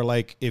before,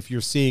 like if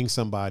you're seeing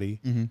somebody,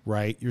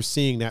 right, you're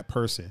seeing that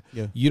person,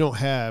 you don't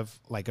have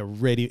like a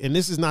ready, and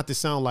this is not to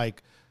sound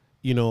like,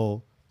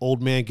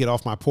 old man get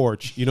off my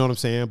porch, you know what I'm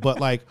saying? But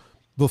like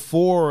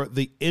before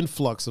the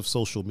influx of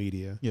social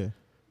media, you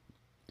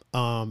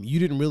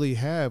didn't really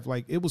have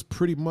like, it's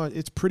pretty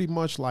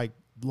much like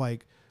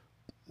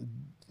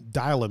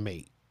dial a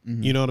mate.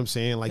 You know what I'm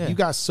saying? Like you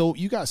got so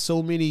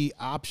many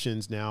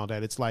options now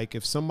that it's like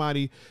if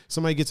somebody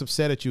gets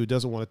upset at you,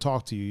 doesn't want to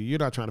talk to you, you're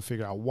not trying to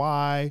figure out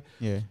why.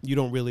 You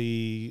don't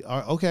really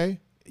okay.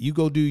 You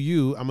go do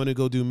you. I'm gonna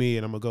go do me,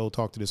 and I'm gonna go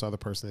talk to this other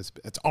person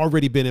that's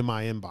already been in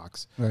my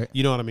inbox. Right.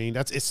 You know what I mean?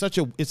 It's such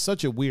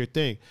a weird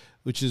thing,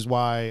 which is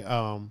why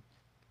I'll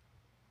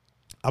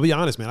be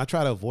honest, man. I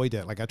try to avoid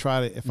that. Like I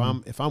try to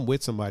if I'm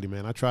with somebody,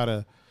 man, I try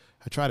to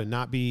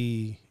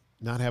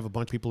not have a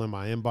bunch of people in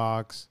my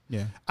inbox.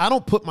 Yeah. I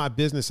don't put my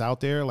business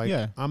out there.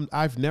 Like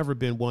I've never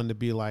been one to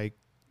be like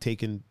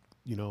taking,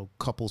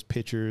 couples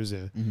pictures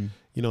and,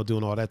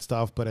 doing all that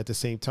stuff. But at the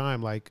same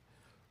time, like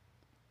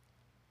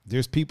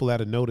there's people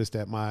that have noticed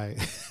that my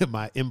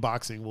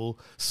inboxing will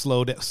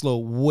slow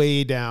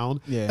way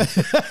down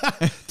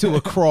to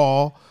a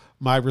crawl.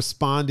 My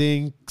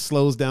responding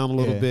slows down a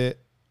little bit.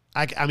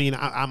 I mean,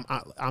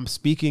 I'm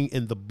speaking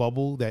in the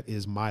bubble that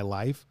is my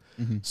life.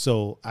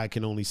 So I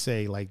can only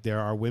say like there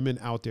are women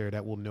out there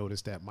that will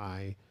notice that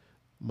my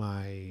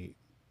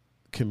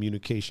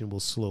communication will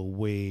slow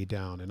way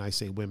down. And I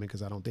say women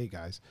because I don't date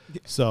guys.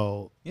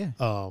 So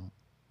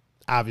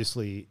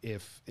obviously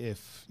if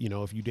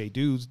you date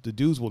dudes, the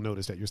dudes will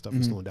notice that your stuff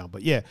is slowing down.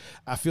 But yeah,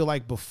 I feel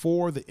like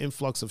before the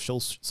influx of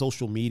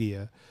social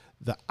media,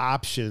 the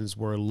options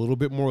were a little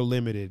bit more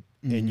limited,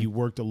 and you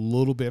worked a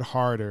little bit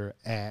harder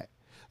at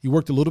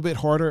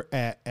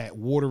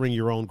watering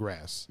your own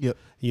grass. Yep.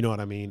 You know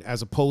what I mean?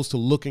 As opposed to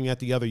looking at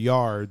the other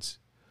yards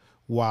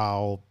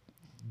while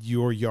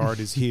your yard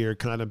is here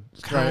kind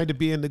of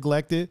being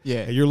neglected.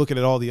 Yeah. And you're looking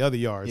at all the other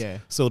yards. Yeah.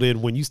 So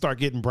then when you start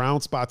getting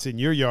brown spots in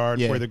your yard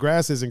where the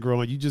grass isn't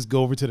growing, you just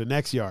go over to the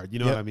next yard. You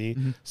know what I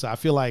mean? So I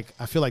feel like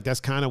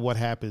that's kind of what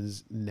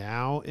happens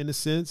now in a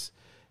sense.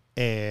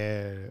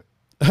 And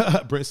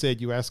Brent said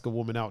you ask a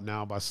woman out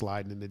now by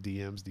sliding in the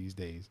DMs these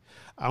days.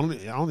 I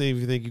don't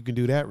even think you can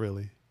do that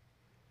really.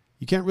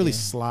 You can't really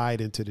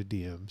slide into the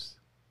DMs.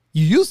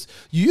 You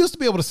used to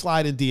be able to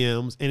slide in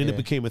DMs, and then it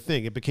became a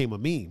thing. It became a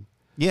meme.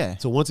 Yeah.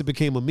 So once it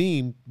became a meme,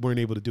 we weren't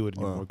able to do it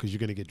anymore because you're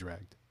going to get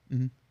dragged.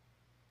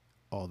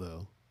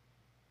 Although,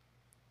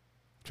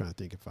 I'm trying to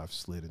think if I've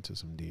slid into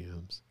some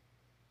DMs.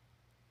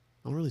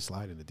 I don't really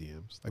slide into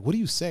DMs. Like, what do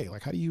you say?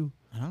 Like, how do you?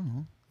 I don't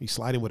know. You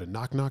slide in with a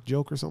knock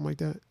joke or something like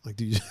that? Like,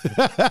 do you?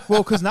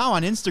 Well, because now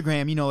on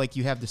Instagram, like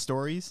you have the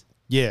stories.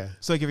 Yeah.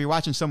 So like if you're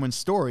watching someone's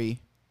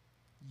story,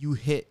 you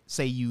hit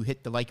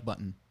the like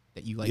button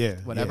that you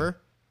like, whatever.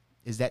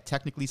 Yeah. Is that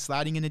technically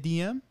sliding in a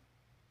DM?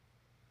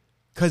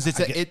 Because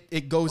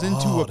it goes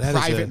into a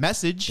private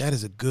message. That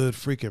is a good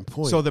freaking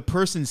point. So the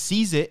person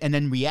sees it and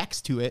then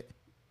reacts to it.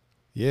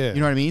 Yeah. You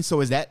know what I mean?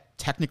 So is that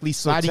technically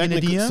sliding in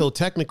a DM? So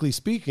technically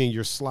speaking,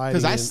 you're sliding.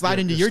 Because I slide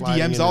into your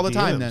DMs all the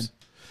time then.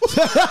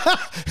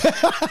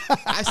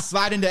 I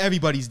slide into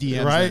everybody's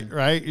DMs.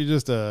 Right. You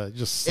just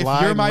slide.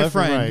 If you're my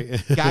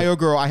friend, guy or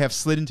girl, I have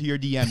slid into your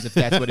DMs if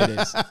that's what it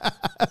is.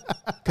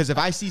 Because if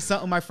I see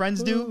something my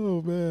friends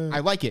do,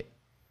 I like it.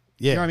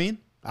 Yeah. You know what I mean?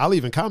 I'll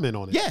even comment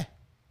on it. Yeah.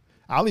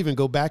 I'll even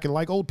go back and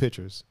like old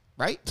pictures.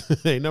 Right?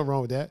 Ain't nothing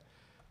wrong with that.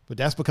 But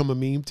that's become a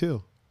meme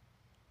too.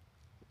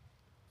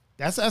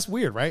 That's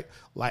weird, right?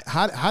 Like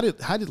how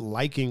did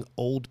liking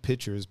old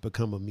pictures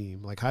become a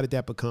meme? Like how did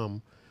that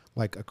become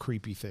like a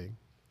creepy thing?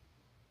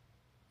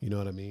 You know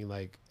what I mean?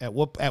 Like at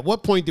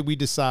what point did we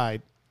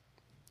decide?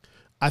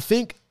 I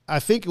think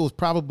it was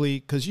probably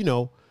because, you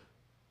know,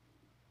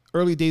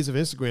 early days of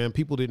Instagram,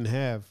 people didn't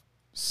have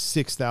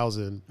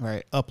 6,000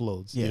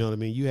 uploads. Yeah. You know what I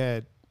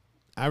mean?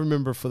 I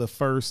remember for the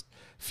first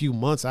few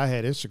months I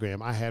had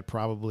Instagram, I had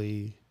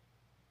probably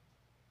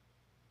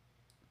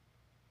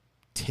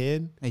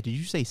 10. Hey, did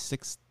you say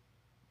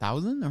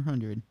 6,000 or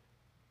 100?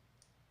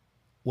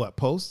 What,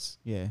 posts?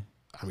 Yeah.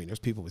 I mean, there's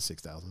people with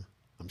 6,000,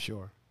 I'm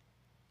sure.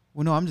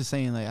 Well, no, I'm just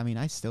saying, like, I mean,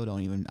 I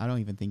don't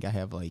even think I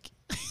have, like.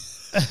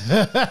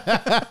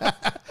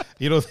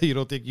 You don't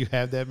think you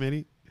have that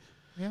many?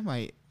 Yeah, I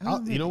might.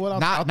 You know what?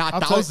 Not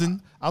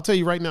 1,000. I'll tell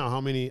you right now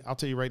how many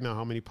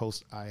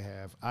posts I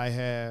have. I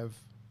have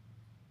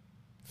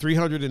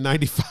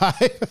 395.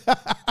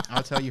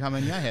 I'll tell you how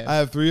many I have. I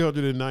have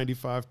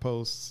 395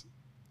 posts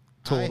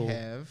total. I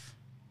have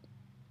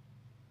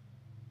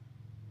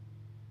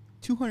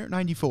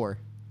 294.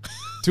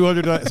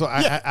 200. So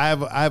I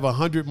have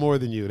 100 more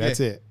than you. That's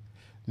it.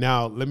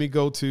 Now let me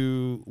go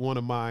to one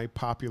of my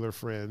popular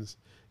friends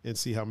and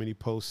see how many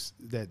posts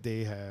that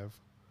they have.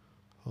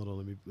 Hold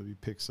on, let me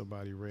pick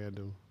somebody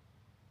random.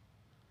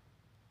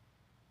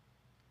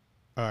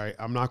 All right,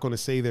 I'm not going to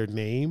say their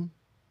name.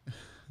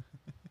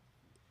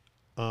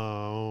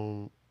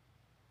 But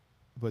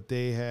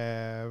they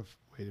have,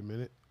 wait a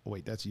minute. Oh,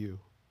 wait, that's you.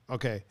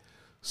 Okay.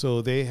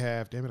 So they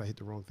have, damn it, I hit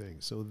the wrong thing.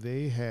 So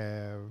they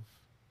have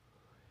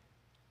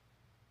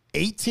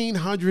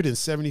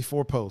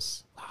 1,874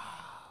 posts.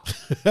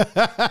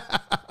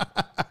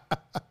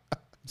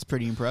 It's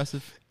pretty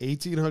impressive.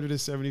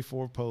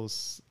 1,874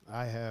 posts.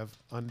 I have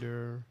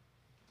under,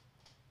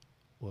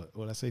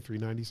 what I say,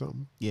 390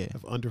 something? Yeah. I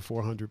have under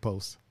 400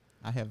 posts.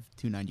 I have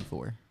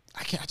 294.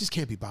 I just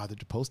can't be bothered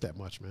to post that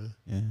much, man.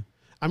 Yeah.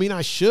 I mean,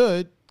 I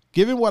should.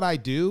 Given what I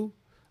do,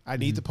 I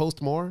need to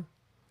post more.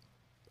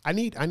 I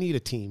need a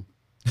team.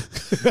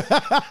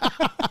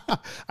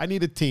 I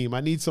need a team.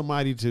 I need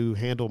somebody to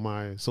handle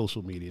my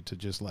social media, to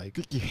just like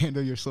you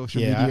handle your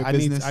social media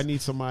business. I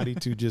need somebody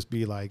to just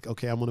be like,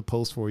 okay, I'm gonna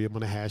post for you. I'm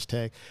gonna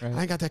hashtag. Right. I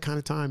ain't got that kind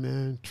of time,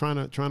 man.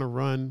 Trying to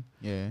run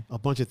a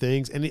bunch of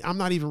things, and I'm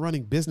not even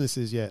running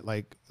businesses yet.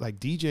 Like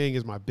DJing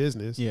is my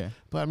business. Yeah.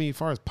 But I mean, as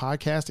far as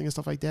podcasting and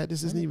stuff like that,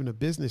 this isn't even a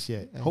business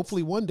yet.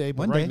 Hopefully one day,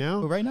 but right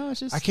now it's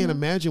just, I can't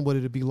imagine what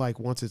it'd be like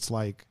once it's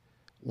like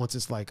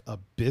a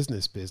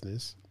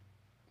business.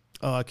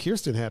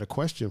 Kirsten had a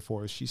question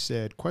for us. She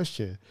said,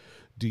 question,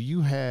 do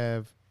you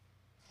have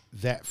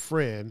that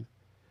friend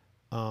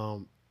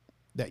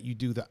that you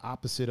do the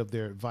opposite of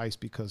their advice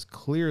because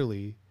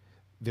clearly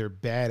they're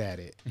bad at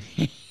it?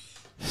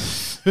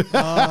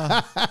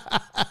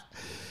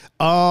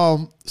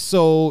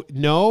 So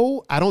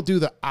no, I don't do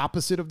the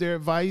opposite of their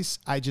advice.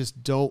 I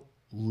just don't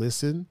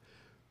listen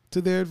to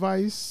their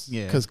advice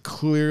because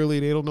clearly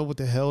they don't know what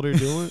the hell they're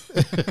doing.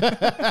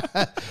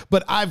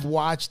 But I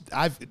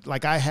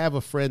have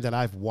a friend that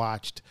I've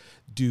watched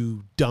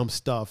do dumb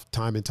stuff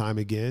time and time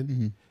again.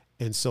 Mm-hmm.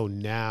 And so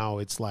now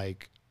it's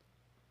like,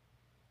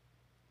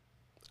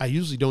 I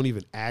usually don't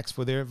even ask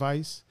for their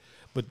advice,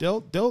 but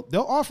they'll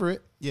offer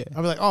it. Yeah.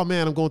 I'll be like, oh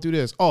man, I'm going through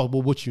this. Oh,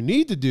 well, what you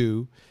need to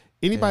do,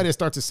 anybody that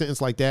starts a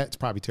sentence like that, it's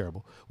probably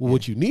terrible. Well,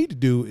 what you need to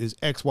do is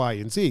X, Y,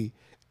 and Z.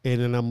 And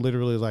then I'm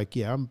literally like,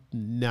 yeah, I'm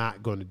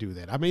not going to do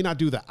that. I may not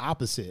do the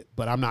opposite,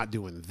 but I'm not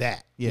doing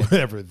that. Yeah.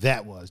 Whatever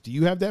that was. Do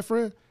you have that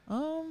friend?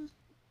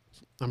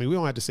 I mean, we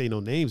don't have to say no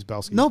names,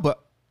 Belsky. No,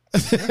 but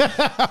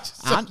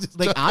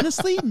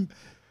honestly,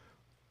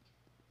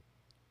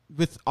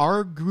 with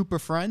our group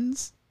of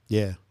friends,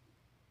 yeah,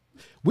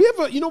 we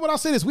have you know what, I'll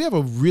say this, we have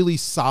a really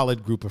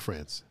solid group of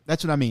friends.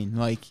 That's what I mean.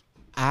 Like,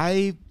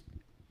 I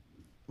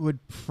would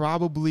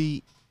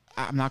probably,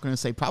 I'm not going to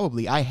say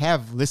probably, I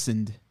have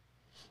listened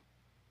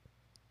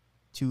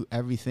to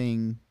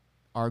everything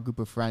our group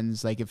of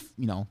friends, like, if,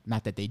 you know,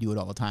 not that they do it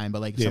all the time,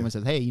 but like if someone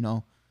says, hey, you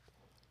know,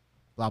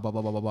 blah, blah,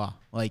 blah, blah, blah, blah.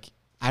 Like,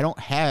 I don't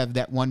have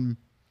that one.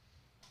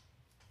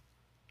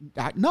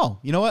 No,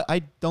 you know what? I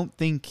don't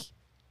think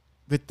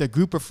with the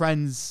group of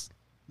friends,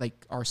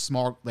 like our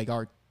small, like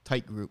our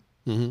tight group.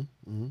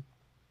 Mm-hmm. Mm-hmm.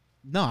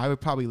 No, I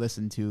would probably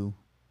listen to,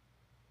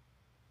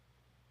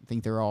 I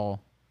think they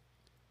all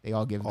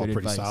give good pretty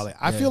advice. Solid.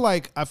 Yeah.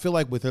 I feel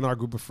like within our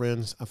group of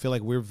friends, I feel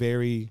like we're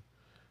very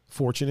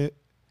fortunate.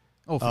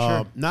 Oh, for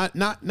sure.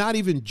 Not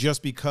even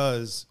just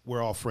because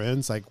we're all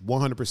friends. Like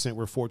 100%,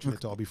 we're fortunate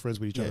to all be friends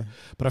with each other.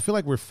 But I feel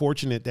like we're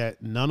fortunate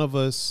that none of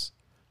us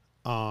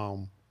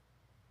has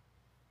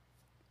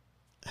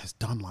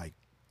done like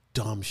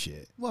dumb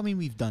shit. Well, I mean,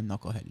 we've done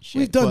knuckleheaded shit.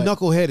 We've done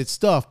knuckleheaded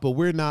stuff, but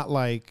we're not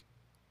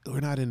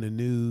in the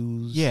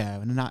news.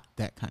 Yeah, not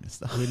that kind of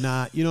stuff. We're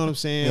not, you know what I'm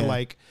saying?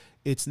 Like,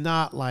 it's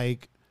not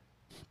like,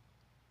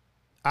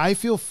 I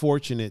feel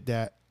fortunate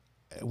that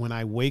when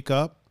I wake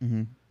up,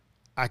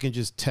 I can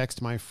just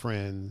text my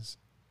friends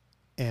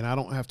and I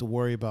don't have to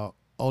worry about,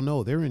 oh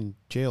no, they're in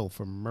jail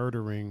for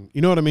murdering,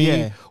 you know what I mean?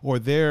 Yeah. Or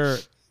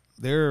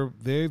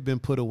they've been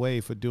put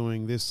away for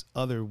doing this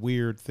other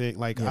weird thing.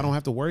 Like I don't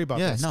have to worry about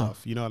that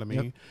stuff. You know what I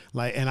mean? Yep.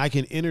 Like, and I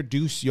can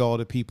introduce y'all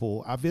to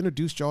people. I've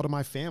introduced y'all to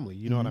my family.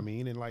 You know what I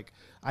mean? And like,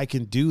 I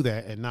can do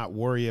that and not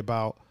worry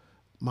about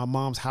my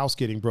mom's house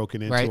getting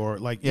broken into, or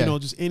like, you know,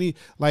 just any,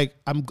 like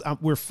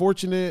we're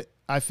fortunate.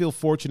 I feel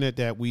fortunate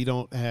that we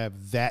don't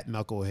have that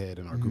knucklehead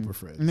in our group of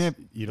friends.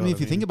 You know, if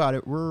you think about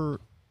it, we're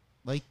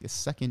like a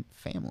second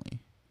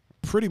family,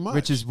 pretty much.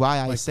 Which is why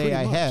I Like, say pretty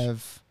I much.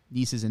 have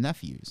nieces and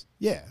nephews.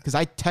 Yeah, Because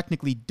I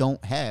technically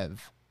don't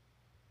have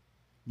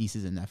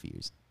nieces and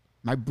nephews.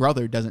 My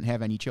brother doesn't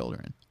have any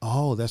children.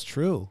 Oh, that's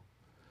true.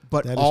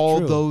 But That is all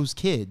true. those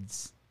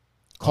kids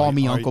call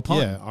me Uncle Pun.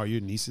 Yeah, are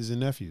your nieces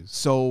and nephews?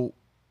 So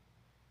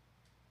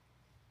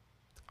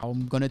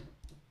I'm going to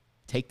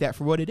take that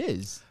for what it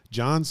is.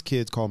 John's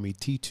kids call me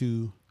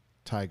T2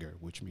 Tiger,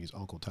 which means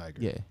Uncle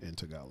Tiger in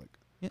Tagalog.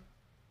 Yeah.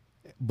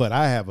 But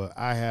I have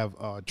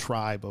a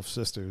tribe of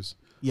sisters.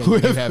 Yeah, who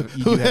you do have a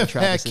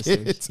tribe had of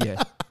sisters. kids.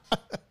 Yeah.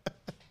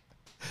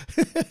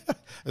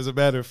 As a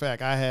matter of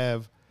fact,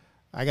 I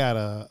got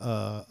an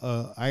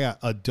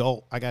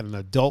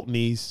adult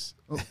niece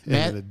and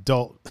an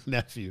adult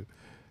nephew.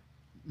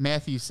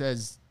 Matthew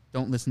says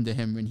don't listen to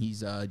him when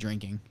he's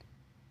drinking.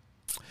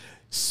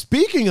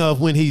 Speaking of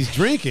when he's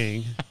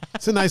drinking,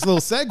 it's a nice little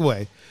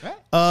segue.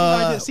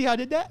 Right? See how I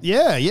did that?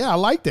 Yeah, I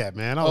like that,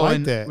 man. I like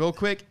and that. Real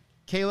quick,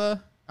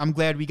 Kayla, I'm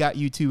glad we got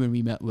you too when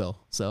we met Will.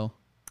 So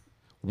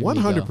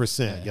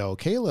 100%. Yo,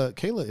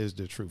 Kayla is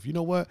the truth. You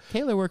know what?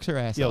 Kayla works her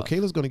ass off.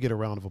 Kayla's going to get a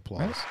round of applause.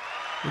 Right?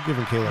 We're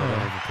giving Kayla a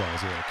round of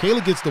applause. Yeah.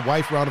 Kayla gets the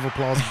wife round of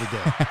applause of the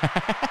day.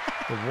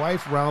 The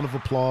wife round of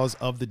applause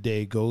of the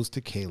day goes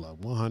to Kayla,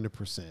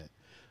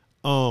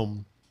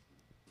 100%.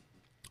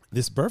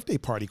 This birthday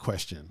party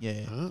question.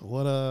 Yeah.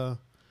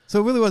 So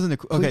it really wasn't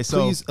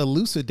please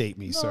elucidate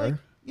me, sir.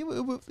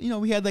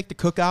 We had like the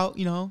cookout,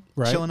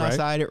 chilling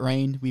outside. It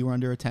rained. We were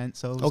under a tent,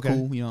 so it was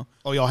cool,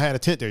 Oh, y'all had a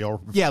tent there. Y'all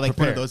like prepared.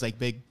 one of those like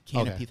big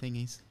canopy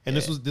thingies. And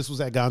this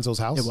was at Gonzo's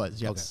house? It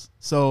was, yes. Okay.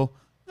 So,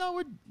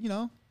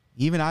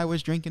 even I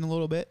was drinking a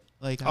little bit.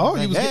 Like, you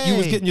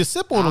was getting your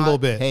sip on a little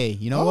bit. Hey,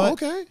 you know what?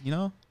 Okay.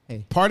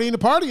 Hey. Partying the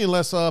party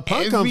unless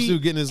Pun comes through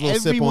getting his little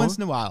sip on. Every once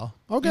in a while.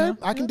 Okay,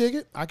 I can dig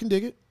it.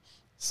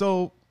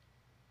 So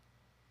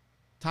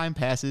time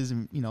passes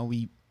and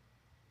we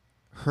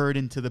herd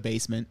into the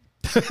basement.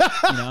 Herd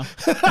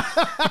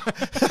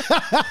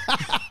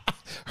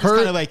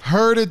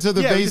into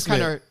the basement. We just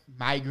kind of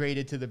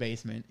migrated to the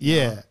basement.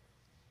 Yeah.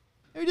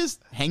 We're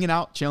just hanging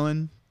out,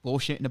 chilling,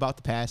 bullshitting about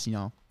the past,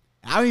 I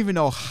don't even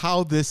know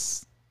how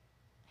this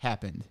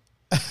happened.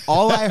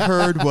 All I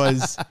heard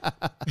was,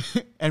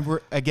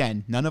 and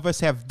none of us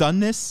have done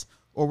this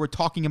or we're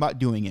talking about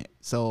doing it.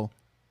 So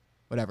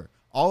whatever.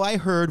 All I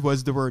heard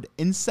was the word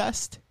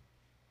incest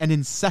and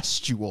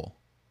incestual.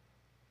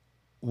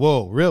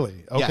 Whoa,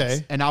 really? Okay.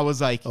 Yes. And I was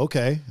like,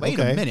 okay. Wait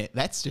a minute.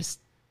 That's just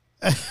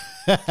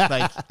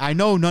like, I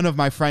know none of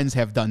my friends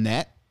have done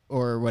that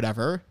or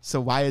whatever.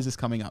 So why is this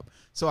coming up?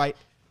 So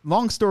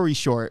long story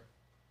short,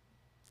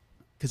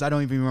 because I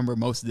don't even remember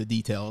most of the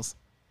details,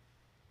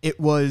 it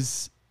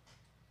was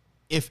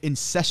if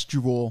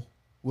incestual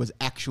was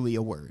actually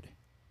a word.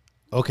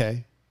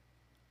 Okay.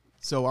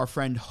 So our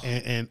friend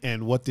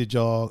and what did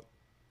y'all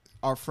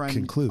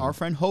conclude? Our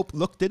friend Hope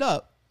looked it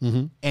up,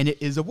 and it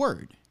is a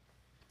word.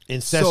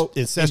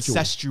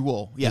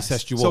 Incestual. Yes.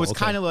 Incestual. So it's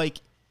kind of like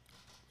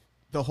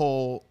the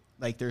whole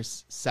like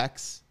there's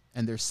sex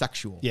and there's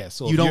sexual. Yeah.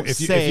 So if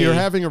you're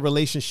having a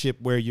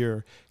relationship where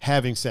you're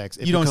having sex,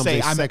 you don't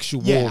say I'm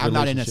sexual. I'm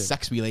not in a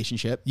sex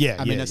relationship. Yeah.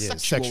 I'm in a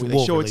sexual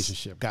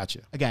relationship. Gotcha.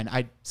 Again,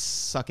 I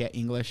suck at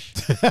English.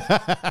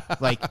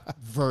 Like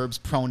verbs,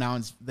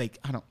 pronouns. Like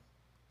I don't.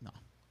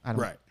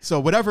 Right.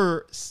 So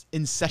whatever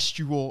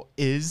incestual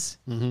is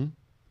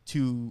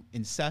to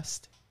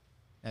incest,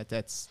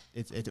 that's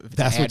an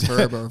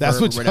adverb or verb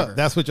or whatever.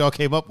 That's what y'all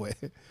came up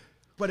with.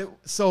 But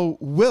so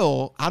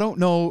Will, I don't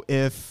know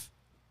if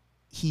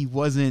he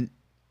wasn't,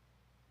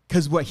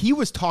 because what he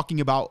was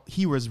talking about,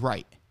 he was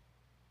right.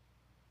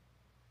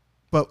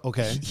 But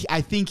okay,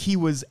 I think he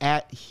was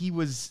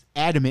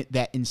adamant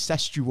that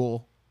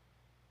incestual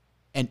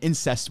and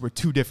incest were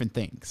two different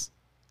things.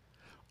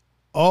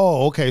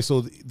 Oh, okay.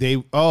 So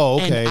okay.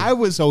 And I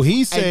was so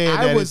he said and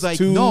I was like,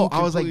 no.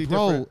 I was like,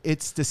 bro, different.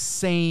 it's the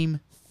same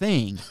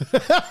thing.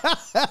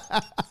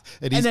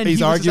 and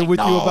he's arguing with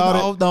you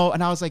about it. No,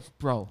 and I was like,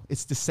 bro,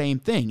 it's the same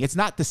thing. It's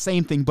not the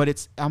same thing,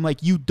 but I'm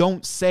like, you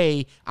don't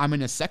say I'm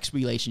in a sex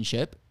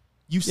relationship.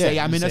 You say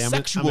I'm in a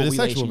sexual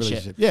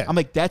relationship. Yeah. I'm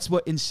like, that's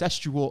what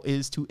incestual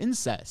is to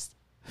incest.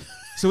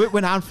 So it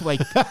went on for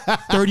like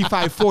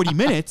 35, 40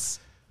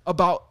 minutes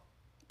about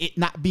it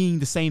not being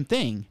the same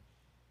thing.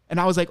 And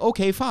I was like,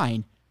 okay,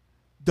 fine.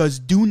 Does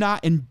do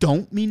not and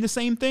don't mean the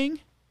same thing?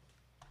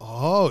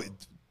 Oh,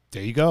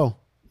 there you go.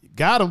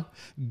 Got him.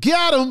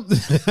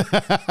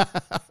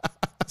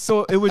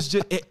 So it was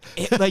just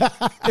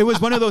it was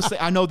one of those.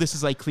 I know this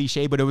is like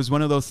cliche, but it was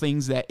one of those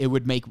things that it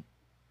would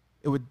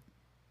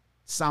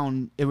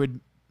it would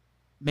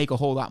make a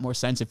whole lot more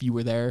sense if you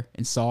were there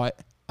and saw it.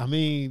 I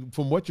mean,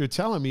 from what you're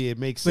telling me, it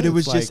makes sense. But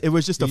it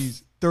was just a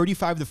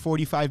 35 to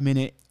 45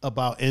 minute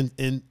about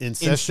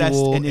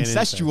incestual and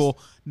incestual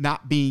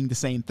not being the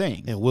same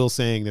thing. And Will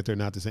saying that they're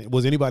not the same.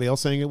 Was anybody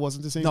else saying it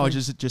wasn't the same? No, thing?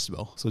 just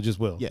Will. So just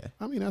Will. Yeah.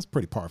 I mean, that's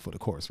pretty par for the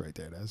course right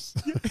there. That's.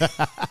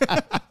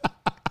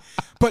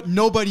 But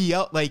nobody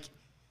else. Like,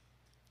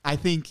 I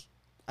think,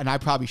 and I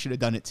probably should have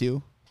done it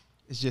too.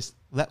 It's just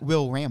let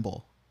Will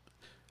ramble.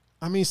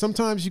 I mean,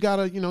 sometimes you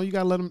gotta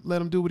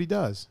let him do what he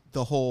does.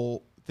 The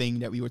whole thing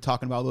that we were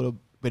talking about a little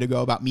bit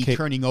ago about me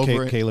turning over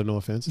Kayla, no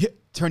offense.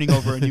 Turning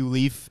over a new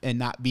leaf and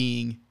not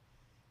being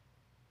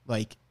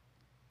like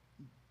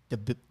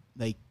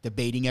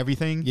debating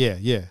everything.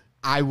 Yeah.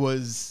 I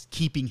was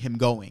keeping him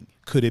going.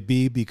 Could it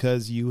be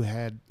because you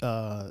had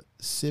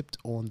sipped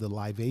on the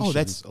libations? Oh,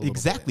 that's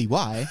exactly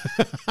why.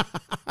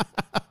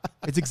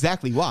 It's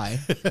exactly why.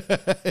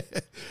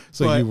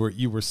 So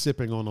you were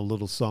sipping on a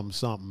little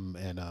something,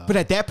 and but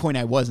at that point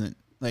I wasn't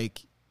like.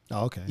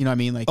 Oh, okay. You know what I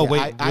mean? Like, oh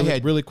wait, I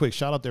had really quick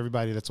shout out to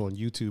everybody that's on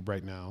YouTube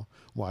right now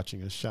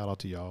watching us. Shout out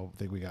to y'all. I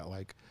think we got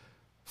like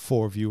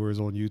 4 viewers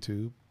on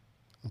YouTube.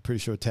 I'm pretty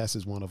sure Tess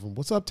is one of them.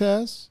 What's up,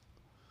 Tess?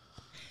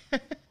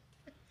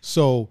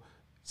 So,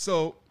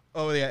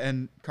 oh yeah,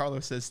 and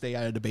Carlos says stay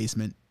out of the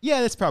basement.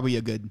 Yeah, that's probably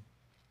a good.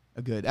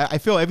 I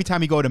feel every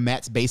time you go to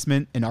Matt's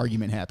basement, an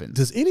argument happens.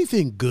 Does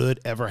anything good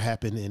ever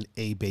happen in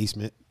a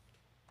basement?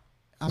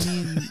 I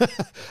mean,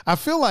 I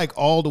feel like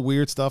all the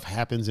weird stuff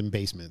happens in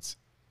basements.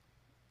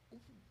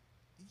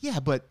 Yeah,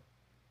 but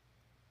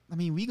I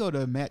mean, we go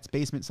to Matt's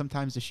basement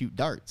sometimes to shoot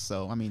darts.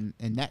 So I mean,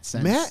 in that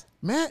sense,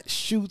 Matt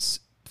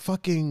shoots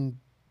fucking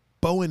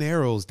bow and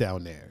arrows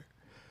down there.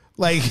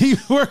 Like he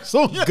works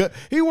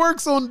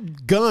on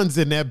guns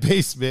in that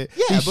basement.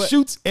 Yeah, he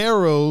shoots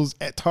arrows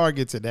at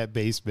targets in that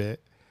basement.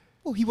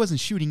 Well, he wasn't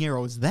shooting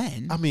arrows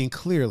then. I mean,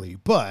 clearly,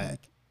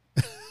 but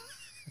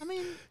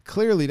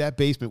clearly that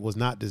basement was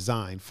not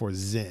designed for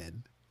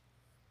Zen.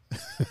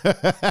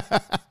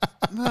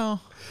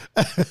 Well,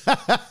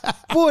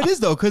 it is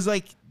though, because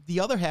like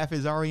the other half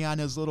is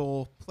Ariana's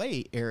little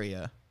play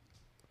area.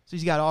 So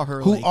she's got all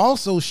her who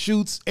also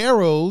shoots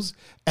arrows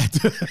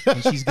at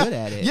and she's good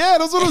at it. Yeah,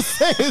 that's what I'm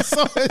saying.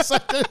 So it's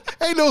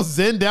like ain't no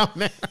Zen down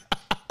there.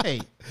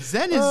 Hey,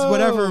 Zen is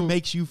whatever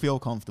makes you feel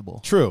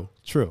comfortable. True.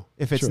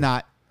 If it's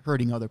not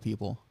hurting other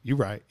people. You're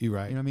right. You know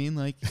what I mean?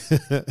 Like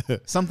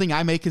something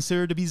I may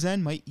consider to be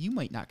Zen, you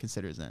might not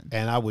consider Zen.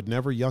 And I would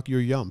never yuck your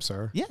yum,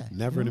 sir. Yeah.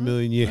 Never in a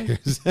million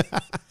years. Right.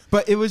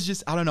 But it was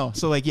just, I don't know.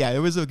 So like, yeah, it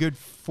was a good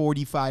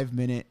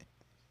 45-minute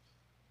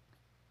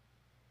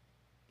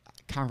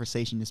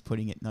conversation, just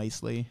putting it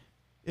nicely.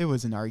 It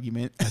was an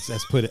argument.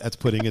 That's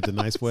putting it the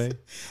nice way.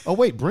 Oh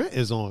wait, Brent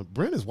is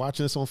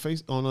watching us on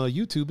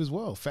YouTube as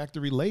well.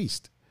 Factory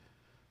Laced.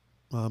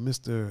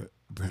 Mr.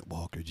 Brent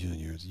Walker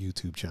Jr.'s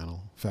YouTube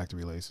channel,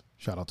 Factory Lace.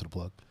 Shout out to the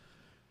plug.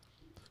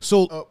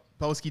 So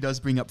Belsky does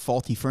bring up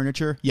faulty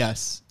furniture.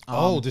 Yes.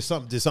 Did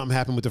something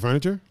happen with the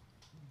furniture?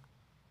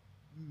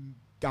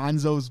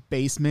 Gonzo's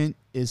basement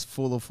is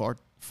full of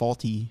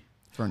faulty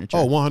furniture.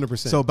 Oh,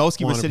 100%. So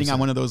Belsky was sitting on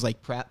one of those like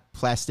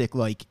plastic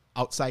like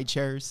outside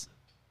chairs.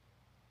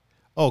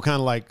 Oh, kind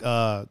of like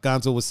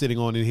Gonzo was sitting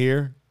on in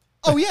here.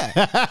 Oh yeah,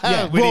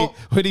 yeah.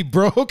 when he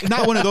broke,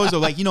 not one of those. Or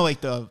like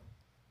like the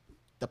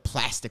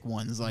plastic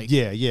ones. Like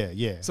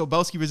yeah. So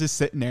Belsky was just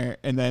sitting there,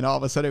 and then all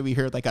of a sudden we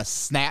heard like a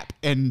snap,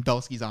 and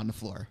Belsky's on the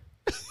floor.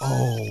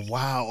 Oh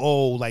wow!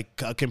 Oh,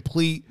 like a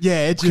complete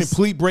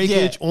complete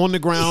breakage on the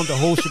ground, the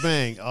whole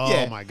shebang.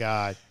 Oh my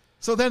god!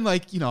 So then,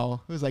 like it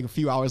was like a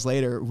few hours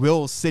later,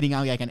 Will's sitting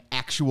on like an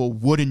actual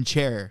wooden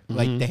chair. Mm-hmm.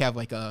 Like they have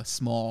like a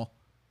small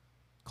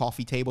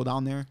coffee table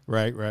down there,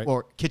 right,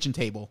 or kitchen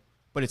table,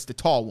 but it's the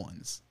tall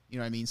ones. You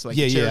know what I mean? So like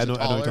I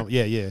know.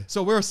 Yeah.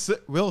 So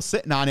Will's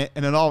sitting on it,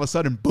 and then all of a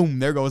sudden, boom!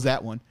 There goes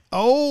that one.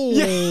 Oh,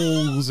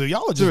 yeah. So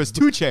y'all are just there was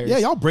 2 chairs. Yeah,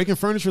 y'all breaking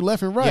furniture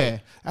left and right. Yeah.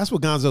 That's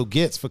what Gonzo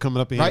gets for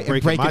coming up in here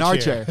and breaking our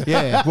chair.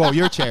 Yeah, well,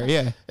 your chair.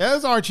 Yeah,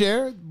 that's our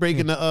chair.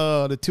 Breaking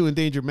the 2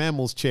 endangered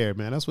mammals chair,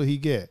 man. That's what he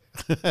get.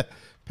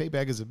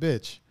 Payback is a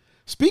bitch.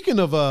 Speaking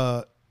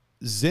of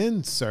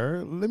Zen,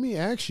 sir, let me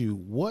ask you,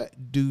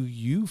 what do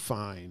you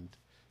find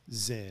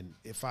Zen,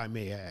 if I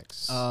may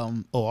ask?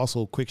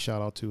 Also, quick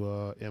shout out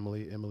to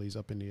Emily. Emily's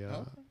up in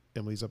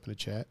the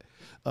chat.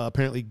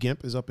 Apparently,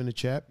 Gimp is up in the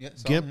chat. Yeah,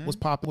 Gimp was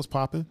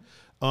popping.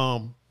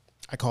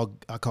 I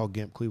call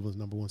Gimp Cleveland's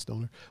 #1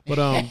 stoner. But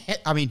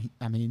I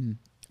mean,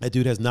 that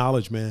dude has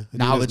knowledge, man.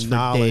 Knowledge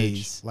for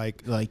days.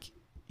 Like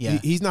yeah.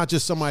 He's not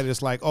just somebody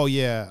that's like, oh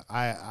yeah,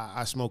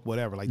 I smoke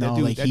whatever. Like no,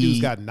 that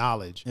dude's got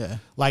knowledge. Yeah.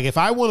 Like if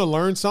I want to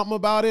learn something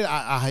about it,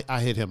 I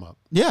hit him up.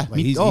 Yeah. Like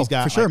he's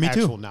got for sure, me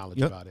actual too.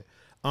 knowledge about it.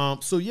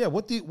 So yeah,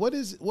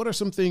 what are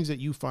some things that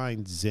you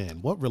find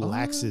Zen? What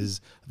relaxes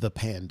the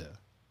panda?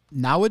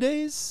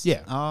 Nowadays?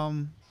 Yeah.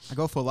 I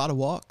go for a lot of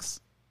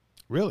walks.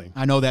 Really?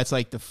 I know that's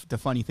like the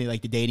funny thing,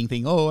 like the dating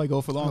thing. Oh, I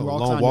go for long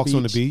walks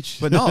on the beach.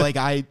 But no, like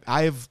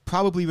I've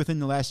probably within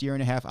the last year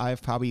and a half,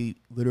 I've probably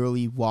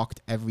literally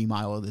walked every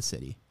mile of the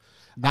city.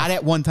 Not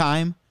at one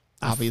time,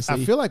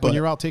 obviously. I feel like when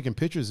you're out taking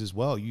pictures as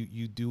well,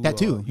 you do that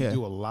too. You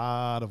do a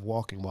lot of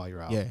walking while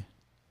you're out. Yeah.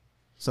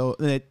 So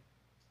that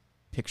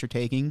picture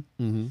taking,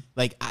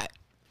 like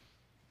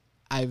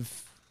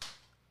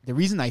the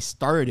reason I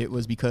started it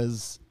was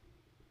because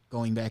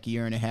going back a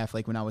year and a half,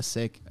 like when I was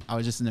sick, I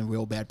was just in a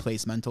real bad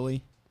place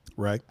mentally.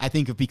 Right. I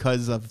think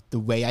because of the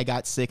way I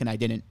got sick and I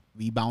didn't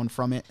rebound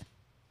from it.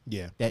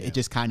 Yeah. That it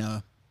just kind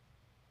of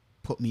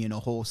put me in a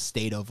whole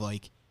state of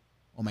like,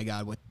 oh my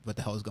God, what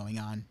the hell is going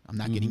on? I'm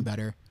not getting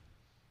better.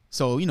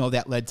 So,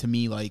 that led to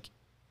me like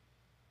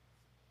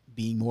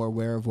being more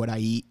aware of what I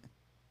eat,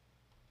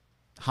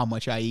 how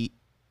much I eat,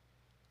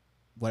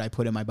 what I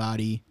put in my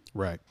body.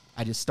 Right.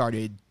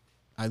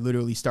 I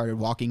literally started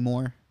walking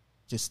more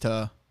just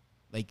to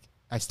like,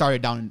 I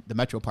started down in the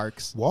metro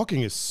parks.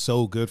 Walking is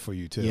so good for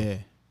you too. Yeah.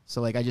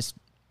 So like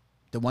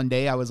the one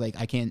day I was like,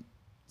 I can't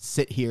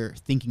sit here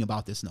thinking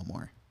about this no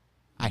more.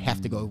 I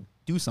have to go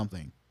do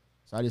something.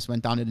 So I just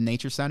went down to the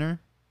nature center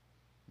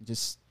and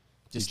just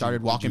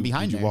started walking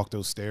behind there. Did you walk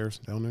those stairs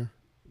down there?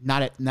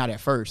 Not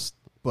at first,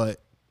 but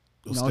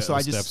those so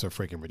I steps are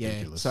freaking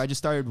ridiculous. Yeah, so I just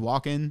started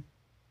walking. And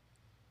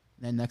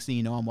then next thing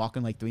you know, I'm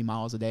walking like 3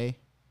 miles a day.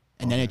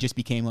 And then it just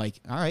became like,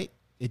 all right,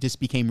 it just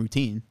became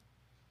routine.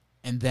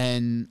 And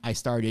then I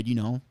started,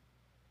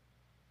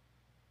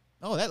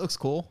 oh, that looks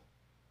cool.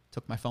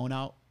 Took my phone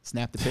out,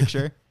 snapped the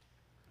picture.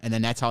 And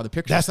then that's how the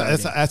picture started.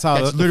 That's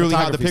literally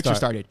how the picture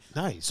started.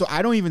 Nice. So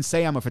I don't even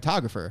say I'm a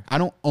photographer. I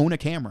don't own a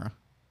camera.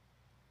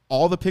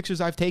 All the pictures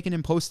I've taken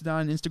and posted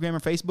on Instagram or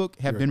Facebook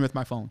have been with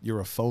my phone.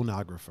 You're a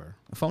phonographer.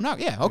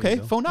 Yeah, okay.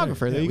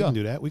 Phonographer. There you go. We can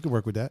do that. We can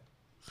work with that.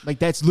 Like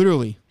that's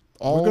literally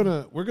all.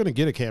 We're gonna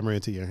get a camera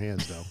into your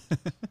hands though.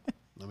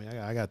 I mean,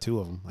 I got 2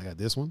 of them. I got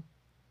this one,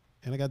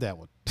 and I got that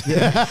one.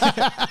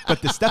 Yeah.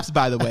 But the steps,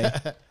 by the way,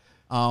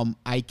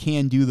 I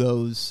can do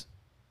those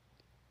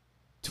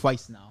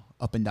twice now,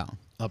 up and down.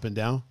 Up and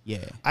down?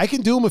 Yeah. I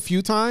can do them a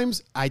few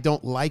times. I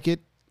don't like it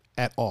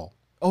at all.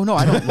 Oh, no,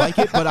 I don't like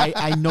it, but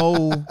I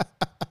know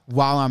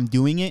while I'm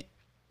doing it,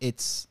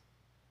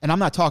 and I'm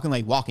not talking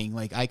like walking.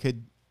 Like I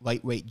could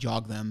lightweight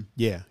jog them.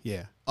 Yeah.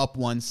 Up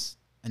once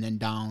and then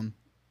down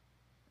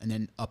and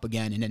then up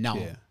again. And then now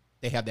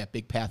they have that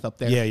big path up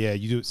there. Yeah.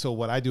 You do. So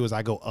what I do is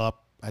I go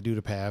up, I do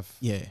the path.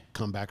 Yeah.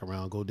 Come back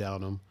around, go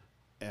down them.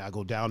 And I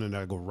go down and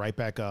I go right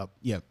back up.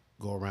 Yep.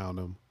 Go around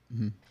them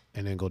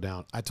and then go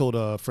down. I told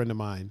a friend of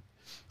mine,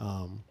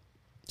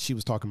 she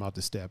was talking about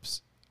the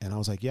steps and I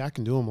was like, yeah, I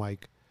can do them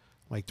like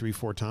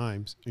 3-4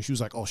 times. And she was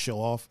like, oh, show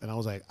off. And I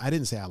was like, I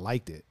didn't say I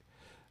liked it.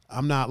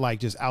 I'm not like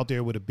just out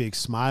there with a big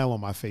smile on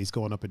my face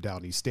going up and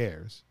down these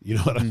stairs. You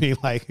know what I mean?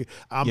 Like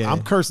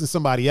I'm cursing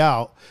somebody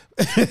out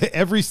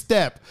every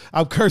step.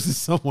 I'm cursing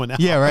someone out.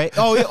 Yeah. Right.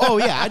 Oh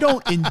yeah. I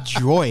don't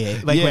enjoy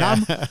it. Like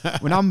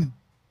when I'm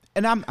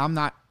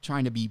not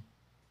trying to be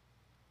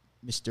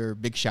Mr.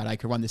 Big Shot. I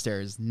could run the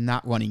stairs,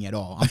 not running at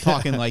all. I'm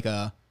talking like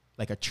a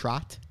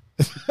trot.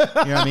 You know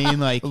what I mean?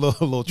 Like a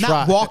little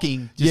trot. Not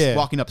walking, just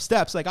walking up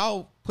steps. Like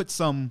I'll put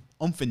some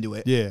oomph into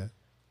it. Yeah.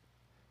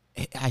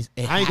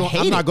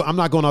 I'm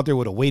not going out there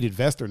with a weighted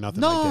vest or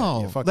nothing like that.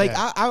 No. Yeah, fuck like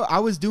that. I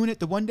was doing it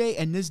the one day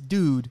and this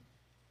dude,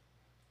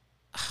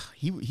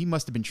 he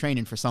must have been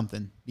training for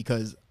something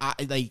because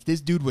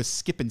this dude was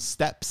skipping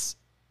steps,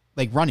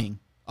 like running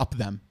up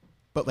them,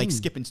 but like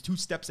skipping 2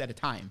 steps at a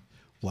time.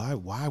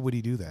 Why would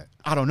he do that?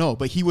 I don't know,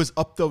 but he was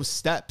up those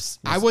steps.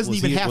 I wasn't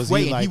even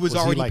halfway, and he was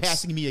already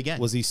passing me again.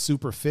 Was he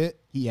super fit?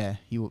 Yeah,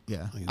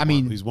 I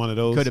mean, he's one of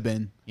those. Could have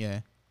been.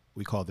 Yeah,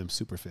 we call them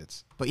super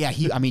fits. But yeah,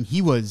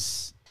 he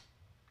was.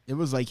 It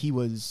was like he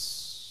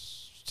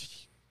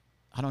was.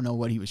 I don't know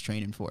what he was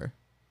training for.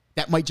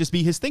 That might just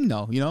be his thing,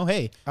 though.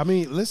 Hey. I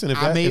mean, listen,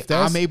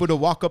 I'm able to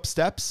walk up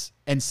steps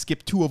and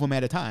skip 2 of them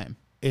at a time.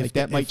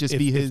 That might just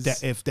be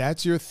his. If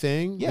that's your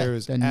thing,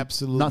 there's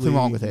absolutely nothing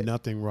wrong with it.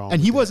 Nothing wrong.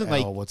 And he wasn't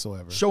like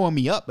whatsoever showing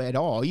me up at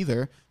all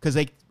either. Because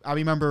I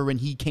remember when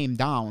he came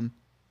down,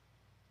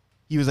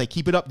 he was like,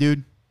 "Keep it up,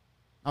 dude."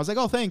 I was like,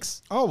 "Oh,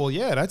 thanks." Oh well,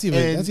 yeah, that's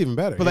even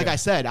better. But like I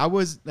said, I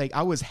was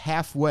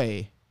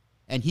halfway,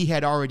 and he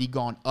had already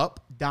gone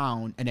up,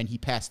 down, and then he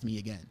passed me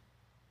again.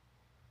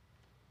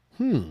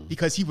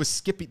 Because he was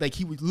skipping, like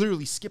he was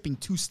literally skipping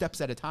 2 steps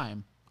at a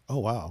time. Oh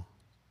wow.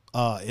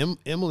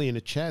 Emily in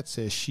the chat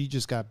says she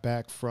just got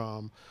back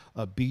from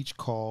a beach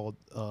called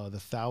the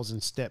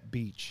 1,000 Step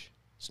Beach.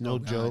 It's no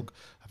joke.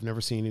 I've never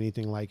seen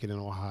anything like it in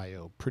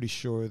Ohio. Pretty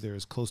sure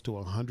there's close to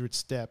 100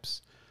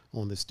 steps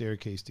on the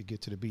staircase to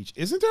get to the beach.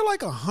 Isn't there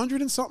like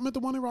 100 and something at the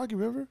one in Rocky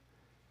River?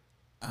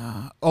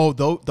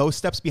 Those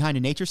steps behind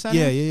the nature center?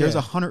 Yeah. There's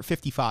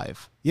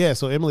 155. Yeah,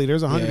 so Emily,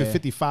 there's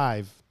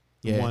 155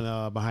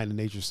 one behind the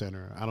nature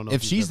center. I don't know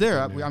if she's there.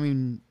 I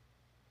mean,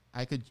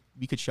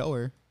 we could show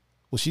her.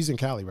 Well, she's in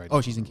Cali right now. Oh,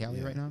 she's in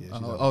Cali right now?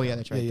 Yeah,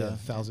 that's right. Yeah,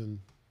 1,000.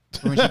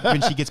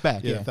 When she gets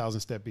back, 1,000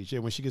 Step Beach. Yeah,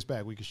 when she gets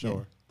back, we can show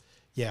her.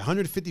 Yeah,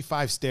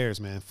 155 stairs,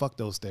 man. Fuck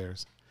those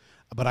stairs.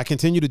 But I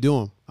continue to do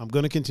them. I'm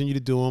going to continue to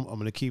do them. I'm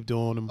going to keep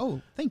doing them.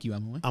 Oh, thank you,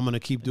 Emily. I'm going to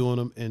keep doing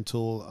them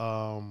until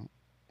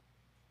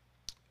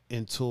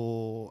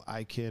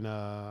I can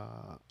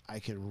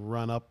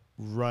run up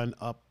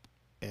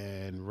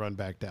and run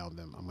back down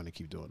them. I'm going to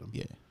keep doing them.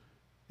 Yeah.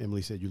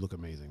 Emily said you look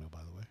amazing, though,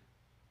 by the way.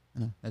 I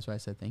know. That's why I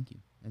said thank you.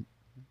 And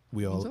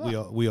We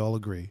all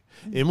agree.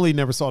 Emily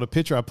never saw the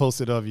picture I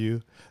posted of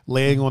you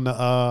laying on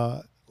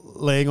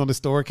the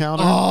store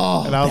counter,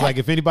 and I was like,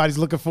 if anybody's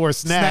looking for a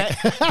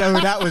snack.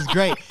 That was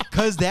great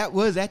because that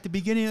was at the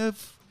beginning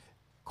of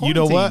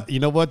quarantine. You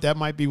know what? That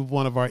might be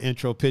one of our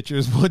intro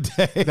pictures one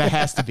day. That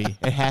has to be.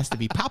 It has to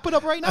be. Pop it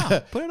up right now.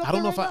 Put it up. I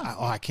don't know if now.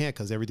 I can't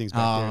because everything's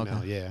back there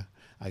now. Yeah,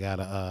 I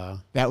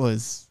gotta.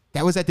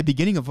 That was at the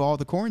beginning of all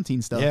the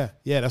quarantine stuff.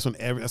 Yeah. That's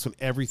when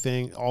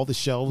everything, all the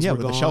shelves. Yeah, were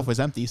but gone. the shelf was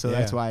empty, so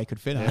that's why I could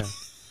fit on.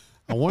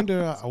 I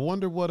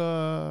wonder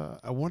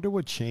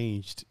what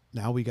changed.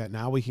 Now we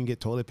can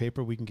get toilet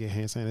paper. We can get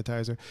hand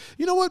sanitizer.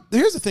 You know what?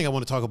 Here's the thing I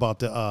want to talk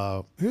about.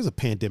 Here's a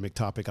pandemic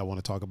topic I want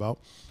to talk about.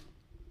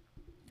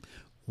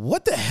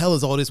 What the hell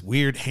is all this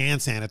weird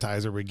hand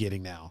sanitizer we're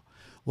getting now?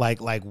 Like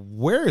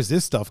where is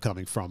this stuff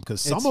coming from?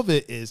 Because most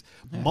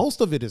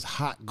of it is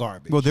hot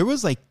garbage. Well, there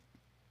was like,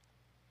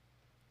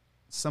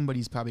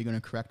 somebody's probably going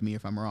to correct me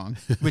if I'm wrong,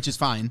 which is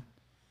fine.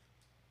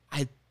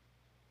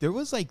 There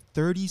was like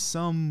 30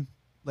 some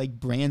like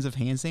brands of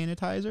hand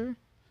sanitizer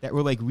that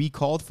were like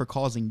recalled for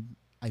causing,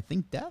 I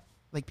think, death.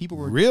 Like people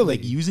were really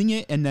like using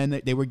it, and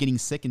then they were getting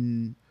sick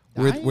and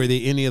dying. Were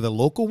they any of the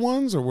local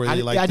ones, or were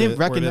they like? I didn't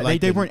recognize.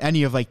 They weren't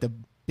any of like the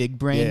big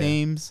brand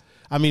names.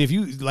 I mean, if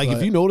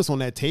you notice on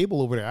that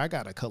table over there, I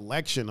got a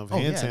collection of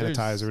hand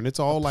sanitizer, and it's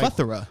all like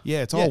plethora.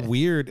 Yeah, it's all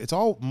weird.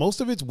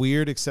 Most of it's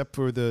weird except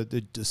for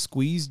the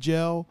squeeze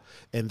gel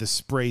and the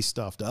spray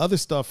stuff. The other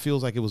stuff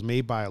feels like it was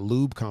made by a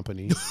lube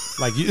company.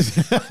 like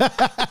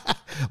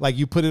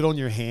you put it on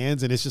your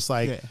hands, and it's just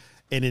like,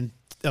 and then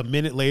a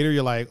minute later,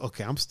 you're like,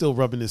 okay, I'm still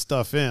rubbing this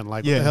stuff in.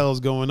 Like, what the hell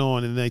is going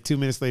on? And then like 2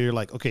 minutes later, you're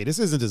like, okay, this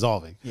isn't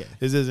dissolving. Yeah,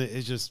 this isn't.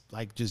 It's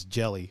just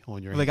jelly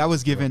on your. Like hands. I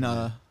was given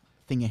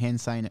thing of hand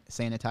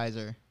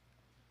sanitizer,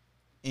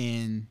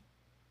 and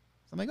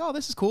I'm like, oh,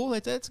 this is cool.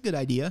 That's a good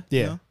idea. Yeah.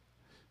 You know?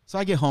 So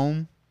I get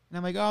home and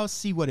I'm like, oh, I'll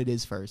see what it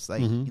is first.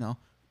 Like,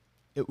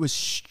 it was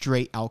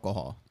straight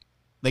alcohol,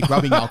 like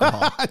rubbing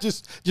alcohol.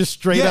 just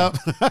straight up.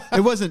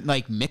 It wasn't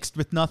like mixed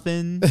with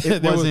nothing.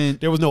 It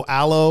there was no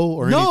aloe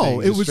or anything.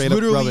 No, it was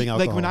literally rubbing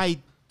alcohol. like when I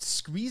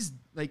squeezed,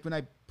 like when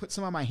I put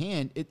some on my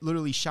hand, it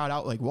literally shot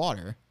out like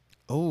water.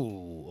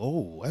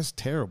 Oh, that's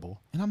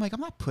terrible. And I'm like,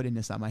 I'm not putting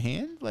this on my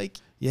hand. Like,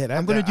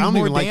 I'm going to do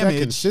more damage. Like that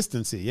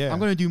consistency. Yeah, I'm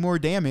going to do more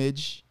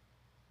damage.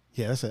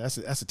 Yeah, that's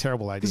a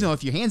terrible idea. Because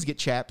if your hands get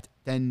chapped,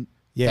 then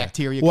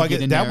bacteria. Can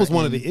get in that there was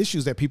one of the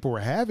issues that people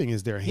were having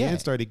is their hands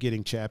started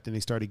getting chapped and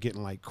they started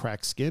getting like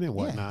cracked skin and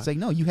whatnot. It's like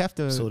no, you have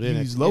to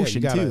use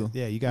lotion too.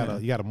 Yeah, you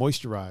gotta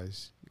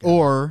moisturize.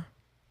 Or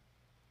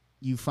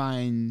you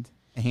find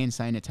a hand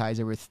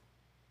sanitizer with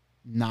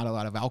not a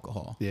lot of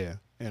alcohol. Yeah.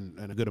 And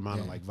a good amount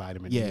of like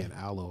vitamin E and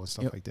aloe and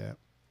stuff like that.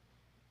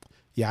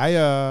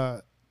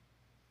 Yeah,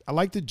 I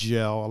like the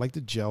gel. I like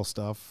the gel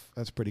stuff.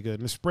 That's pretty good.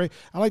 And the spray,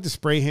 I like the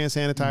spray hand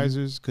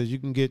sanitizers because you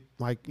can get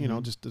like,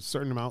 just a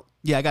certain amount.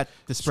 Yeah, I got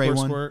the spray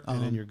squirt,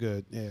 and then you're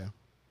good. Yeah.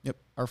 Yep.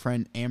 Our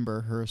friend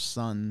Amber, her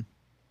son,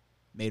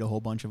 made a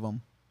whole bunch of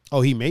them.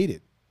 Oh, he made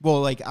it.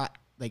 Well, like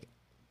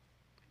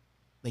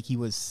he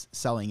was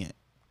selling it.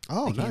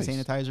 Oh, like nice.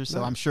 Hand sanitizer.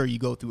 So I'm sure you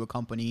go through a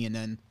company and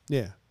then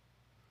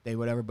they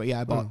whatever. But yeah,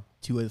 I bought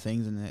 2 of the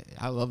things and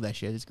I love that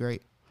shit. It's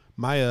great.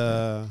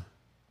 My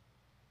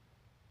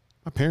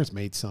parents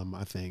made some.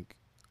 I think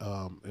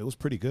it was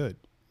pretty good.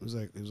 It was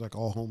like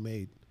all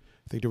homemade.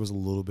 I think there was a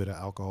little bit of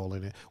alcohol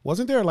in it.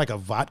 Wasn't there like a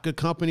vodka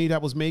company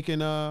that was making?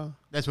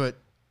 That's what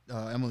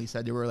Emily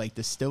said. There were like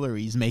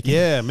distilleries making.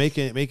 Yeah,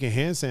 making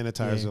hand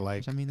sanitizer.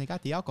 Like, which, I mean, they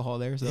got the alcohol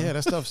there. So. Yeah,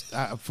 that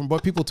stuff. From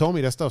what people told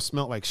me, that stuff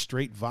smelled like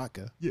straight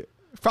vodka. Yeah,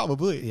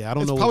 probably. Yeah, I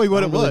don't know. Probably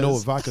what I it don't really was. know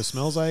what vodka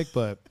smells like,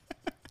 but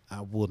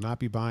I will not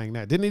be buying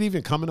that. Didn't it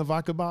even come in a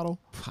vodka bottle?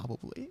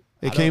 Probably.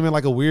 It came in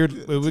like a weird.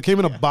 It came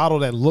in a bottle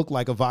that looked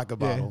like a vodka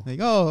bottle. Like,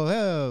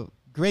 oh,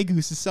 Grey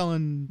Goose is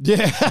selling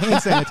hand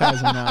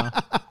sanitizer now.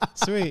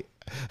 Sweet.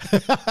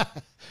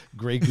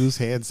 Grey Goose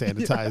hand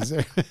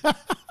sanitizer.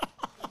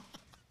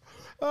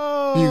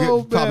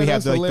 You probably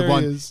have the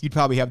one. You'd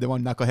probably have the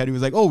one knucklehead who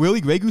was like, "Oh,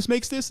 really? Grey Goose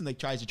makes this?" and like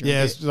tries to drink it.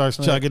 Yeah, starts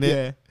chugging it.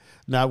 Yeah.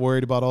 Not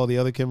worried about all the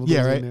other chemicals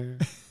in there.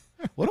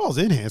 What all's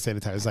in hand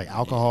sanitizer? It's like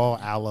alcohol,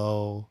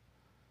 aloe.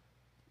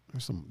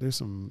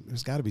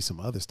 There's got to be some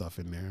other stuff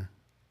in there.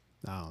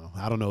 I don't know.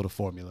 I don't know the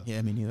formula.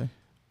 Yeah, me neither.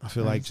 I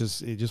feel like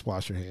just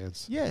wash your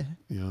hands. Yeah.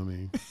 You know what I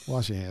mean?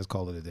 Wash your hands,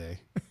 call it a day.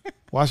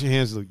 Wash your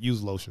hands,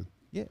 use lotion.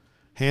 Yeah.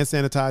 Hand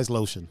sanitize,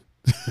 lotion.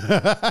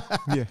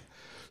 Yeah.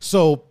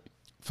 So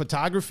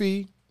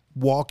photography,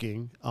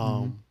 walking,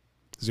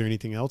 is there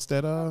anything else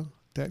that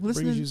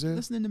brings you in?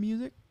 Listening to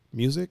music?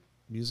 Music?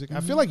 I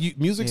feel like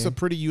music's a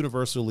pretty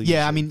universally.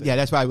 Yeah, I mean,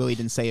 that's why I really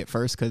didn't say it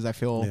first because I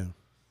feel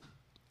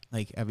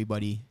like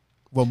everybody,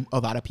 well, a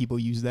lot of people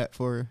use that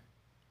for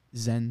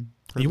Zen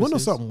purposes. You want to know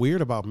something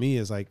weird about me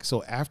is like,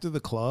 so after the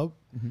club,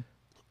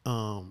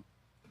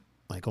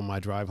 like on my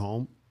drive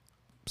home,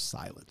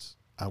 silence.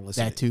 I don't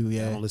listen That too,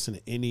 yeah. I don't listen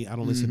to any. I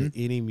don't listen to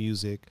any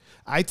music.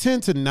 I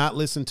tend to not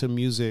listen to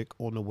music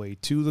on the way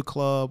to the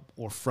club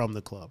or from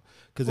the club.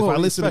 Because if I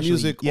listen to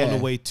music on the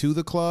way to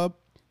the club,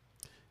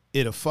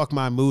 it'll fuck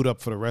my mood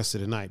up for the rest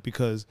of the night.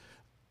 Because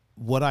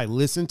what I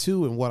listen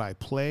to and what I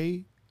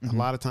play a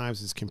lot of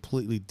times is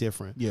completely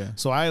different. Yeah.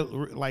 So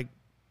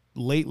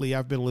lately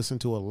I've been listening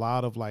to a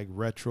lot of like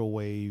retro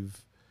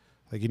wave,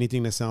 like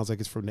anything that sounds like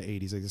it's from the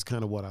 80s. Like it's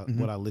kind of what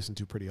I listen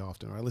to pretty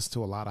often. Or I listen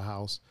to a lot of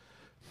house.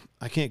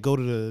 I can't go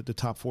to the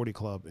top 40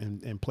 club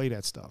and play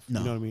that stuff. No.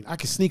 You know what I mean? I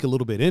can sneak a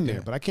little bit in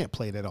there, but I can't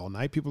play that all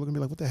night. People are going to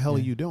be like, what the hell are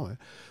you doing?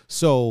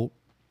 So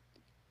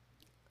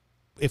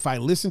if I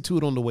listen to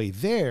it on the way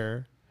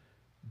there,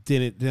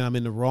 then I'm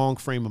in the wrong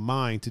frame of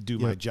mind to do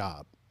my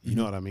job. You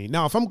know what I mean?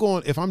 Now,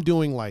 if I'm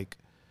doing like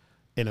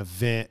an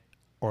event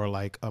or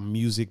like a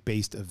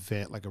music-based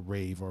event, like a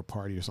rave or a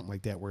party or something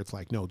like that, where it's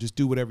like, no, just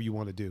do whatever you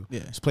want to do. Yeah.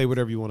 Just play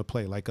whatever you want to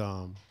play. Like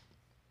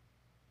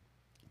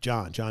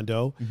John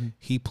Doe,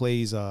 he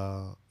plays at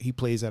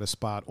a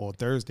spot on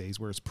Thursdays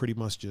where it's pretty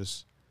much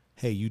just,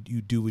 hey, you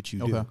do what you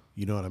do.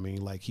 You know what I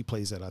mean? Like he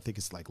plays at, I think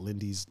it's like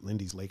Lindy's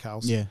Lake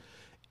House. Yeah.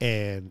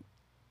 And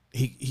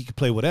he could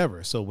play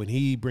whatever. So when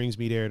he brings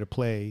me there to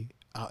play,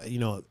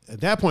 at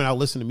that point I'll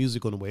listen to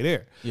music on the way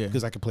there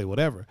because I can play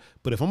whatever.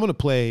 But if I'm gonna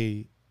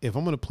play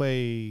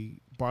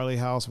Barley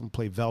House, I'm gonna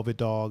play Velvet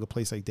Dog, a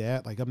place like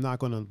that, like I'm not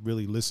gonna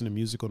really listen to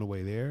music on the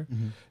way there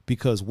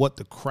because what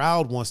the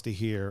crowd wants to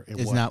hear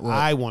and what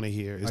I want to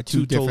hear is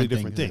two totally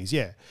different things.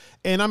 Yeah.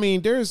 And I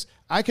mean,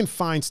 I can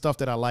find stuff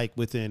that I like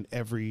within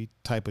every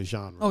type of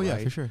genre. Oh yeah,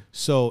 for sure.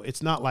 So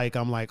it's not like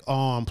I'm like,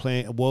 oh, I'm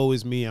playing, woe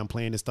is me, I'm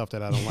playing the stuff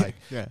that I don't like.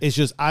 It's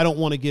just I don't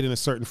want to get in a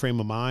certain frame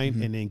of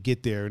mind and then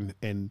get there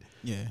and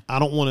I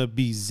don't want to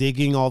be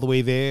zigging all the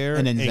way there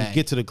and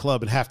get to the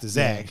club and have to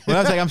zag. Well,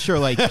 I was like, I'm sure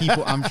like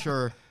people, I'm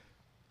sure.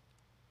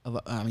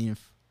 I mean,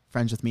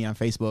 friends with me on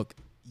Facebook,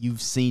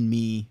 you've seen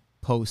me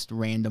post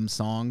random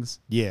songs.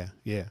 Yeah,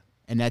 yeah.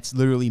 And that's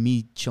literally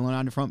me chilling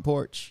on the front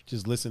porch.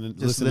 Just listening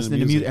to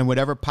music. And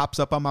whatever pops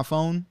up on my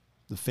phone.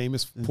 The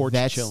famous porch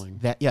chilling.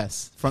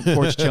 Front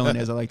porch chilling,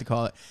 as I like to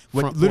call it.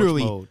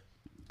 Literally, mode.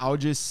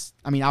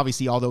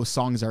 Obviously all those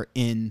songs are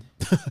in.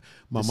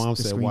 My mom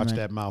said, watch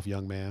that mouth,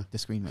 young man. The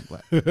screen went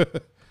black.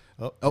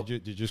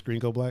 Did your screen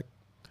go black?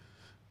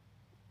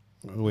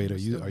 Wait, are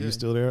you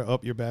still there?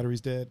 Oh, your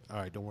battery's dead? All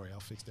right, don't worry. I'll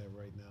fix that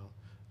right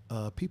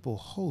now. People,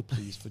 hold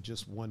please for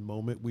just one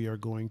moment. We are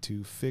going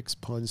to fix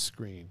Pun's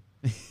screen.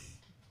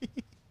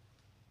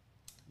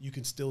 You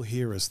can still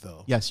hear us,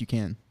 though. Yes, you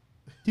can.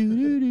 I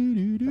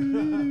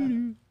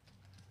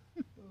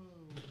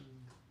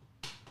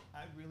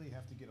really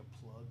have to get a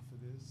plug for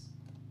this.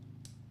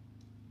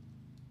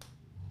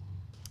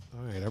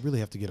 All right, I really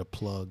have to get a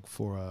plug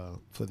for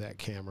that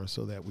camera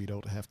so that we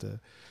don't have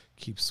to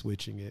keep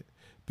switching it.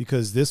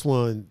 Because this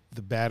one,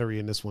 the battery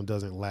in this one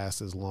doesn't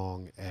last as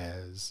long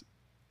as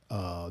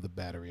the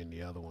battery in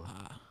the other one.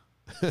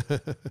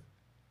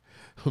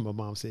 My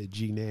mom said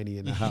G Nanny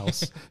in the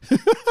house.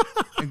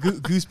 And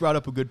Goose brought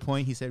up a good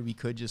point. He said we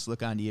could just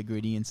look on the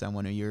ingredients on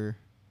one of your.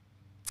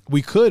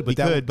 We could, but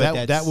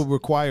that would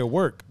require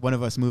work. One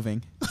of us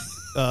moving.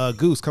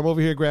 Goose, come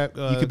over here, grab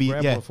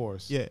one for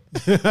us. Yeah.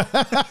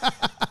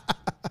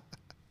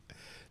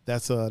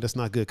 That's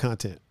not good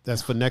content.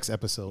 That's for next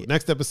episode. Yeah.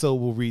 Next episode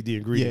we'll read the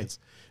ingredients.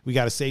 Yeah. We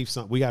got to save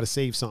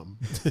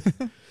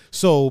something.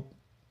 So,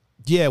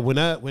 yeah,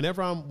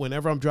 whenever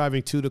I'm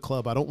driving to the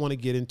club, I don't want to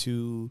get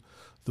into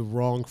the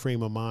wrong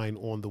frame of mind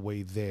on the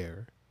way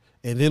there.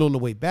 And then on the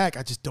way back,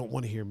 I just don't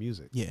want to hear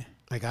music. Yeah.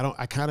 Like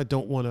I kind of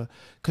don't want to,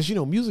 cuz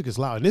music is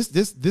loud. And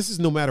this is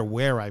no matter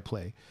where I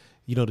play.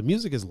 The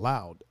music is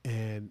loud,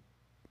 and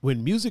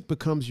when music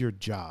becomes your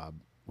job,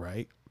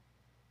 right?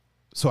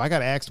 So I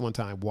got asked one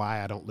time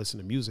why I don't listen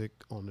to music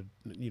on the,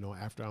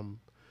 after I'm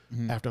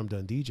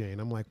done DJing.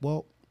 I'm like,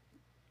 well,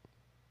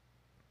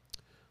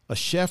 a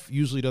chef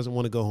usually doesn't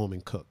want to go home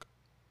and cook.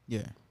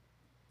 Yeah.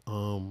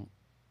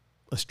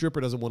 A stripper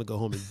doesn't want to go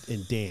home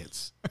and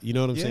dance. You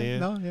know what I'm saying?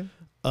 No,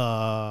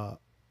 yeah.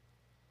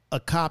 A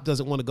cop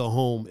doesn't want to go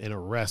home and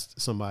arrest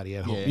somebody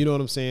at home. Yeah. You know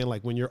what I'm saying?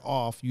 Like when you're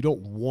off, you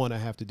don't want to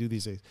have to do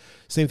these things.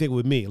 Same thing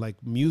with me. Like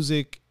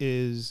music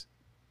is,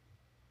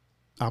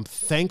 I'm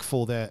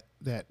thankful that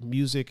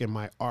music and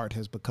my art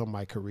has become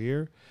my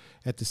career.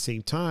 At the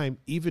same time,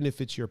 even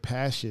if it's your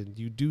passion,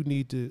 you do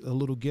need a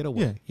little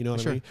getaway. Yeah, you know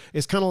what I mean?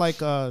 It's kind of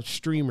like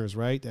streamers,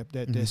 right?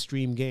 That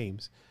stream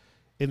games.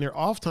 In their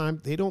off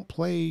time, they don't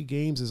play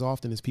games as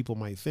often as people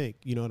might think.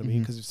 You know what I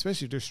mean? Because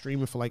especially if they're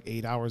streaming for like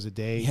 8 hours a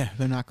day. Yeah,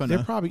 they're not going to.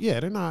 They're probably,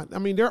 they're not. I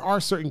mean, there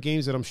are certain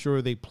games that I'm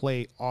sure they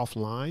play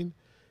offline.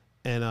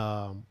 And,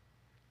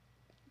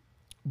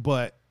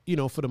 but,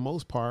 for the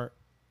most part,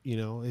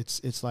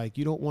 it's like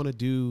you don't want to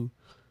do.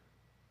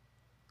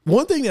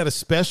 One thing that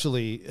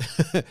especially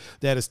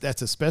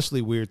that's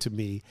especially weird to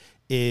me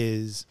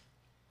is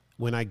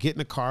when I get in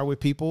the car with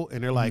people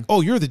and they're like,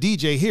 "Oh, you're the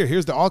DJ here.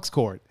 Here's the aux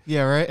cord."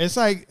 Yeah, right. It's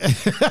like,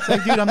 It's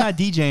like, dude, I'm not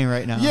DJing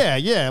right now.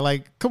 yeah.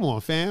 Like, come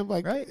on, fam.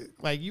 Like, Right.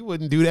 like you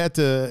wouldn't do that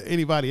to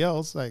anybody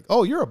else. Like,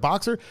 oh, you're a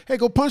boxer. Hey,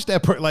 go punch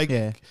that person. Like,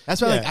 Yeah.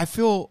 That's why yeah. like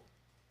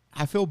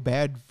I feel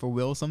bad for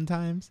Will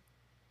sometimes.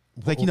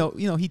 Like, you know,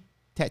 he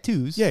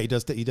tattoos. Yeah, he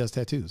does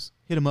tattoos.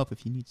 Hit him up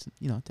if you need some,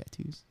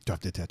 tattoos.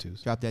 Drop Dead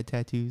Tattoos. Drop Dead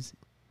Tattoos.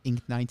 Inc.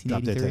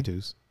 Drop Dead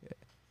 1983.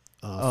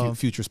 Tattoos.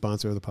 Future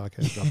sponsor of the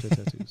podcast. Drop Dead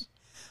Tattoos.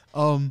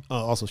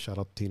 Also, shout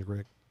out to Tina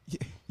Gregg.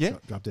 Yeah.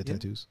 Drop Dead Yeah.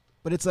 Tattoos.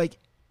 But it's like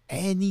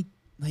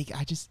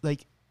I just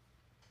like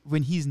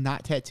when he's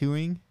not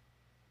tattooing,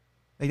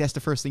 like that's the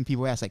first thing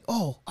people ask, like,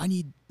 oh, I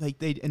need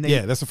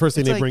Yeah, that's the first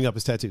thing it's they like- bring up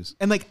is tattoos.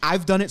 and like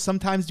I've done it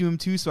sometimes to him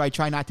too, so I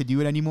try not to do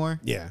it anymore.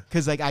 Yeah.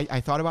 Because like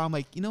I thought about it, I'm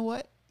like, you know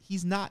what?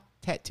 He's not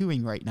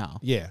tattooing right now.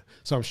 Yeah.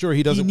 So I'm sure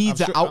he doesn't. needs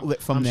I'm an sure-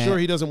 outlet from I'm that. sure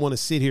he doesn't want to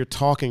sit here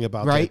talking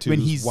about Right, tattoos when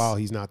he's- while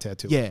he's not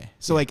tattooing. Yeah.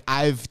 So like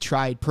I've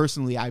tried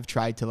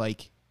to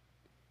like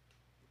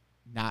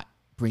not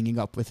bringing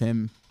up with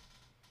him.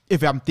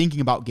 If I'm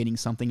thinking about getting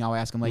something, I'll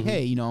ask him like,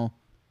 hey,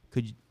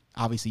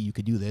 obviously you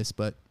could do this,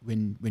 but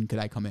when could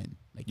I come in?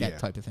 Like that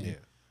type of thing. Yeah.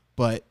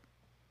 But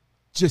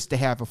just to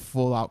have a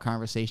full out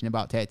conversation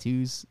about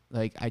tattoos,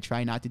 like I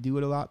try not to do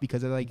it a lot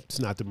because of like It's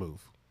not the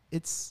move.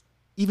 it's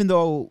even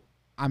though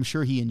I'm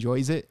sure he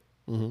enjoys it,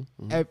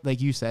 Mm-hmm. like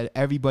you said,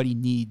 everybody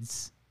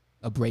needs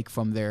a break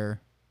from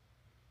their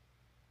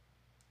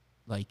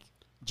like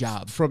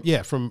job. From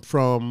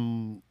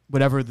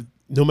Whatever the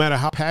no matter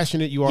how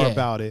passionate you are Yeah.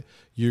 about it,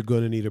 you're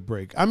going to need a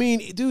break. I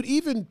mean, dude,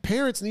 even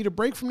parents need a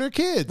break from their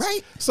kids.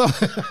 Right. So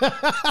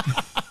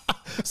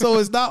so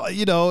it's not,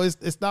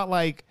 it's not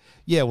like,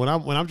 yeah, when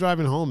I'm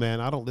driving home,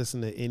 man, I don't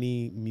listen to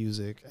any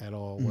music at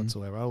all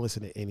whatsoever. I don't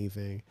listen to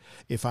anything.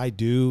 If I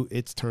do,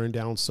 it's turned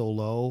down so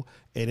low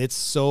and it's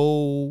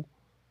so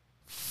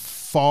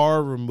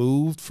far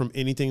removed from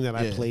anything that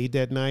I played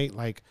that night.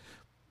 Like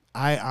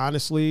I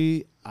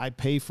honestly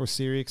pay for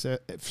Sirius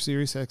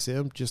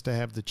XM just to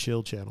have the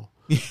chill channel.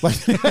 Like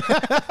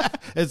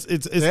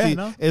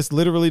it's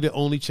literally the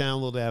only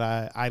channel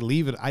that I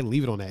leave it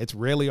on that. It's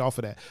rarely off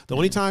of that. The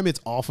only time it's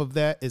off of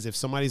that is if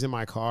somebody's in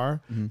my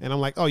car and I'm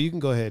like, oh, you can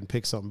go ahead and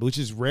pick something, which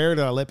is rare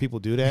that I let people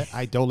do that.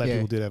 I don't let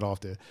people do that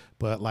often,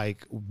 but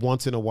like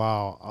once in a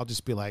while, I'll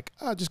just be like,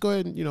 oh, just go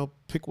ahead and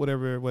pick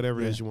whatever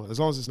it is you want, as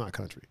long as it's not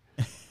country.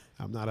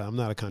 I'm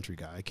not a country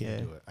guy. I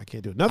can't do it. I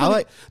can't do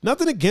it.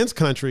 Nothing against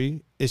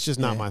country. It's just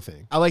not my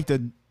thing. I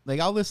like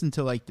I'll listen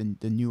to like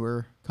the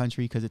newer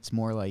country because it's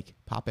more like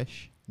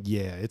popish.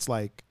 Yeah, it's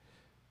like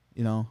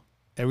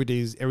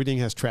Everything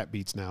has trap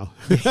beats now.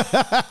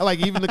 Like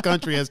even the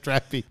country has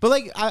trap beats. But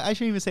like I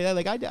shouldn't even say that.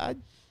 Like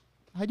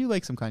I do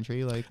like some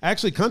country. Like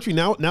actually, country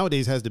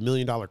nowadays has the $1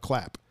 Million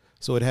Clap.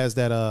 So it has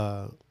that.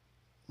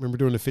 Remember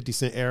during the 50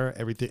 Cent era,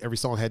 every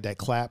song had that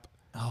clap.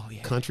 Oh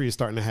yeah. Country is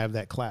starting to have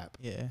that clap.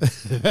 Yeah.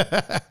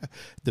 The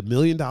 $1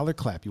 Million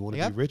Clap. You want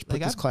to be rich?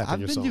 Put this clap in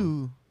your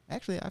song.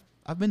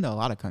 I've been to a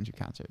lot of country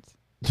concerts.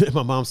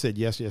 My mom said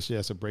yes,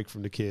 a break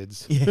from the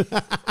kids. Yeah.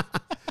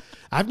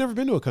 I've never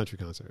been to a country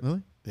concert.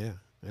 Really? Yeah.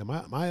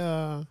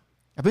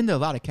 I've been to a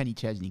lot of Kenny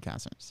Chesney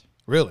concerts.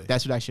 Really?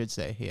 That's what I should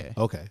say. Yeah.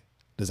 Okay.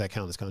 Does that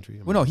count as country?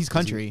 Well, no, he's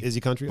country. Is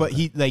he country? But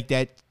Okay. he like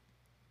that.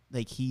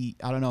 Like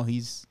I don't know.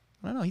 He's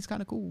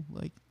kind of cool.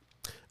 Like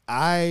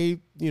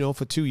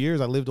for 2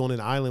 years I lived on an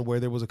island where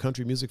there was a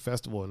country music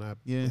festival, and I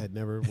had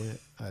never went.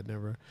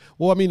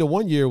 Well, I mean, the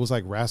one year was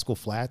like Rascal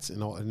Flatts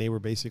and they were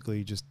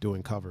basically just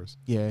doing covers.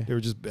 Yeah. They were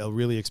just a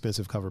really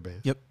expensive cover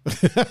band. Yep.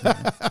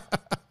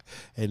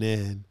 And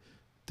then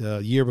the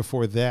year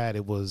before that,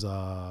 it was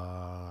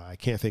I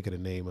can't think of the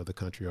name of the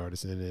country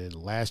artist. And then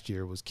last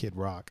year was Kid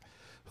Rock,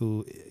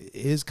 who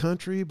is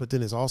country, but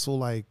then is also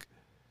like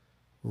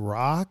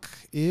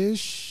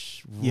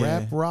rock-ish,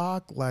 rap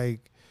rock.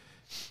 Like,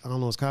 I don't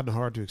know, it's kind of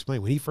hard to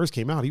explain. When he first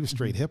came out, he was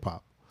straight hip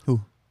hop.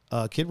 Who?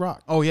 Kid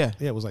Rock. Oh yeah.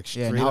 Yeah, it was like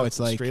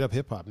straight up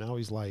hip hop. Now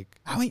he's like,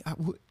 I mean,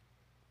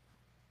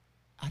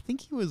 I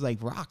think he was like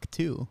rock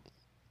too.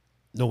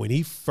 no, when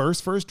he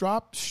first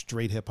dropped,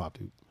 straight hip hop,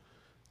 dude.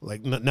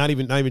 Like not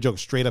even joking,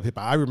 straight up hip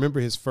hop. I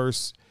remember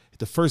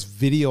the first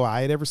video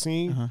I had ever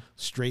seen,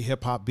 straight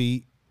hip hop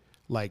beat,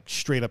 like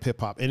straight up hip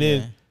hop. And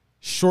then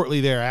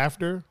shortly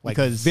thereafter,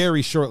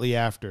 very shortly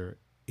after,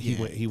 he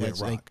went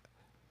rock. Like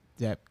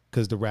that.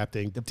 Because the rap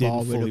thing didn't ball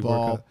with fully the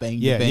ball, work out. bang,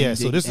 Yeah. bang,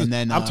 So this is, and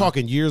then, I'm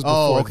talking years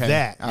before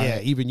that. All Yeah,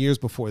 right. even years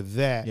before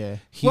that. Yeah.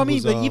 He Well, I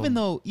mean, was, but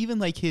even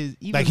like his,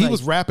 even he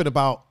was rapping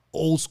about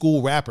old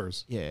school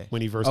rappers. Yeah.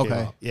 When he first came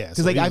out. Yeah.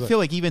 Because like I feel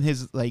like even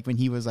his like when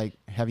he was like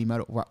heavy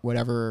metal,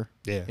 whatever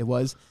it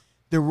was,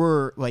 there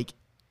were like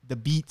the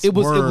beats. It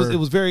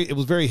was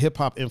very hip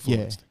hop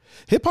influenced.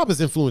 Hip hop has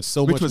influenced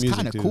so much music, which was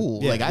kind of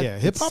cool. Yeah, like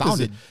hip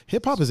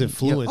hop has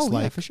influenced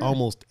for sure.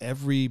 almost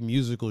every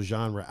musical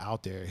genre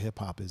out there. Hip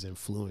hop is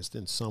influenced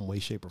in some way,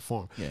 shape, or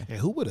form. Yeah. And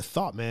who would have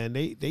thought, man?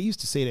 They used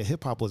to say that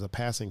hip hop was a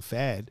passing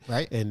fad,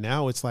 right? And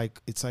now it's like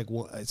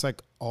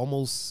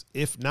almost,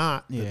 if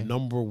not the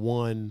number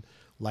one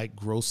like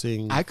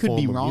grossing. I could form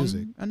be of wrong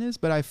music. on this,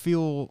 but I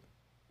feel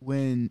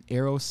when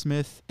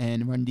Aerosmith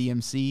and Run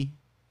DMC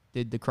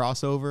did the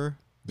crossover.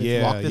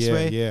 Walk This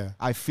Way. Yeah.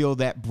 I feel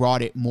that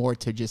brought it more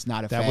to just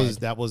not a that fad.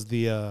 that was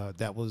the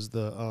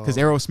because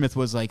Aerosmith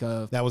was like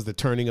that was the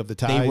turning of the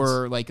tides. They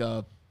were like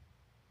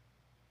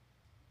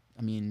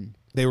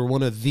they were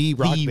one of the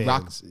rock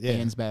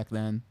bands back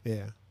then.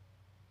 Yeah.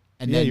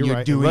 And then you're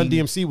right. doing Run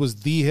DMC was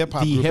the hip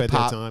hop group at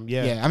that time.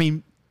 Yeah. Yeah. I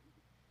mean,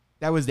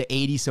 that was the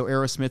 80s, so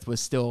Aerosmith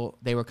was still,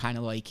 they were kind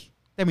of like,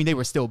 I mean, they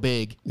were still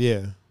big.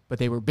 Yeah. But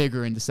they were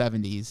bigger in the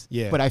 70s.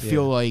 Yeah. But I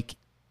feel like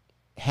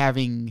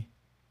having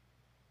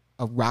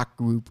a rock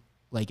group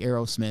like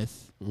Aerosmith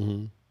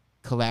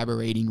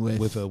collaborating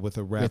with a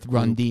rap with group.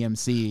 Run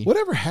DMC.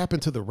 Whatever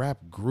happened to the rap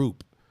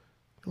group?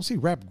 I don't see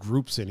rap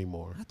groups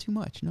anymore. Not too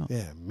much, no.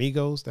 Yeah,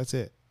 Migos, that's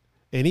it.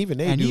 And even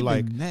they do even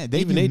like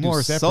they do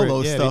more separate,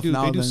 solo stuff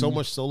now. They do so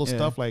much solo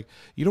stuff. Like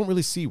you don't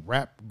really see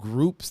rap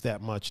groups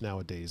that much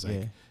nowadays.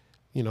 Like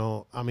you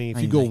know, I mean,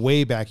 if you go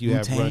way back, you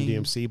have Run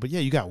DMC, but yeah,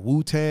 you got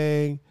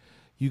Wu-Tang,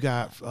 you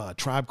got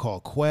Tribe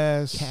Called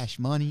Quest, Cash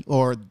Money,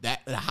 or the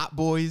Hot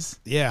Boys.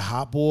 Yeah,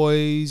 Hot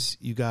Boys.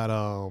 You got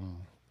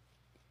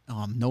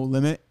No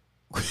Limit.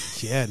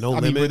 Yeah, No I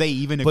Limit. mean, were they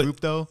even a group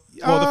though?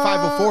 Well, the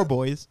 504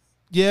 Boys.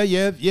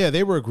 Yeah,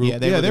 they were a group.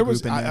 Yeah, there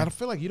was. I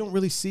feel like you don't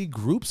really see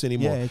groups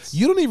anymore. Yeah,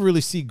 you don't even really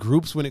see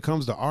groups when it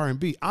comes to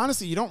R&B.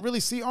 Honestly, you don't really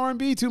see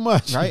R&B too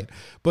much, right?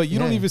 But you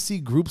don't even see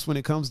groups when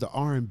it comes to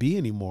R&B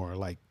anymore.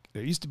 Like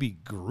there used to be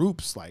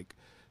groups. Like,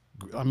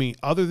 I mean,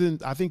 other than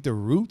I think the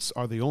Roots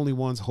are the only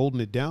ones holding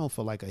it down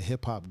for like a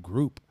hip hop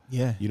group.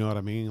 Yeah, you know what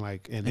I mean.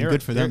 Like, and they're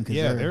good for them.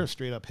 They're a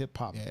straight up hip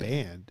hop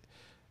band.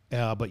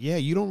 But yeah,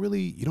 you don't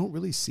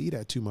really see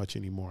that too much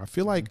anymore. I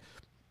feel like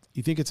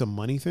you think it's a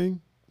money thing.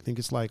 I think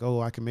it's like,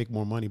 oh, I can make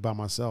more money by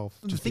myself.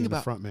 Just being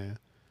the front man.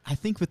 I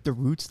think with the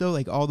Roots though,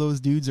 like all those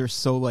dudes are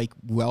so like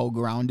well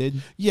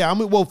grounded. Yeah, I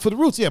mean, well, for the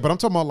Roots, yeah, but I'm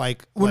talking about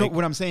like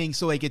what I'm saying.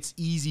 So like, it's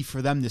easy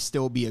for them to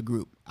still be a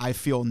group. I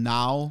feel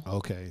now.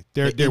 Okay,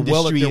 they're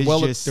well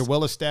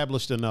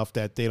established enough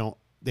that they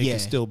can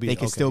still be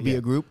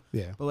a group.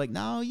 Yeah, but like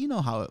now, you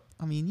know how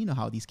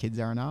these kids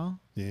are now.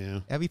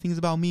 Yeah, everything's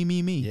about me.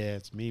 Yeah,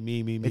 it's me.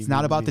 It's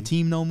not about the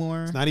team no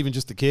more. It's not even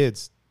just the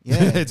kids.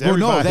 Yeah, it's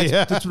everybody.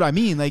 No, that's what I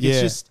mean. Like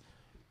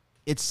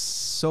it's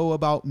so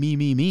about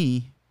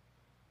me.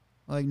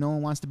 Like no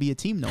one wants to be a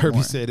team no more.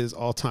 Herbie said his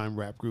all-time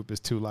rap group is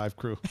 2 Live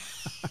Crew.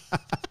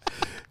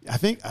 I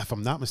think, if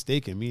I'm not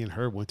mistaken, me and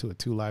Herb went to a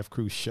 2 Live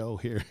Crew show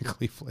here in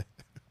Cleveland.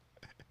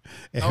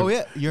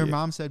 Your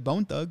mom said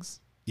Bone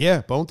Thugs.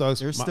 Yeah, Bone Thugs.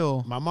 They're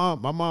still my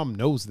mom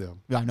knows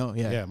them. Yeah, I know.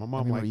 Yeah, my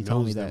mom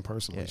knows them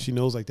personally. Yeah. She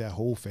knows like that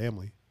whole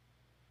family.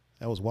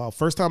 That was wild.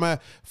 First time I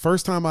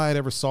had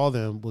ever saw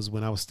them was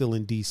when I was still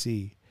in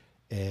DC,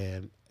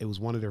 and it was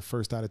one of their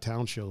first out of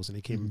town shows, and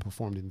they came and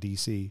performed in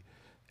DC,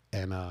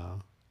 and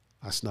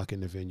I snuck in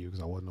the venue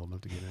because I wasn't old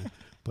enough to get in.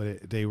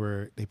 But they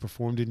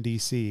performed in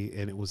DC,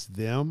 and it was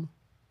them,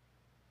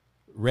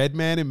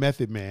 Redman and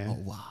Method Man.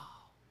 Oh wow!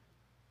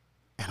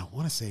 And I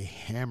want to say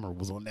Hammer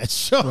was on that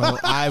show. Bro,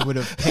 I would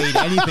have paid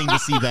anything to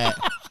see that.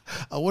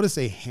 I want to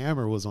say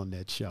Hammer was on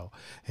that show,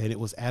 and it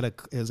was at a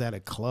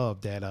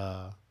club that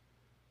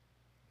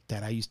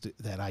I used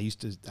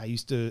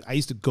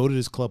to go to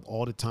this club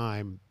all the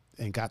time,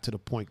 and got to the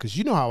point because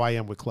you know how I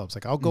am with clubs.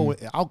 Like I'll go,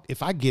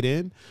 if I get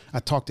in, I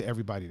talk to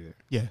everybody there.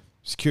 Yeah,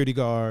 security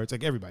guards,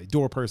 like everybody,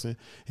 door person,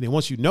 and then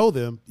once you know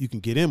them, you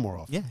can get in more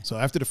often. Yeah. So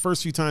after the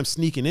first few times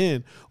sneaking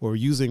in or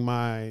using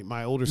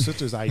my older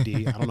sister's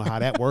ID, I don't know how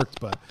that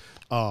worked, but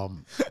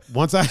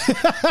once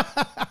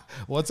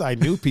I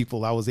knew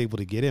people, I was able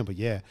to get in. But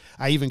yeah,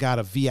 I even got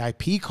a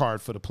VIP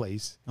card for the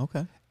place.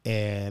 Okay.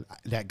 And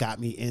that got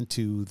me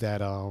into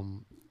that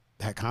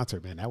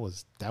concert, man. That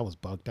was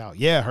bugged out.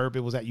 Yeah, Herb,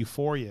 it was at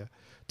Euphoria.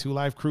 2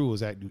 Live Crew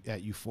was at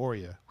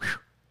Euphoria. Whew.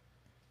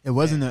 It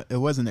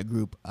wasn't a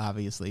group,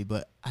 obviously,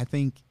 but I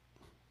think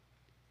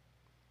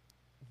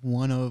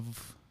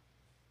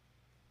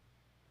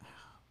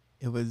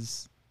it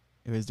was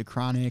the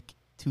Chronic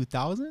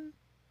 2000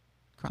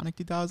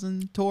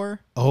 tour.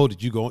 Oh,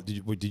 did you go?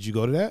 Did you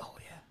go to that? Oh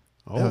yeah.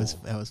 Oh,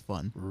 that was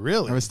fun.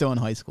 Really? I was still in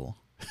high school.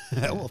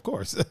 Well, of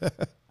course.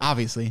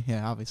 Obviously.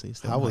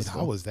 Still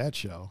how was that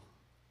show?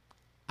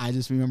 I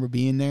just remember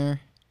being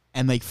there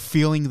and like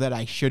feeling that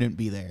I shouldn't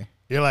be there.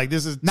 You're like,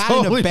 this is not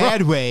totally in a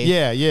bad wrong. way.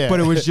 Yeah. But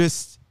it was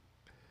just,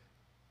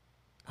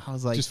 I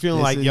was like, just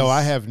feeling like, yo,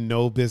 I have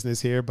no business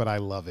here, but I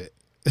love it.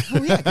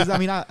 Oh yeah, because I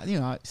mean,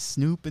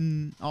 Snoop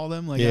and all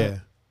them, like, yeah,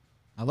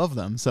 I love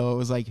them. So it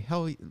was like,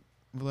 hell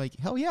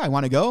yeah, I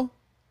want to go.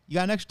 You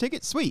got an extra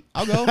ticket? Sweet,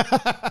 I'll go.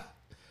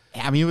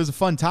 I mean, it was a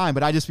fun time,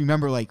 but I just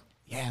remember like,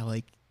 yeah,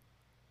 like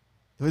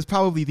it was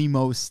probably the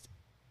most.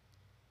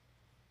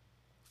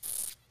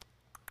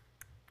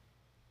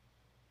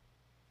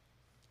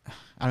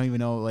 I don't even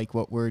know like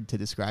what word to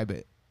describe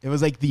it. It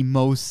was like the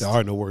most. There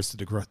are no words to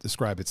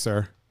describe it,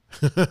 sir.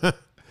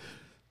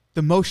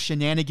 The most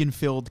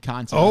shenanigan-filled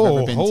concert I've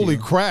ever been to. Oh, holy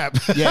crap.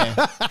 Yeah.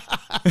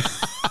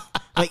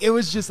 Like, it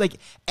was just like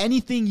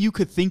anything you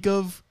could think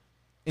of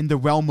in the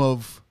realm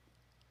of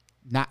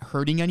not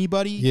hurting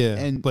anybody.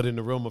 Yeah, but in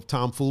the realm of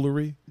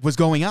tomfoolery. Was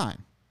going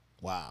on.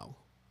 Wow.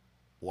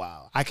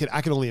 I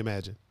can only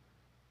imagine.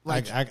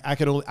 Like I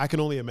can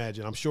only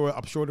imagine. I'm sure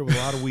there was a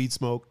lot of weed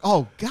smoke.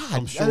 Oh God.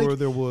 I'm sure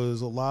there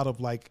was a lot of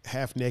like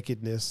half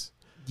nakedness.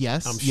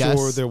 Yes. I'm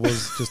sure there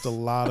was just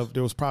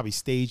there was probably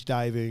stage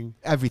diving.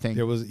 Everything.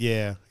 There was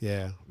yeah.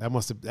 That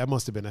must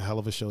have been a hell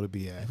of a show to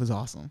be at. It was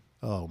awesome.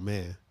 Oh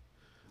man.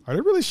 Are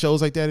there really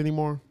shows like that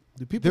anymore?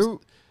 Do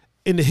people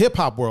in the hip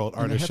hop world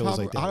are there shows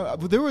like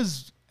that? There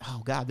was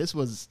this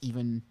was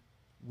even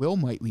Will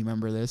might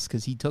remember this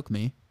because he took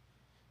me.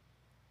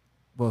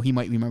 Well, he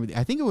might remember.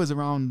 I think it was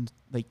around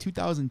like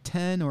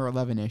 2010 or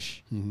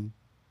 11-ish.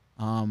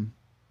 Mm-hmm.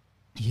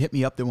 He hit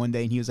me up there one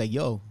day and he was like,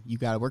 "Yo, you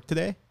got to work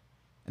today?"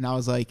 And I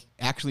was like,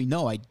 "Actually,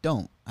 no, I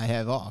don't. I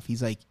have off."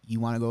 He's like, "You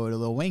want to go to a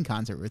Lil Wayne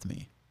concert with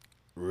me?"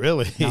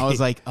 Really? And I was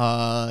like,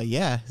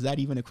 yeah. Is that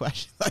even a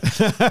question?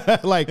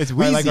 Like, it's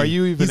Weezy. Like, are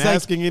you even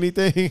asking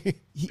anything?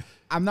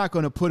 I'm not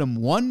going to put him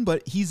one,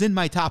 but he's in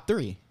my top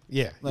 3.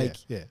 Yeah.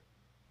 Yeah.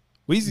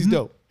 Weezy's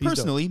dope.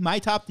 Personally,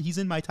 he's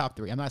in my top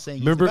 3. I'm not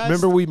saying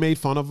remember we made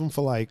fun of him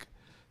for like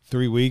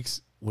 3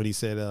 weeks when he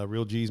said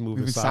Real G's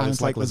moving silence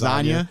like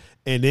lasagna.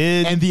 And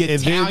the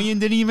Italian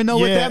didn't even know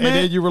what that meant.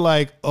 And then you were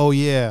like, oh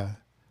yeah.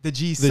 The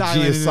G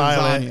is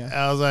silent.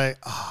 I was like,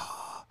 oh.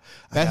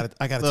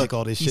 I gotta take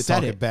all this shit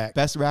talking back.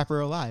 Best rapper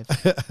alive.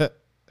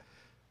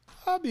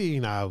 I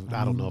mean, I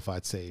don't know if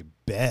I'd say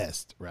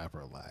best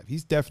rapper alive.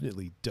 He's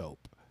definitely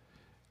dope.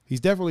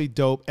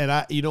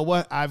 And you know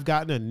what? I've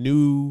gotten a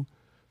new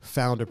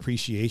found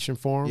appreciation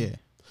for him. Yeah.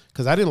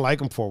 Because I didn't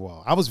like him for a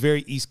while. I was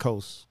very East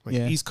Coast,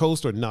 East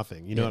Coast or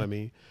nothing. You know what I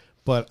mean?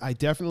 But I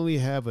definitely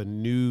have a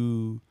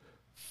new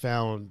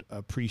found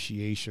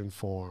appreciation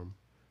for him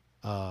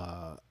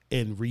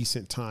in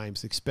recent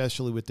times,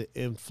 especially with the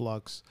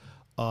influx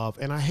of,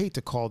 and I hate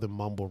to call them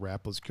mumble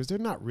rappers because they're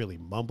not really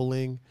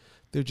mumbling.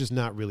 They're just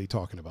not really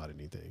talking about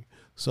anything.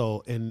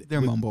 So, and they're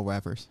mumble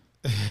rappers.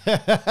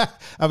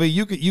 I mean,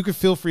 you could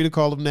feel free to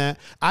call them that.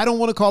 I don't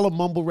want to call them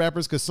mumble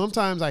rappers because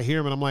sometimes I hear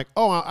them and I'm like,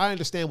 oh, I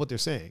understand what they're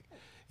saying.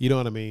 You know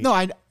what I mean? No,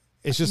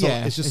 it's just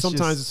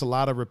sometimes it's a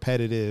lot of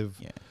repetitive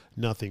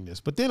nothingness.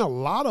 But then a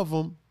lot of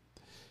them.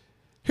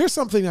 Here's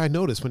something I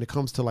noticed when it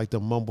comes to like the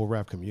mumble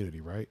rap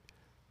community, right?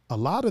 A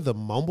lot of the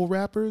mumble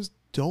rappers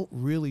don't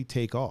really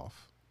take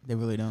off. They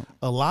really don't.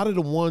 A lot of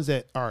the ones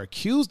that are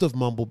accused of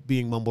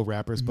being mumble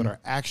rappers, but are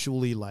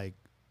actually like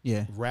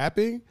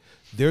rapping,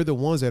 they're the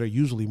ones that are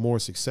usually more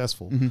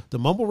successful. Mm-hmm. The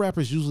mumble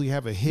rappers usually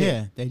have a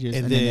hit, and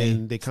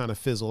then they kind of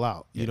fizzle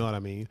out. You know what I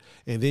mean?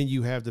 And then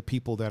you have the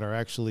people that are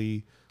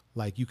actually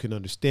like you can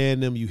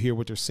understand them, you hear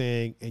what they're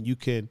saying, and you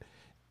can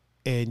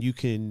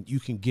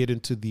get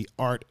into the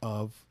art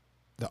of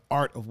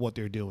what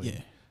they're doing.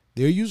 Yeah.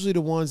 They're usually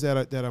the ones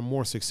that are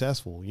more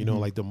successful, you know,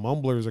 like the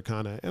mumblers are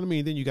kind of, and I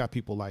mean, then you got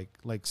people like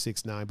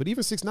 6ix9ine, but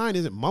even 6ix9ine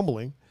isn't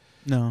mumbling.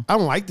 No, I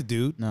don't like the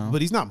dude,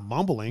 but he's not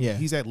mumbling. Yeah.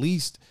 He's at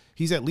least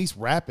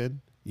rapping.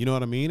 You know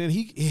what I mean? And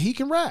he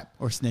can rap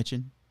or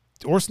snitching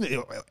and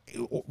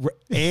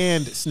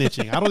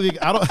snitching.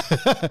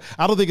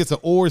 I don't think it's an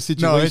or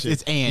situation. No,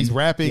 it's and he's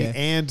rapping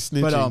and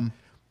snitching.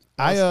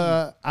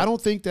 But I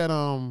don't think that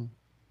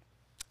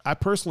I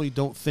personally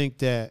don't think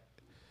that.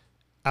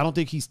 I don't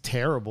think he's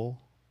terrible.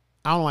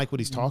 I don't like what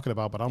he's talking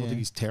about, but I don't think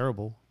he's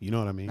terrible. You know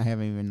what I mean? I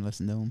haven't even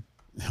listened to him.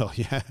 Oh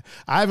yeah,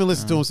 I haven't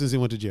listened to him since he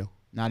went to jail.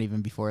 Not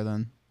even before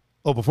then.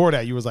 Oh, before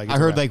that, you was like, I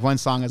heard like one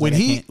song.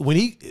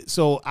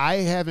 So I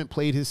haven't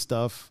played his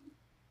stuff.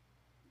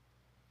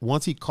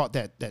 Once he caught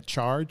that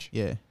charge,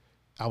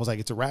 I was like,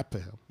 it's a rap for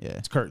him. Yeah,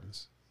 it's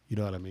curtains. You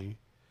know what I mean?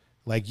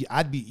 Like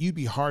you'd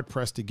be hard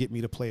pressed to get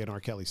me to play an R.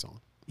 Kelly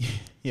song.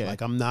 Yeah,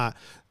 like I'm not.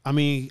 I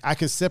mean, I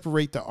can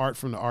separate the art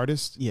from the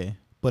artist. Yeah.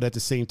 But at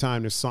the same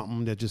time, there's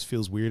something that just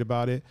feels weird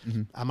about it.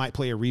 Mm-hmm. I might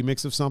play a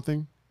remix of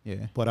something.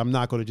 Yeah. But I'm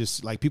not going to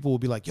just, like, people will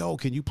be like, yo,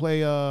 can you play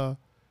the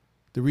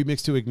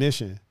remix to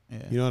Ignition? Yeah.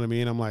 You know what I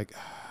mean? I'm like,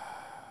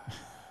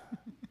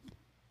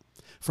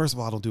 first of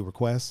all, I don't do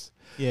requests.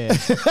 Yeah.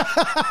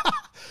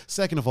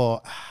 Second of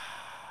all,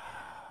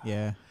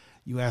 yeah.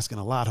 You asking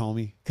a lot,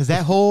 homie. Because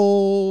that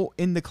whole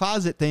in the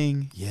closet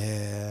thing.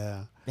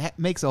 Yeah. That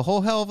makes a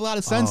whole hell of a lot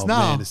of sense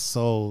now. Man, it's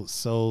so,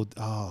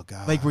 oh,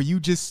 God. Like, were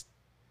you just...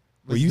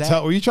 Were you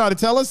trying to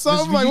tell us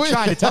something? Were you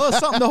trying to tell us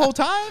something the whole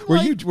time?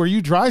 Were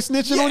you dry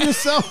snitching on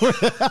yourself?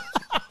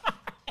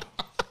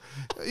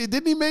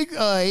 Didn't he make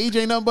age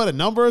ain't nothing but a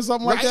number or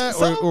something like that?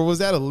 Or was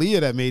that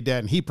Aaliyah that made that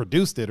and he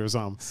produced it or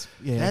something?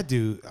 Yeah. That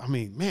dude, I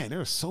mean, man,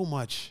 there's so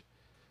much.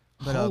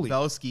 But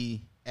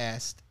Belsky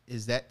asked,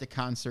 is that the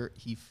concert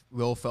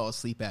Will fell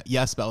asleep at?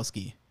 Yes,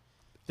 Belsky.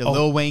 The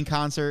Lil Wayne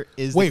concert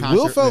is the concert.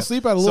 Will fell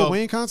asleep at a Lil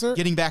Wayne concert?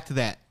 Getting back to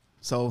that.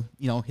 So,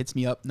 hits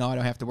me up. No, I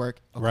don't have to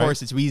work. Of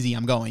course, it's Weezy.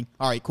 I'm going.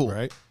 All right, cool.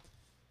 Right. So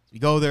we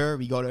go there.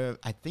 We go to,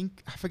 I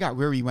forgot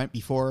where we went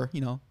before,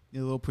 a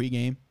little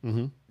pregame.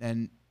 Mm-hmm.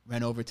 And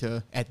ran over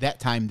to, at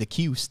that time, the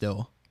Q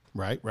still.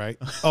 Right.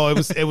 Oh,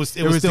 it was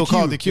still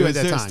called the Q at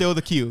that time. Still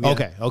the Q.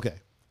 Yeah. Okay.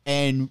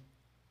 And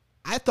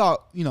I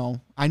thought,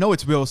 I know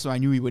it's real, so I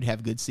knew we would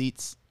have good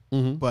seats.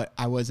 Mm-hmm. But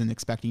I wasn't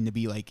expecting to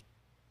be like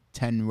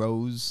 10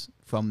 rows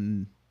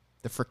from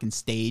the freaking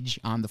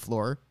stage on the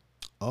floor.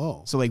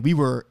 Oh. So like we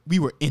were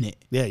in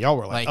it. Yeah, y'all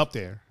were like up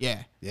there.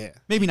 Yeah. Yeah.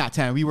 Maybe not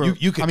 10. We were.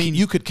 You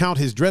could count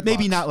his dreadlocks.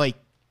 Maybe not like.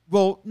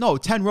 Well, no,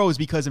 10 rows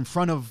because in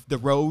front of the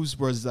rows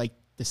was like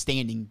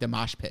the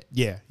mosh pit.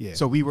 Yeah, yeah.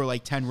 So we were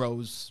like 10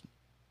 rows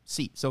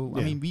seat. So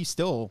Yeah.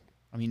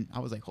 I mean, I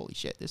was like, holy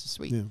shit, this is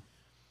sweet. Yeah.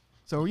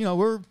 So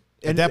we're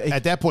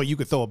At that point, you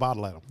could throw a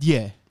bottle at him.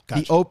 Yeah.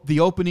 Gotcha.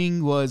 The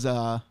opening was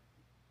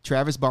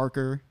Travis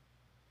Barker,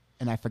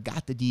 and I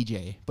forgot the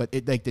DJ, but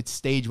the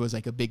stage was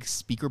like a big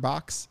speaker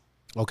box.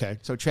 Okay.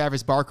 So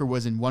Travis Barker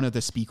was in one of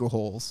the speaker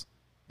holes,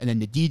 and then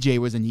the DJ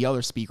was in the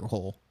other speaker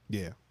hole.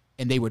 Yeah.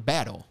 And they would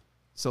battle.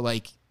 So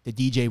like the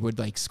DJ would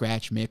like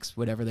scratch, mix,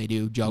 whatever they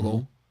do, juggle.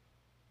 Mm-hmm.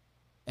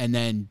 And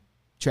then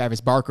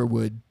Travis Barker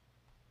would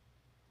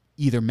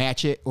either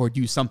match it or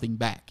do something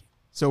back.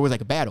 So it was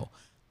like a battle.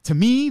 To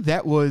me,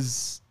 it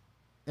was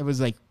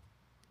like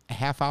a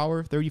half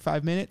hour,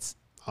 35 minutes.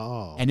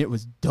 Oh. And it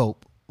was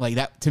dope. Like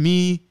that, to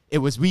me, it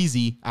was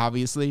Weezy,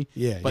 obviously.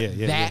 Yeah, but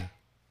yeah. that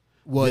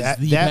was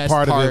the that best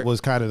part of it was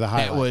kind of the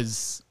highlight.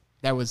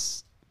 That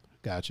was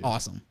gotcha.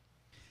 awesome.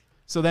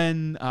 So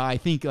then I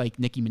think like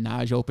Nicki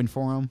Minaj opened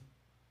for him.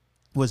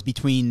 Was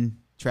between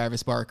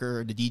Travis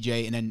Barker, the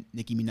DJ, and then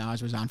Nicki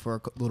Minaj was on for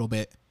a little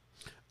bit.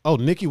 Oh,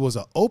 Nicki was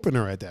an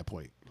opener at that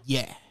point.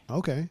 Yeah.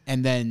 Okay.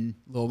 And then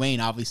Lil Wayne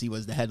obviously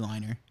was the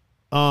headliner.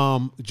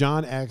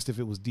 John asked if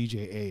it was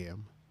DJ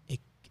AM.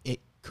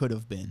 It could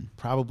have been.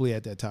 Probably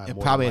at that time.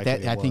 Probably at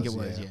that. I think it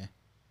was. Yeah.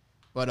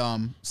 But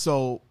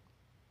so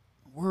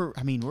Lil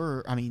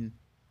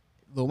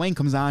Wayne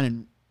comes on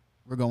and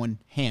we're going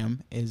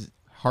ham as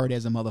hard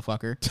as a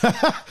motherfucker.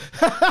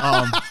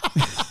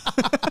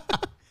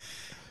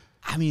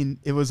 I mean,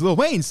 it was Lil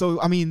Wayne, so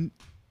I mean,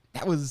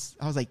 I was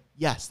like,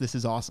 yes, this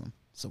is awesome.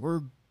 So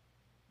we're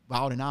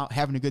wilding out,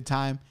 having a good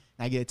time,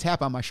 and I get a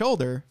tap on my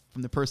shoulder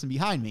from the person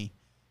behind me,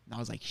 and I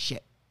was like,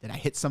 shit, did I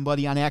hit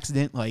somebody on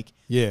accident? Like,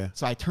 yeah.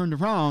 So I turned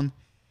around,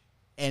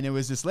 and it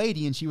was this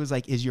lady, and she was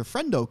like, "Is your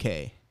friend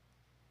okay?"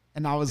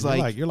 And I was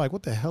like, "You're like,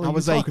 what the hell are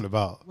you talking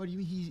about?" What do you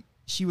mean?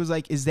 She was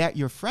like, "Is that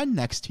your friend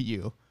next to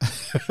you?"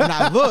 And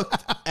I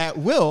looked at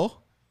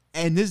Will,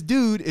 and this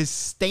dude is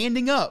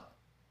standing up,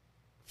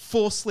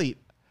 full sleep.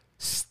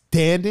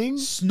 Standing?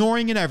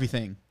 Snoring and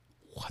everything.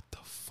 What the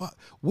fuck?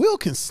 Will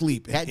can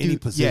sleep in any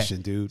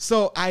position, dude.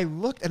 So I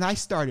looked and I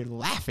started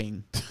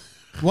laughing.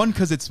 One,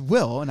 because it's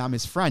Will and I'm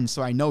his friend,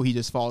 so I know he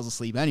just falls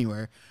asleep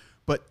anywhere.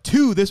 But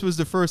two, this was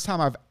the first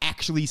time I've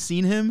actually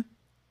seen him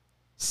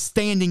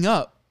standing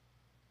up,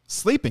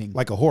 sleeping.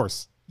 Like a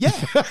horse. Yeah.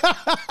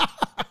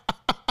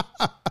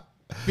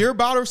 Beer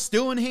bottle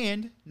still in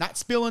hand, not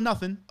spilling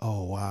nothing.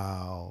 Oh,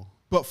 wow.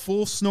 But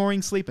full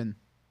snoring, sleeping.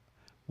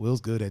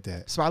 Will's good at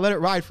that. So I let it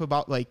ride for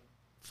about like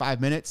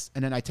 5 minutes,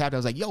 and then I tapped. I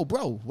was like, "Yo,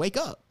 bro, wake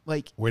up!"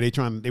 Like, were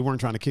they weren't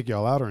trying to kick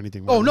y'all out or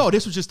anything? Oh no,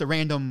 this was just a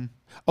random.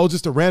 Oh,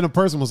 just a random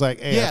person was like,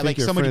 "Hey, yeah, I think like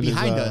your somebody friend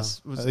behind is,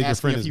 us was I think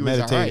asking your friend if he is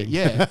was all right. meditating."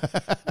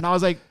 Yeah, and I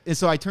was like, and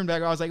so I turned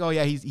back. I was like, "Oh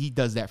yeah, he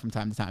does that from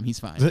time to time. He's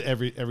fine."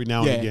 every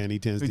now and again, he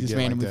tends to just get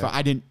randomly. like that.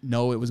 I didn't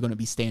know it was going to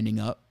be standing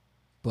up,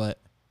 but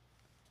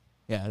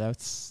yeah,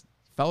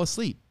 fell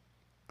asleep.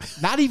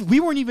 Not even. We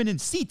weren't even in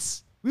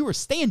seats. We were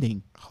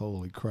standing.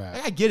 Holy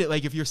crap. I get it.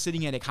 Like if you're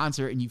sitting at a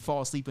concert and you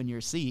fall asleep in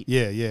your seat.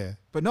 Yeah, yeah.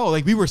 But no,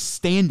 like we were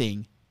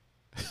standing.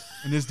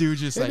 And this dude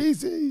just like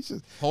he's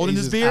just holding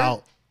his beer,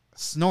 out.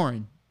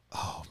 snoring.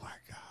 Oh my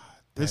God.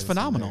 It was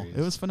phenomenal. Hilarious.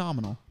 It was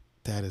phenomenal.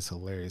 That is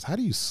hilarious. How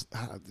do you,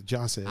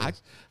 John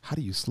says, how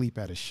do you sleep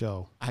at a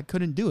show? I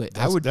couldn't do it.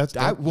 That's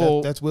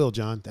Will,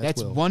 John.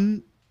 That's Will.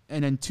 One.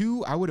 And then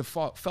two, I would have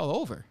fell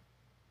over.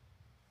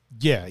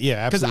 Yeah,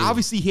 yeah, because absolutely.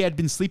 obviously he had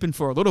been sleeping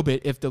for a little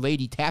bit if the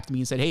lady tapped me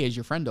and said, "Hey, is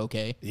your friend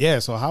okay?" Yeah,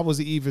 so how was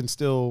he even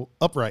still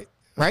upright?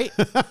 Right?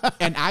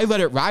 And I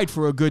let it ride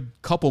for a good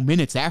couple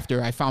minutes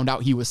after I found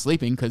out he was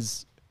sleeping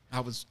because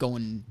I was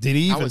going. Did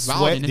he even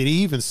sway? Did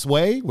he even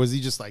sway? Was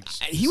he just like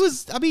he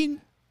was? I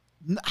mean,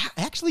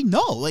 actually,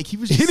 no. Like he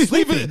was just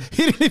sleeping.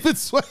 He didn't even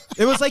sway.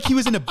 It was like he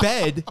was in a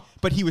bed,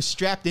 but he was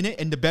strapped in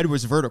it, and the bed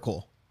was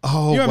vertical.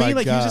 Oh, you know what I mean? my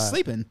Like God. he was just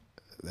sleeping.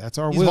 That's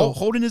our He's Will.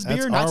 Holding his beer,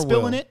 That's not our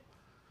spilling Will. it.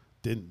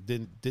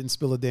 Didn't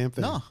spill a damn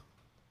thing. No.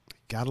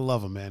 Gotta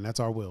love him, man.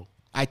 That's our Will.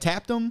 I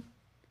tapped him.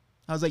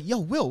 I was like, "Yo,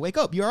 Will, wake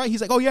up. You all right?"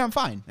 He's like, "Oh, yeah, I'm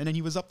fine." And then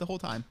he was up the whole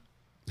time.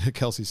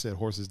 Kelsey said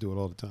horses do it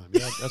all the time.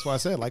 Yeah, that's why I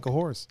said like a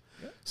horse.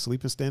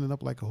 Sleeping, standing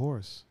up like a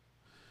horse.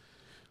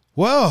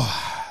 Well,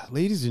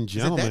 ladies and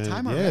gentlemen, Is it that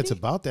time yeah, already? it's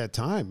about that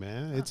time,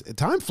 man.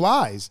 Time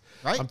flies.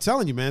 Right? I'm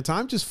telling you, man,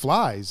 time just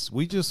flies.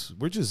 We're just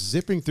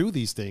zipping through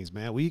these things,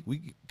 man. We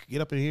get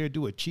up in here and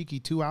do a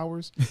cheeky 2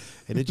 hours,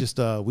 and it just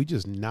we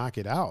just knock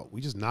it out. We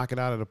just knock it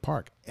out of the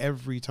park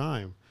every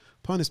time.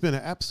 Pun, it's been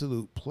an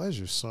absolute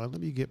pleasure, son.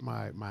 Let me get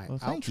my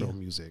outro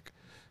music.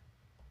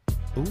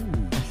 Ooh.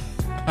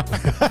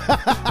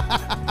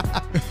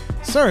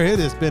 Sir, it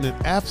has been an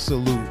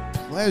absolute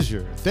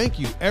pleasure. Thank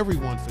you,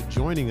 everyone, for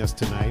joining us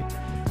tonight.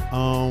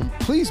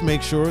 Please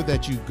make sure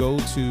that you go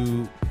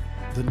to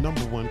the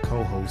 #1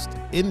 co-host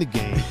in the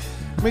game.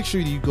 Make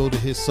sure you go to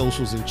his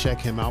socials and check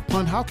him out.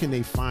 Pun, how can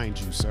they find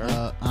you,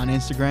 sir? On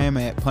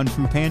Instagram at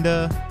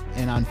PunFuPanda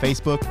and on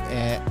Facebook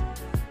at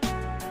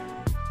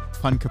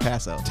Pun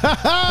Capasso.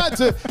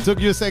 Took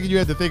you a second. You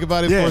had to think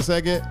about it Yeah. for a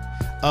second.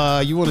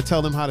 You want to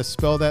tell them how to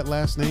spell that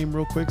last name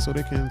real quick so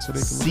they can look up?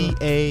 Capasso.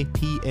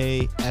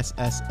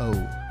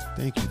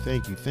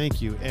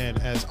 Thank you.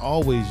 And as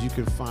always, you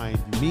can find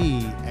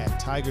me at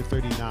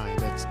Tiger39.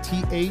 That's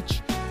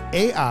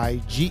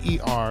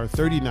THAIGER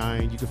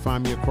 39. You can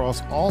find me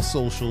across all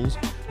socials.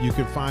 You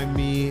can find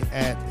me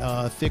at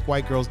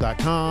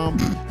thickwhitegirls.com.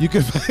 You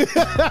can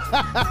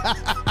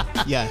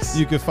Yes.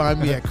 You can find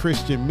me at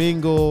Christian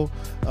Mingle.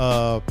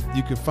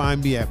 You can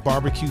find me at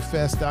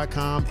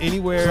barbecuefest.com.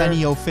 Anywhere.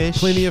 Plenty of fish.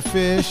 Plenty of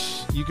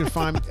fish. You can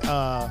find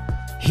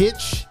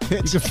Hitch.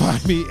 You can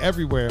find me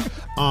everywhere.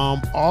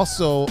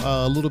 Also,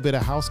 a little bit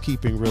of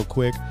housekeeping real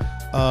quick.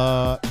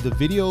 The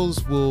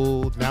videos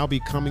will now be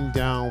coming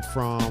down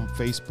from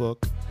Facebook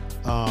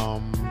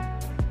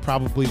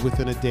probably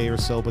within a day or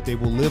so, but they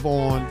will live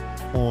on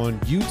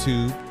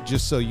YouTube,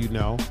 just so you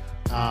know.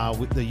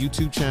 The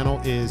YouTube channel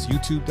is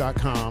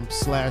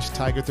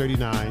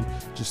youtube.com/Tiger39,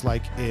 just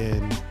like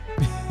in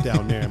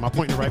down there. Am I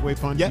pointing the right way,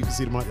 Pun? Yeah. You can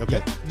see them.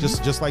 Okay. Yeah.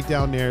 Just like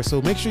down there.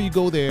 So make sure you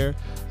go there,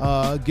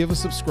 give a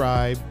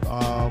subscribe,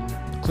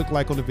 click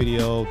like on the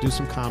video, do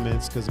some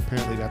comments, because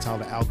apparently that's how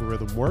the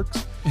algorithm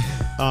works.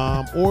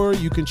 Or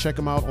you can check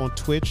them out on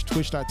Twitch,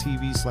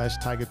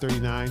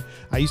 twitch.tv/Tiger39.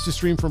 I used to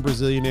stream from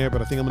Brazilianaire,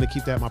 but I think I'm going to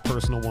keep that my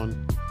personal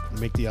one,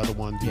 make the other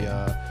one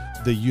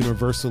the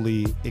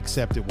universally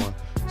accepted one.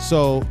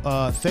 So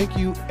thank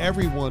you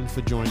everyone for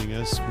joining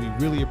us. We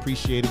really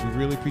appreciate it. We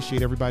really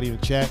appreciate everybody in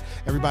the chat,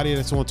 everybody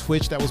that's on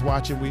Twitch that was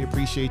watching, we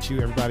appreciate you.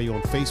 Everybody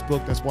on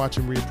Facebook that's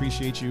watching, we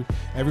appreciate you.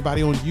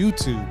 Everybody on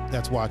YouTube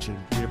that's watching,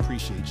 we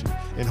appreciate you.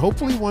 And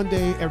hopefully one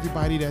day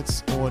everybody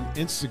that's on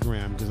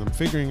Instagram, because I'm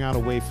figuring out a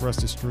way for us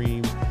to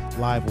stream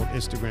live on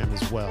Instagram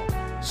as well.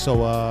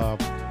 So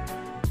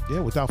yeah,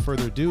 without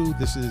further ado,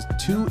 this is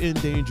Two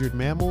Endangered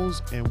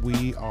Mammals, and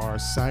we are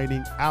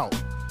signing out.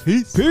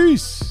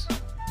 Peace.